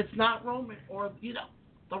 If it's not Roman or,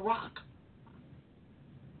 The Rock.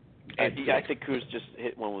 I think Cruz just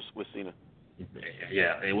hit one with Cena.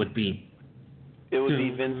 Yeah, it would be. It would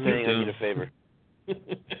be Vince saying, I need a favor.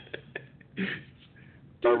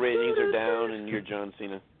 Our ratings are down and you're John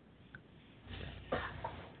Cena.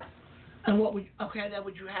 And what would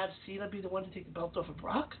you have Cena be the one to take the belt off of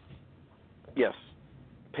Brock? Yes.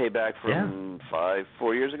 Payback from 5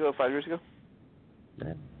 years ago.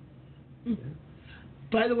 Yeah.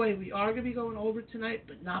 By the way, we are going to be going over tonight,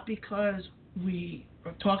 but not because we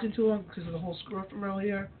are talking to him, because of the whole screw-up from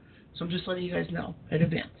earlier. So I'm just letting you guys know in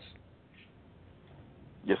advance.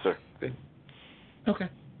 Yes, sir. Okay.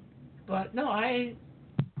 But no, I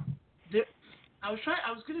was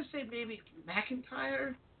going to say maybe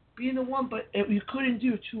McIntyre being the one, but you couldn't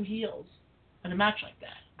do 2 heels in a match like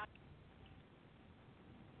that.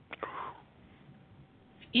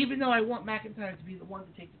 Even though I want McIntyre to be the one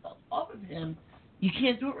to take the belt off of him, you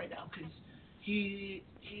can't do it right now because he's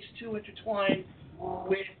too intertwined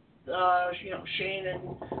with Shane and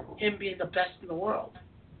him being the best in the world.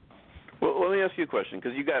 Well, let me ask you a question,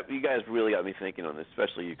 because you guys really got me thinking on this,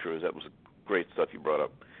 especially you, Cruz. That was great stuff you brought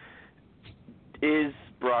up. Is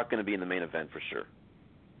Brock going to be in the main event for sure?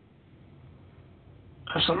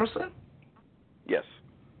 SummerSlam? Yes.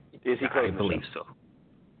 Is he closing I believe so.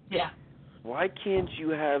 Yeah. Why can't you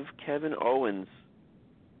have Kevin Owens,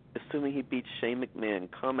 assuming he beats Shane McMahon,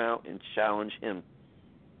 come out and challenge him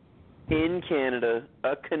in Canada,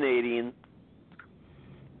 a Canadian,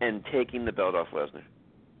 and taking the belt off Lesnar?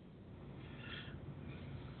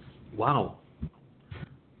 Wow.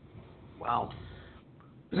 Wow.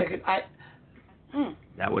 That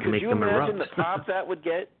would make them erupt. Could you imagine the pop that would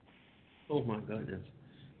get? Oh my goodness.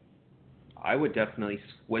 I would definitely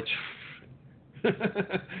switch.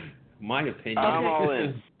 My opinion. I'm all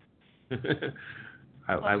in.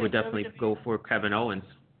 I would definitely go for Kevin Owens.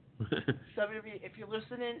 WWE, if you're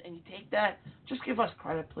listening and you take that, just give us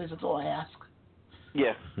credit, please. That's all I ask.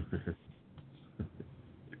 Yeah.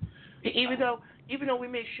 Even though we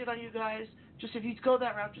may shit on you guys, just if you go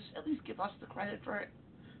that route, just at least give us the credit for it.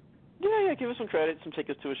 Yeah, give us some credit, some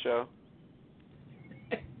tickets to a show.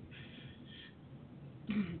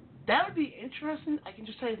 That would be interesting. I can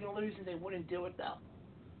just tell you the only reason they wouldn't do it, though.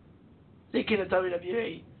 Thinking of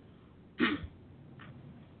WWE.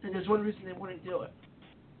 And there's one reason they wouldn't do it.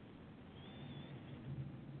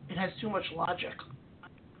 It has too much logic.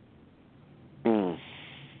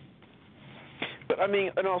 But, I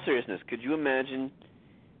mean, in all seriousness, could you imagine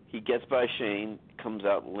he gets by Shane, comes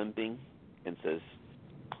out limping, and says,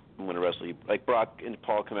 I'm going to wrestle you. Like Brock and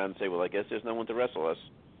Paul come out and say, well, I guess there's no one to wrestle us.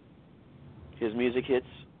 His music hits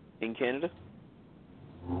in Canada.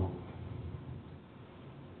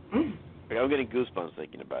 Like, I'm getting goosebumps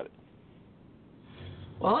thinking about it.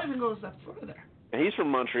 Well, I'll even go a step further. And he's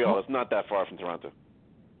from Montreal. It's not that far from Toronto.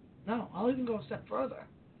 No, I'll even go a step further.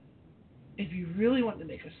 If you really want to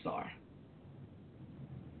make a star,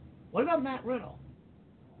 what about Matt Riddle?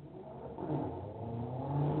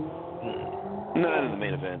 Not in the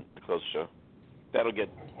main event, the close show. That'll get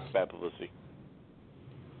bad publicity.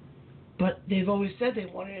 But they've always said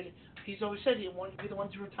he's always said he wanted to be the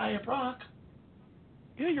one to retire Brock.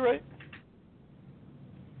 Yeah, you're right.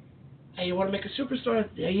 Hey, you want to make a superstar?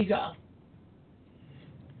 There you go.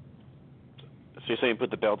 So you're saying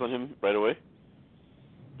put the belt on him right away?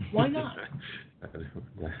 Why not?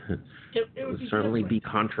 It would certainly be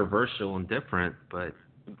controversial and different, but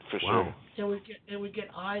for wow. Sure. It would get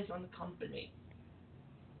eyes on the company.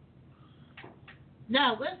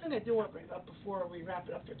 Now, last thing I do want to bring up before we wrap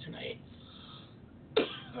it up for tonight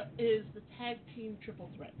is the tag team triple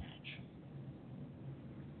threat match,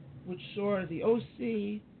 which saw the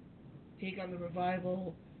OC take on the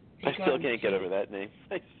Revival. I still can't get over that name.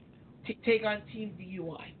 Take on Team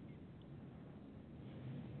DUI.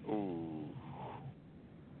 Ooh.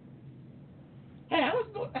 Hey,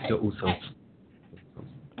 the Usos.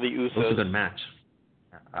 The Usos. It was a good match.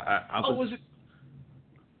 Was it?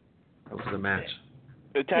 That was a good match.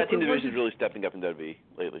 The tag team division is really stepping up in WWE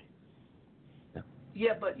lately.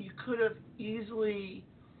 Yeah, but you could have easily.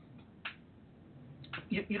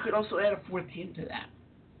 You could also add a fourth team to that,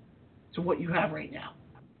 to what you have right now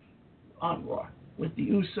on Raw. With the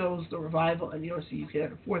Usos, the Revival, and the OC, you could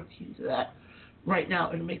add a fourth team to that. Right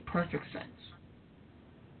now, it'll make perfect sense.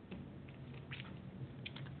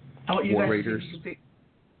 I want you War guys Raiders.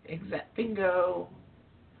 Exact bingo.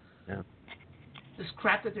 Yeah. This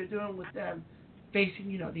crap that they're doing with them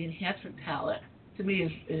facing, the enhancement talent, to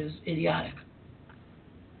me is idiotic.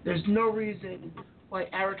 There's no reason why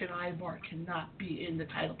Eric and Ivar cannot be in the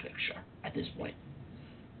title picture at this point.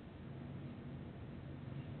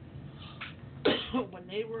 When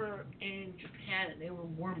they were in Japan and they were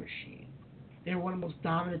War Machine, they were one of the most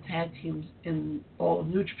dominant tag teams in all of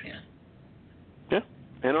New Japan. Yeah,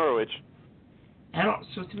 and ROH.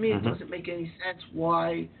 So to me, it doesn't make any sense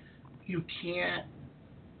why you can't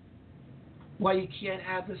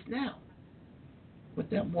have this now with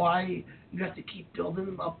them. Why you have to keep building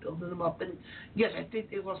them up. And yes, I think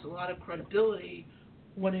they lost a lot of credibility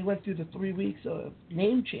when they went through the 3 weeks of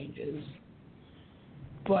name changes.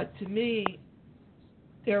 But to me,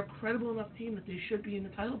 they're a credible enough team that they should be in the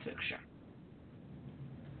title picture.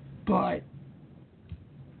 But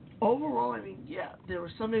overall, there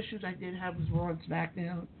were some issues I did have with Raw and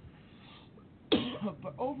SmackDown.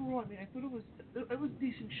 But overall, I thought it was a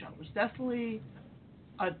decent show. It was definitely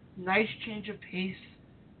a nice change of pace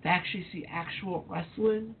to actually see actual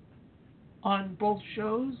wrestling on both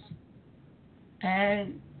shows.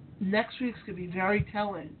 And next week's going to be very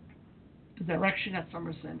telling the direction that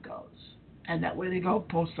SummerSlam goes and that way they go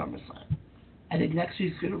post SummerSlam. I think next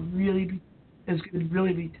week's going to really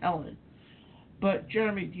be telling. But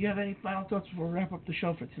Jeremy, do you have any final thoughts before we wrap up the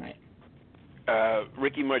show for tonight?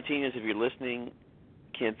 Ricky Martinez, if you're listening,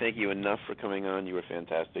 can't thank you enough for coming on. You were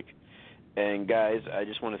fantastic. And guys, I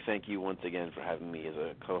just want to thank you once again for having me as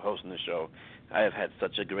a co-host in the show. I have had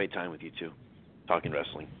such a great time with you two, talking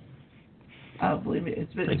wrestling. Believe me,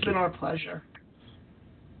 it's been our pleasure.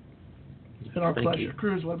 It's been our pleasure.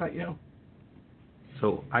 Cruz, what about you?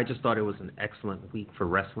 So I just thought it was an excellent week for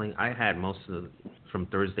wrestling. I had most of from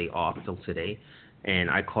Thursday off till today, and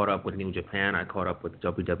I caught up with New Japan. I caught up with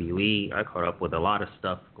WWE. I caught up with a lot of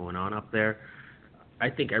stuff going on up there. I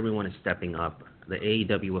think everyone is stepping up. The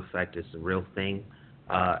AEW effect is a real thing.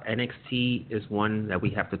 NXT is one that we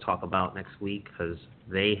have to talk about next week because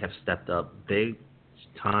they have stepped up big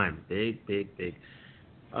time. Big. It's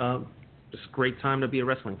a great time to be a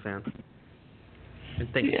wrestling fan. And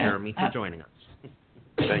thanks, Jeremy, for joining us.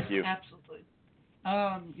 Thank you. Absolutely.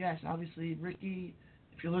 Yes, obviously, Ricky,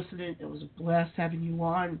 if you're listening, it was a blast having you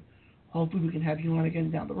on. Hopefully we can have you on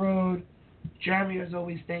again down the road. Jeremy, as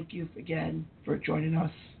always, thank you again for joining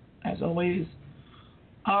us, as always.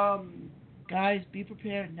 Guys, be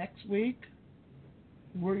prepared. Next week,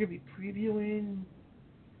 we're going to be previewing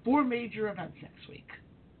 4 major events next week.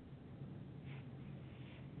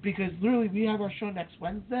 Because literally, we have our show next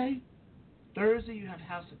Wednesday. Thursday, you have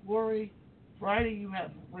House of Glory. Friday, you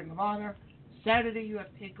have Ring of Honor. Saturday, you have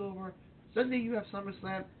TakeOver. Sunday, you have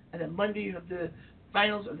SummerSlam. And then Monday, you have the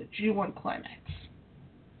finals of the G1 Climax.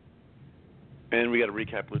 And we got to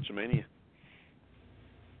recap Luchamania.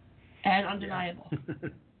 And Undeniable.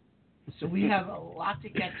 So we have a lot to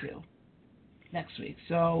get to next week.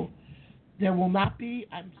 So there will not be,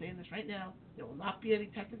 I'm saying this right now, there will not be any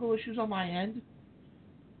technical issues on my end.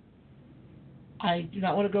 I do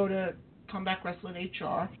not want to go to Comeback Wrestling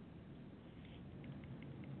HR.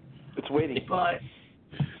 It's waiting. But,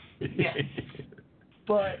 yes.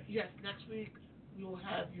 But, yes, next week we will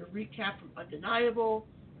have your recap from Undeniable,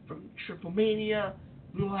 from Triple Mania.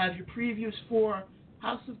 We will have your previews for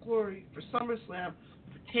House of Glory, for SummerSlam,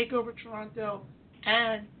 for TakeOver Toronto,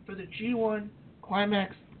 and for the G1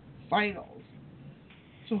 Climax Finals.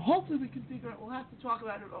 So hopefully we can figure out, we'll have to talk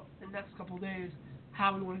about it in the next couple of days,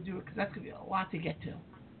 how we want to do it, because that's going to be a lot to get to.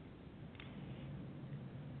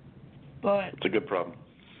 But it's a good problem.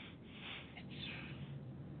 It's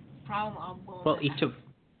a problem I'm willing to have.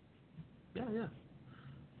 Yeah.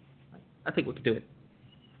 I think we can do it.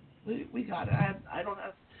 We got it.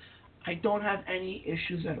 I don't have any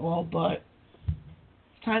issues at all, but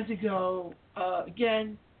it's time to go.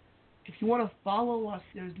 Again, if you want to follow us,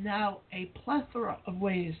 there's now a plethora of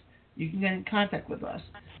ways you can get in contact with us.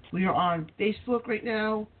 We are on Facebook right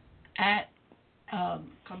now at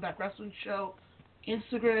Comeback Wrestling Show.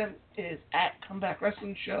 Instagram is at Comeback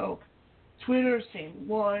Wrestling Show. Twitter, same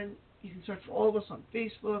one. You can search for all of us on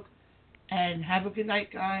Facebook. And have a good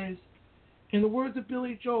night, guys. In the words of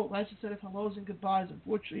Billy Joel, last said of hellos and goodbyes.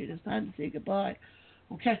 Unfortunately, it is time to say goodbye.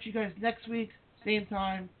 We'll catch you guys next week, same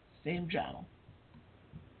time, same channel.